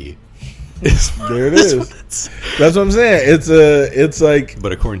a. There it is. That's what I'm saying. It's like.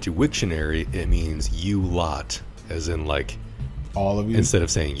 But according to Wiktionary, it means you lot. As in, like, all of you. Instead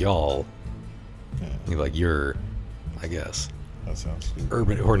of saying y'all, you're like you're, I guess. That sounds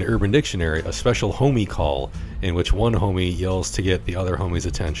stupid. According to Urban Dictionary, a special homie call in which one homie yells to get the other homie's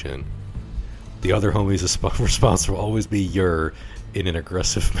attention. The other homie's response will always be "your" in an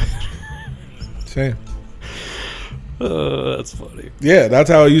aggressive manner. Same. That's funny. Yeah, that's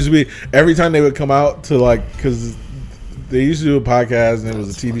how it used to be. Every time they would come out to because they used to do a podcast and it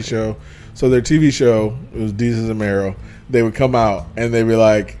was a TV show. So their TV show, it was Deezus and Mero. They would come out and they'd be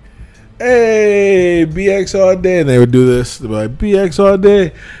like, hey, BX all day. And they would do this. They'd be like, BX all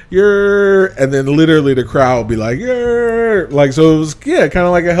day. And then literally the crowd would be like, like, so it was, kind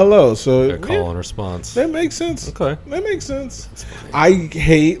of like a hello. So a call and response. That makes sense. Okay. That makes sense. I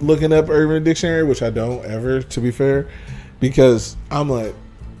hate looking up Urban Dictionary, which I don't ever, to be fair, because I'm like,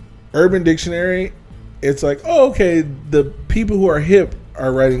 Urban Dictionary, it's like, oh, okay, the people who are hip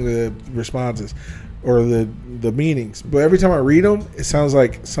are writing the responses or the meanings, but every time I read them, it sounds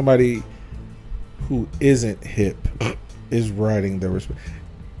like somebody who isn't hip is writing the response.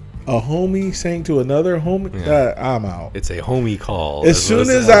 A homie saying to another homie, I'm out. It's a homie call. As soon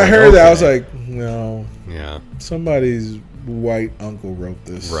as I heard that, I was like, no. Yeah. Somebody's white uncle wrote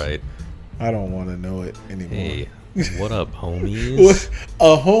this. Right. I don't want to know it anymore. Hey, what up, homies?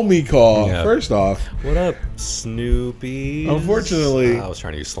 A homie call, first off. What up, Snoopy? Unfortunately. I was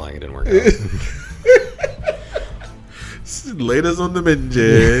trying to use slang. It didn't work out. Ladies on the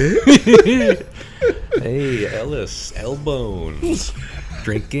minje. Hey, Ellis, Elbones.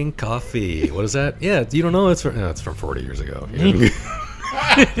 Drinking coffee. What is that? Yeah, you don't know? It's from 40 years ago.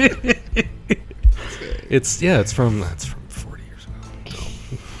 It's from 40 years ago.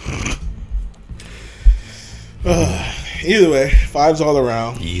 Either way, fives all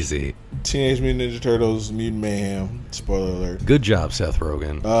around. Easy. Teenage Mutant Ninja Turtles, Mutant Mayhem. Spoiler alert. Good job, Seth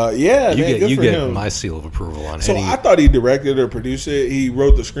Rogen. You get my seal of approval on. So I thought he directed or produced it. He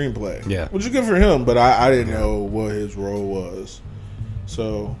wrote the screenplay. Yeah, which is good for him. But I didn't know what his role was.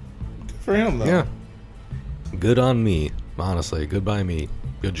 So good for him though. Yeah. Good on me. Honestly, good by me.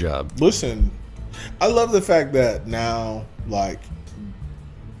 Good job. Listen, I love the fact that now, like,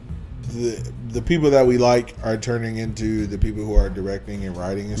 the people that we like are turning into the people who are directing and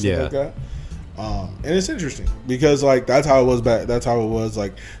writing and stuff like that. And it's interesting because, like, that's how it was back. That's how it was.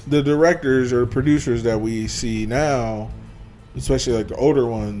 Like, the directors or producers that we see now, especially like the older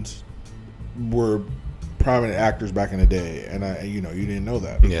ones, were prominent actors back in the day. And you didn't know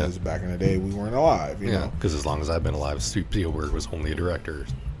that because back in the day we weren't alive. You know, because as long as I've been alive, Spielberg was only a director.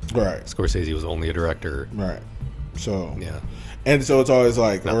 Right. Scorsese was only a director. Right. So yeah. And so it's always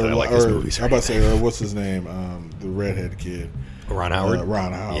like, not that I like his movies. I'm about to say, or what's his name? The redhead kid. Ron Howard?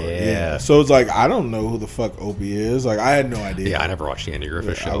 Ron Howard. Yeah. So it's like, I don't know who the fuck Opie is. Like, I had no idea. Yeah, I never watched the Andy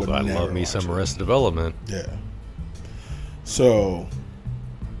Griffith show, but I love me some Arrested Development. Yeah. So,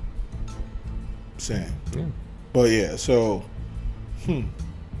 same. Yeah. But yeah, so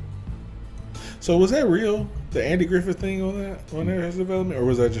So was that real? The Andy Griffith thing on Arrested Development, or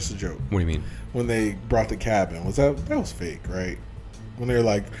was that just a joke? What do you mean? When they brought the cabin, that was fake, right? When they were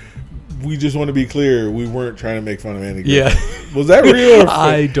like, we just want to be clear, we weren't trying to make fun of Andy Griffith. Yeah. Was that real?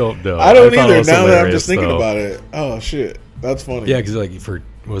 I don't know. I don't thought it either. was Now that I'm just hilarious, thinking though. about it. Oh shit, that's funny. Yeah, because like for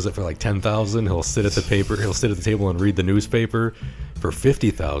like 10,000, he'll sit at the table and read the newspaper. For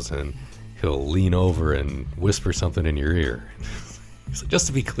 50,000, he'll lean over and whisper something in your ear. So just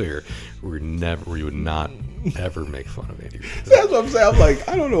to be clear, we would not ever make fun of Andy Griffith. That's what I'm saying. I'm like,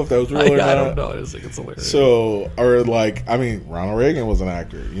 I don't know if that was real or not. I don't know. I just think it's hilarious. So, or like, I mean, Ronald Reagan was an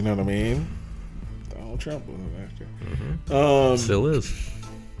actor. You know what I mean? Donald Trump was an actor. Mm-hmm. Still is.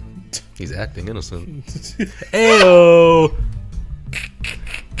 He's acting innocent. Ayo!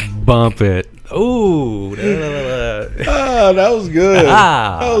 Bump it. Ooh. That was good.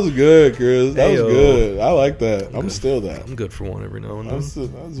 That was good, Chris. That was good. I like that. I'm still that. I'm good for one every now and then. That's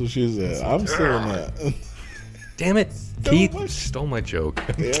what she said. I'm still in that. Damn it. Keith stole my joke.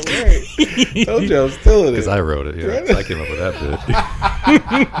 Yeah, right. Told you I'm still in it. Because I wrote it, yeah. I came up with that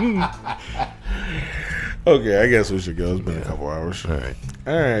bit. Okay, I guess we should go. It's been a couple hours. All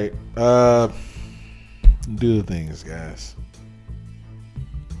right. Do the things, guys.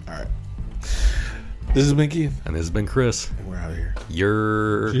 All right. This has been Keith. And this has been Chris. And we're out of here.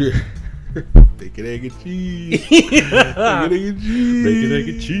 You're... Bacon, egg, and cheese. Bacon, egg, and cheese. Bacon, egg,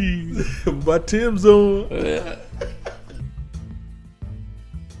 and cheese. My Tim's on.